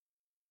bad,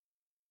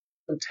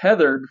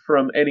 untethered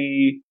from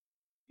any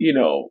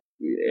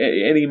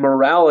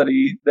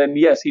morality. Then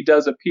yes, he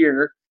does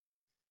appear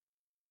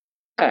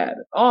bad,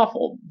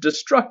 awful,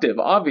 destructive,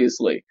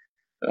 obviously.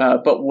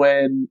 But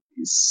when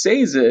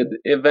Sazed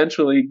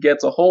eventually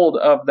gets a hold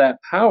of that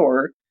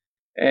power,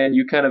 and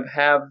you kind of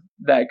have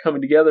that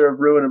coming together of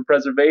ruin and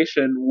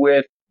preservation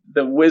with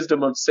the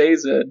wisdom of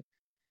Sazed,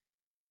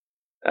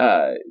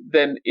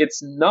 then it's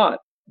not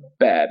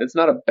bad. It's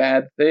not a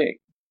bad thing.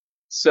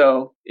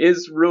 So,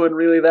 is ruin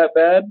really that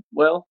bad?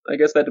 Well, I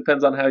guess that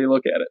depends on how you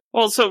look at it.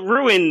 Well, so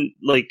ruin,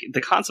 like,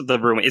 the concept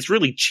of ruin is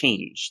really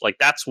change. Like,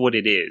 that's what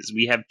it is.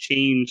 We have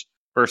change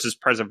versus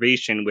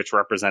preservation, which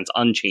represents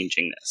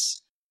unchangingness.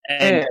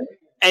 And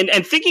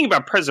thinking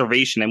about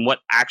preservation and what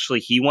actually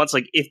he wants,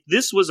 like, if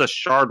this was a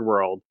shard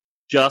world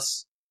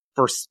just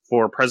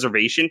for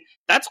preservation,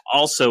 that's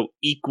also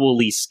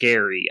equally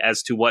scary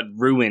as to what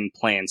Ruin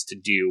plans to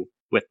do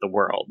with the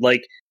world.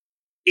 Like,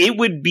 it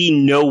would be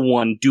no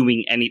one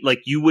doing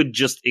you would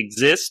just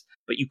exist,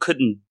 but you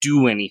couldn't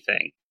do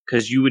anything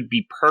because you would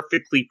be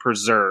perfectly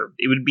preserved.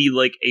 It would be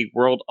like a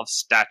world of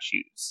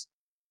statues,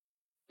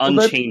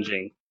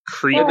 unchanging.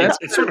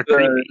 It's sort of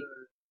creepy.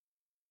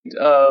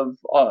 Of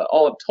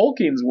all of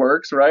Tolkien's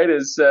works, right,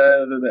 is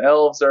the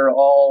elves are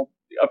all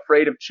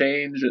afraid of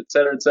change,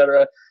 etc.,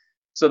 etc.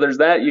 So there's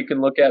that you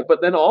can look at. But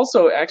then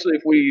also, actually,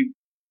 if we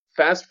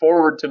fast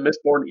forward to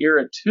Mistborn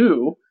Era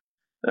 2,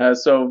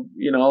 so,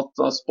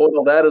 I'll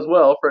spoil that as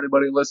well for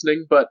anybody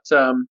listening. But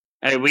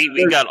hey,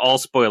 we got all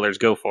spoilers.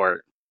 Go for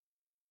it.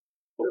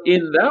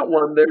 In that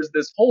one, there's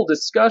this whole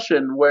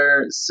discussion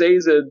where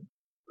Sazed,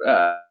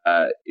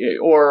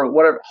 or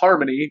whatever,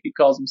 Harmony, he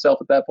calls himself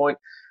at that point,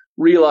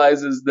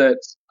 realizes that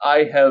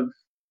I have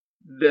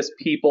this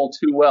people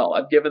too well.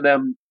 I've given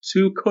them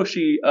too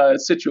cushy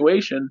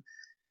situation,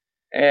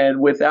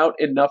 and without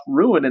enough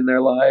ruin in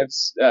their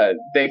lives,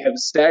 they have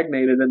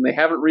stagnated and they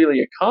haven't really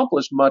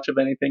accomplished much of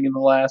anything in the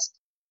last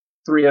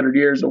 300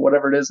 years or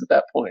whatever it is at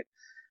that point.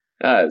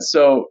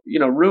 So,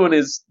 ruin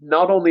is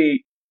not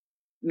only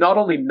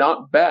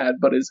not bad,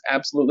 but is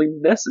absolutely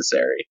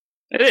necessary.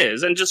 It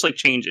is, and just like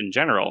change in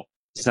general.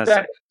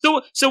 Exactly.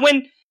 So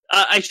when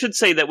I should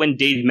say that when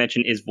Dave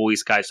mentioned is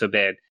voice guy so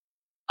bad,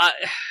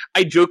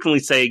 I jokingly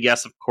say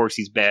yes, of course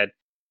he's bad.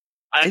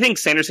 I think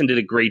Sanderson did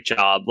a great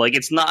job. Like,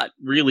 it's not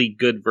really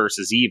good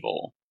versus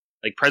evil.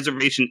 Like,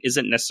 preservation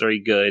isn't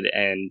necessarily good,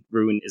 and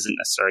ruin isn't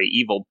necessarily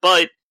evil.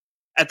 But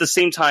at the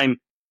same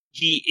time,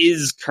 he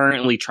is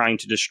currently trying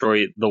to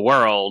destroy the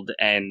world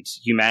and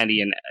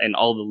humanity and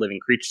all the living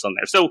creatures on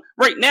there. So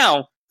right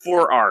now,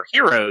 for our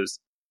heroes,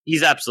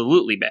 he's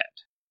absolutely bad.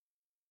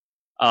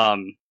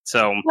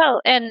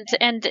 Well, and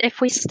if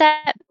we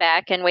step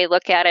back and we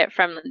look at it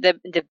from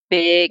the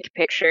big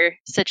picture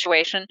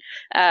situation,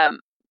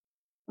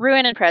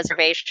 ruin and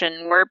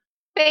preservation were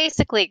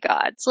basically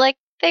gods. Like,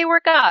 they were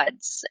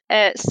gods.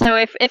 So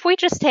if we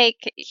just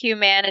take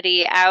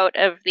humanity out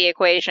of the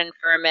equation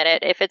for a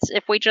minute,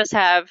 if we just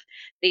have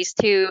these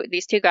two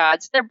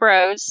gods, they're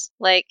bros.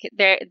 Like,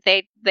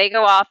 they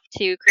go off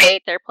to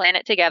create their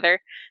planet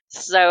together.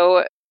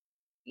 So,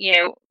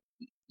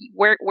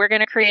 we're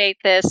gonna create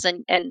this,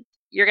 and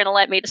you're gonna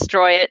let me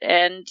destroy it,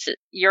 and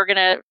you're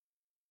gonna,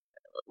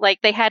 like,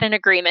 they had an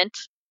agreement.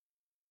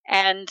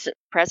 And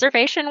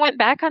preservation went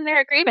back on their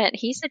agreement.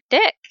 He's a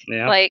dick.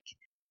 Yeah. Like,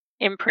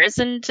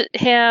 imprisoned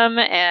him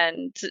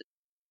and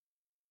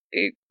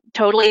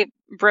totally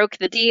broke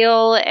the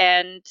deal.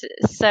 And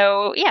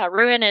so, yeah,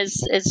 Ruin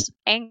is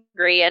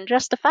angry, and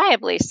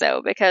justifiably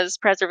so, because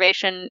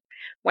Preservation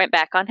went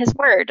back on his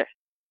word.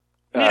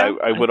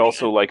 I would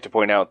also like to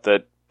point out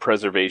that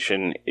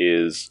Preservation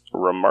is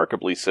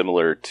remarkably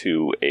similar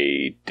to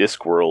a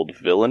Discworld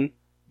villain,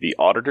 the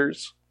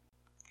Auditors,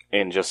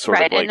 and just sort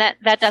of like and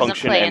that doesn't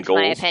function play and into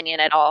my goals. opinion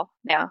at all.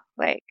 No,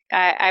 like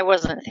I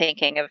wasn't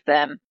thinking of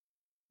them.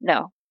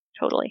 No,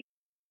 totally.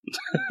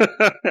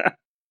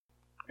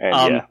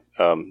 And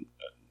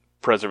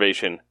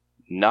Preservation,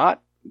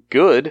 not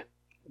good.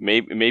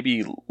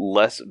 Maybe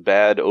less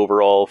bad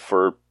overall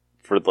for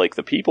like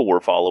the people we're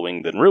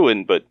following than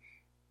Ruin, but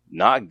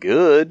not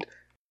good.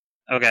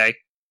 Okay.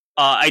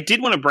 I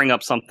did want to bring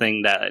up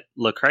something that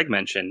Craig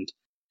mentioned,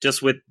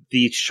 just with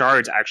the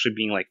shards actually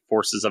being like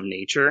forces of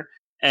nature.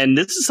 And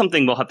this is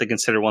something we'll have to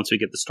consider once we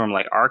get the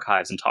Stormlight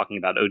Archives and talking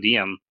about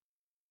Odium.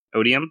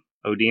 Odium.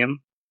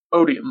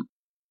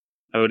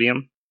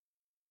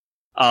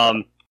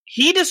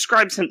 He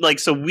describes him like,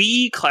 so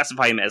we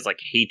classify him as like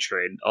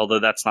hatred, although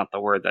that's not the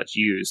word that's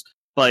used.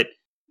 But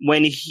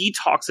when he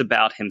talks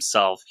about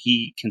himself,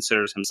 he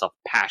considers himself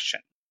passion.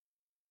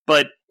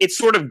 But it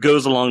sort of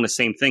goes along the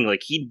same thing.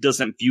 Like, he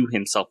doesn't view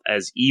himself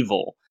as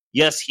evil.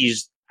 Yes,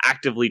 he's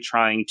actively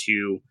trying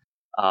to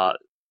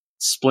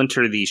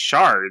splinter these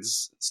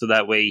shards so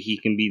that way he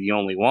can be the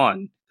only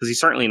one. Because he's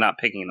certainly not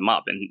picking them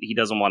up, and he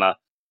doesn't want to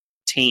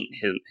taint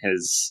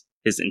his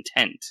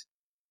intent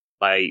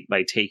by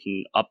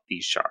taking up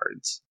these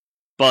shards.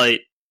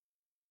 But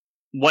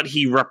what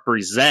he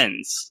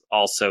represents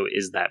also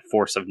is that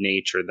force of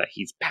nature, that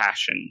he's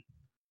passion.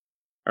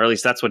 Or at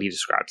least that's what he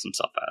describes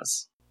himself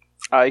as.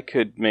 I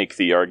could make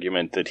the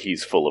argument that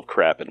he's full of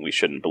crap and we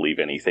shouldn't believe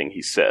anything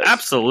he says.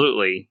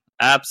 Absolutely.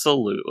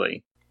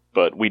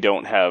 But we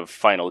don't have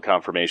final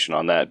confirmation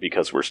on that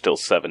because we're still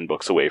 7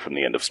 books away from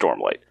the end of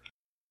Stormlight.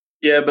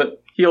 Yeah,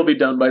 but he'll be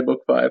done by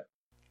book 5.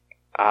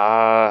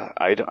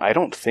 I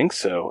don't think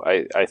so.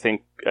 I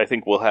think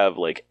we'll have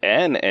like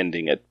an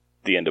ending at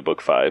the end of book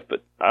 5,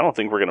 but I don't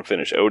think we're going to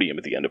finish Odium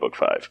at the end of book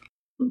 5.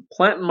 I'm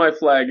planting my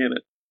flag in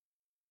it.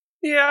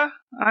 Yeah,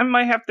 I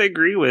might have to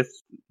agree with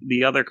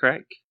the other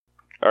Craig.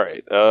 All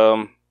right.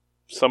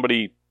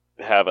 Somebody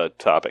have a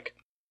topic,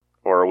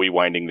 or are we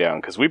winding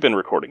down? Because we've been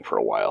recording for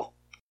a while.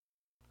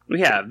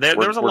 Yeah, there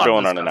was a lot. We're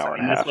going of on an hour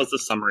and a half. This was the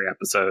summary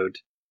episode,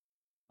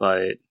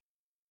 but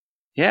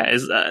yeah,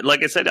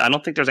 like I said, I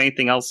don't think there's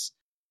anything else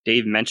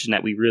Dave mentioned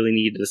that we really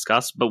need to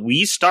discuss. But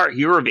we start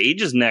Hero of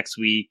Ages next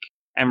week,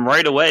 and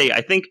right away,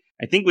 I think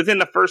within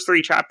the first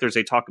 3 chapters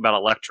they talk about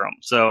Electrum.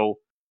 So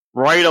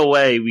right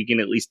away we can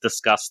at least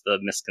discuss the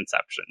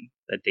misconception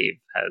that Dave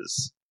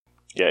has.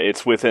 Yeah,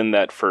 it's within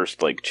that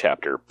first like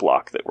chapter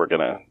block that we're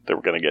gonna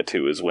get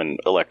to is when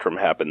Electrum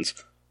happens.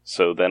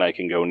 So then I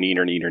can go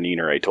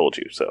neener, I told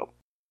you so.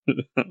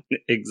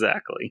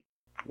 Exactly.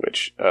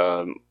 Which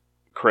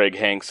Craig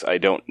Hanks, I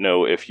don't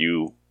know if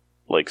you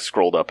like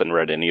scrolled up and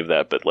read any of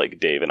that, but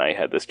like Dave and I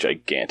had this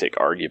gigantic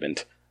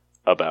argument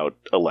about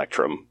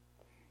Electrum.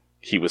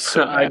 He was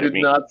so mad at me. I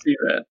did not see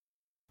that.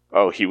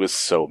 Oh, he was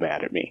so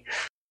mad at me.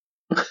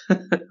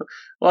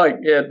 Well,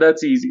 yeah,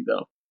 that's easy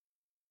though.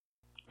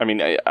 I mean,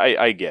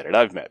 I get it.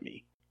 I've met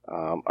me.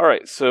 All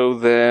right, so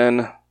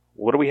then,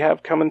 what do we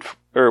have coming?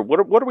 Or what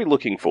are we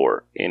looking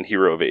for in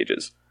Hero of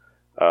Ages?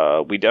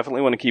 We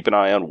definitely want to keep an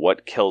eye on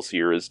what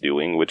Kelsier is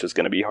doing, which is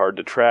going to be hard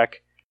to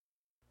track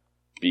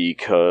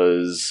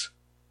because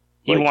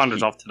he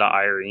wanders off to the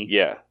Eyrie.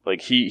 Yeah,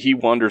 like he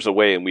wanders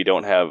away, and we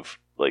don't have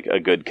like a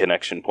good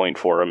connection point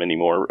for him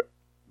anymore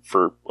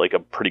for like a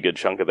pretty good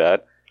chunk of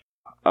that.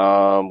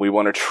 We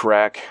want to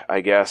track,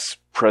 I guess,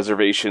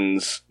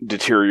 Preservation's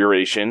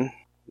deterioration.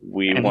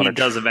 He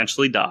does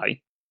eventually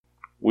die.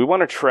 We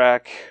want to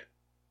track.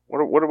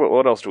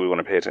 What else do we want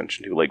to pay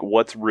attention to? Like,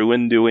 what's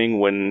Ruin doing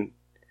when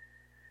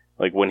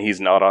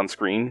he's not on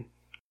screen?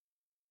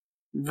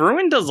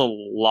 Ruin does a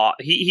lot.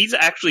 He's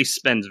actually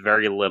spends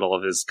very little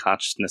of his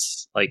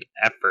consciousness, like,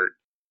 effort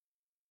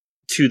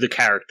to the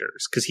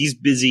characters because he's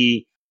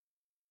busy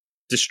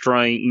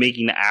destroying,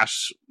 making the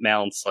ash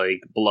mounts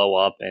like blow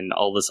up and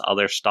all this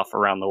other stuff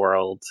around the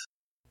world.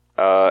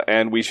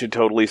 And we should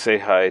totally say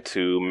hi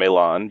to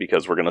Melan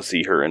because we're going to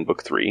see her in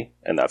book 3,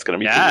 and that's going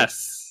to be yes.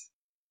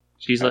 Cool.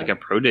 She's like a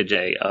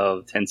protege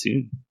of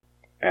Tensoon.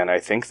 And I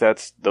think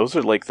those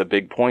are like the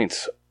big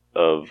points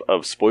of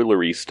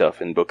spoilery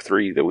stuff in book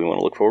 3 that we want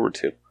to look forward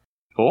to.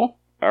 Cool.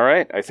 All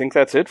right, I think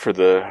that's it for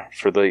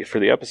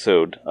the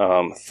episode.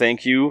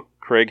 Thank you,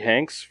 Craig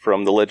Hanks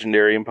from the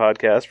Legendarium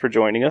podcast, for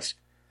joining us.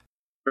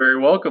 Very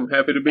welcome.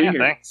 Happy to be here.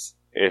 Thanks.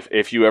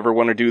 If you ever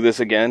want to do this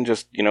again,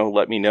 just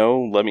let me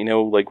know. Let me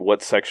know like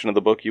what section of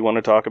the book you want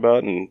to talk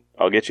about, and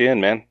I'll get you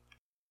in, man.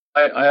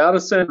 I ought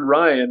to send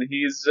Ryan.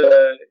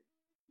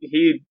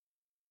 He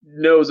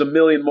knows a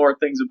million more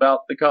things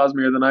about the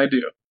Cosmere than I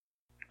do.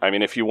 I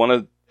mean, if you want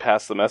to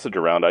pass the message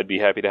around, I'd be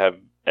happy to have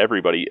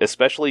everybody,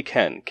 especially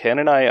Ken. Ken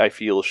and I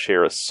feel,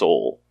 share a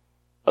soul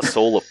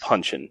of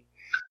punchin'.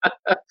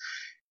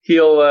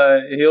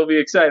 He'll be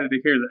excited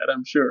to hear that,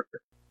 I'm sure.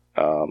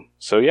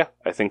 So yeah,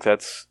 I think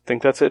that's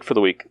it for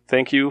the week.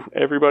 Thank you,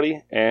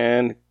 everybody,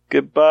 and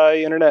goodbye,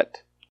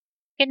 Internet.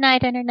 Good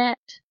night, Internet.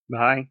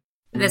 Bye.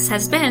 This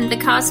has been the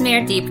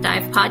Cosmere Deep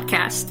Dive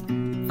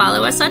Podcast.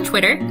 Follow us on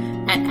Twitter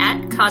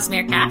at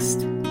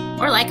CosmereCast,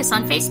 or like us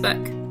on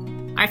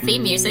Facebook. Our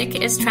theme music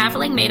is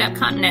Traveling Made-Up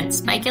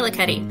Continents by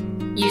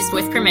Gillicuddy, used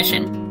with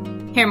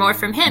permission. Hear more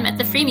from him at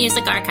the Free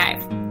Music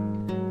Archive.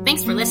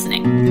 Thanks for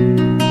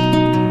listening.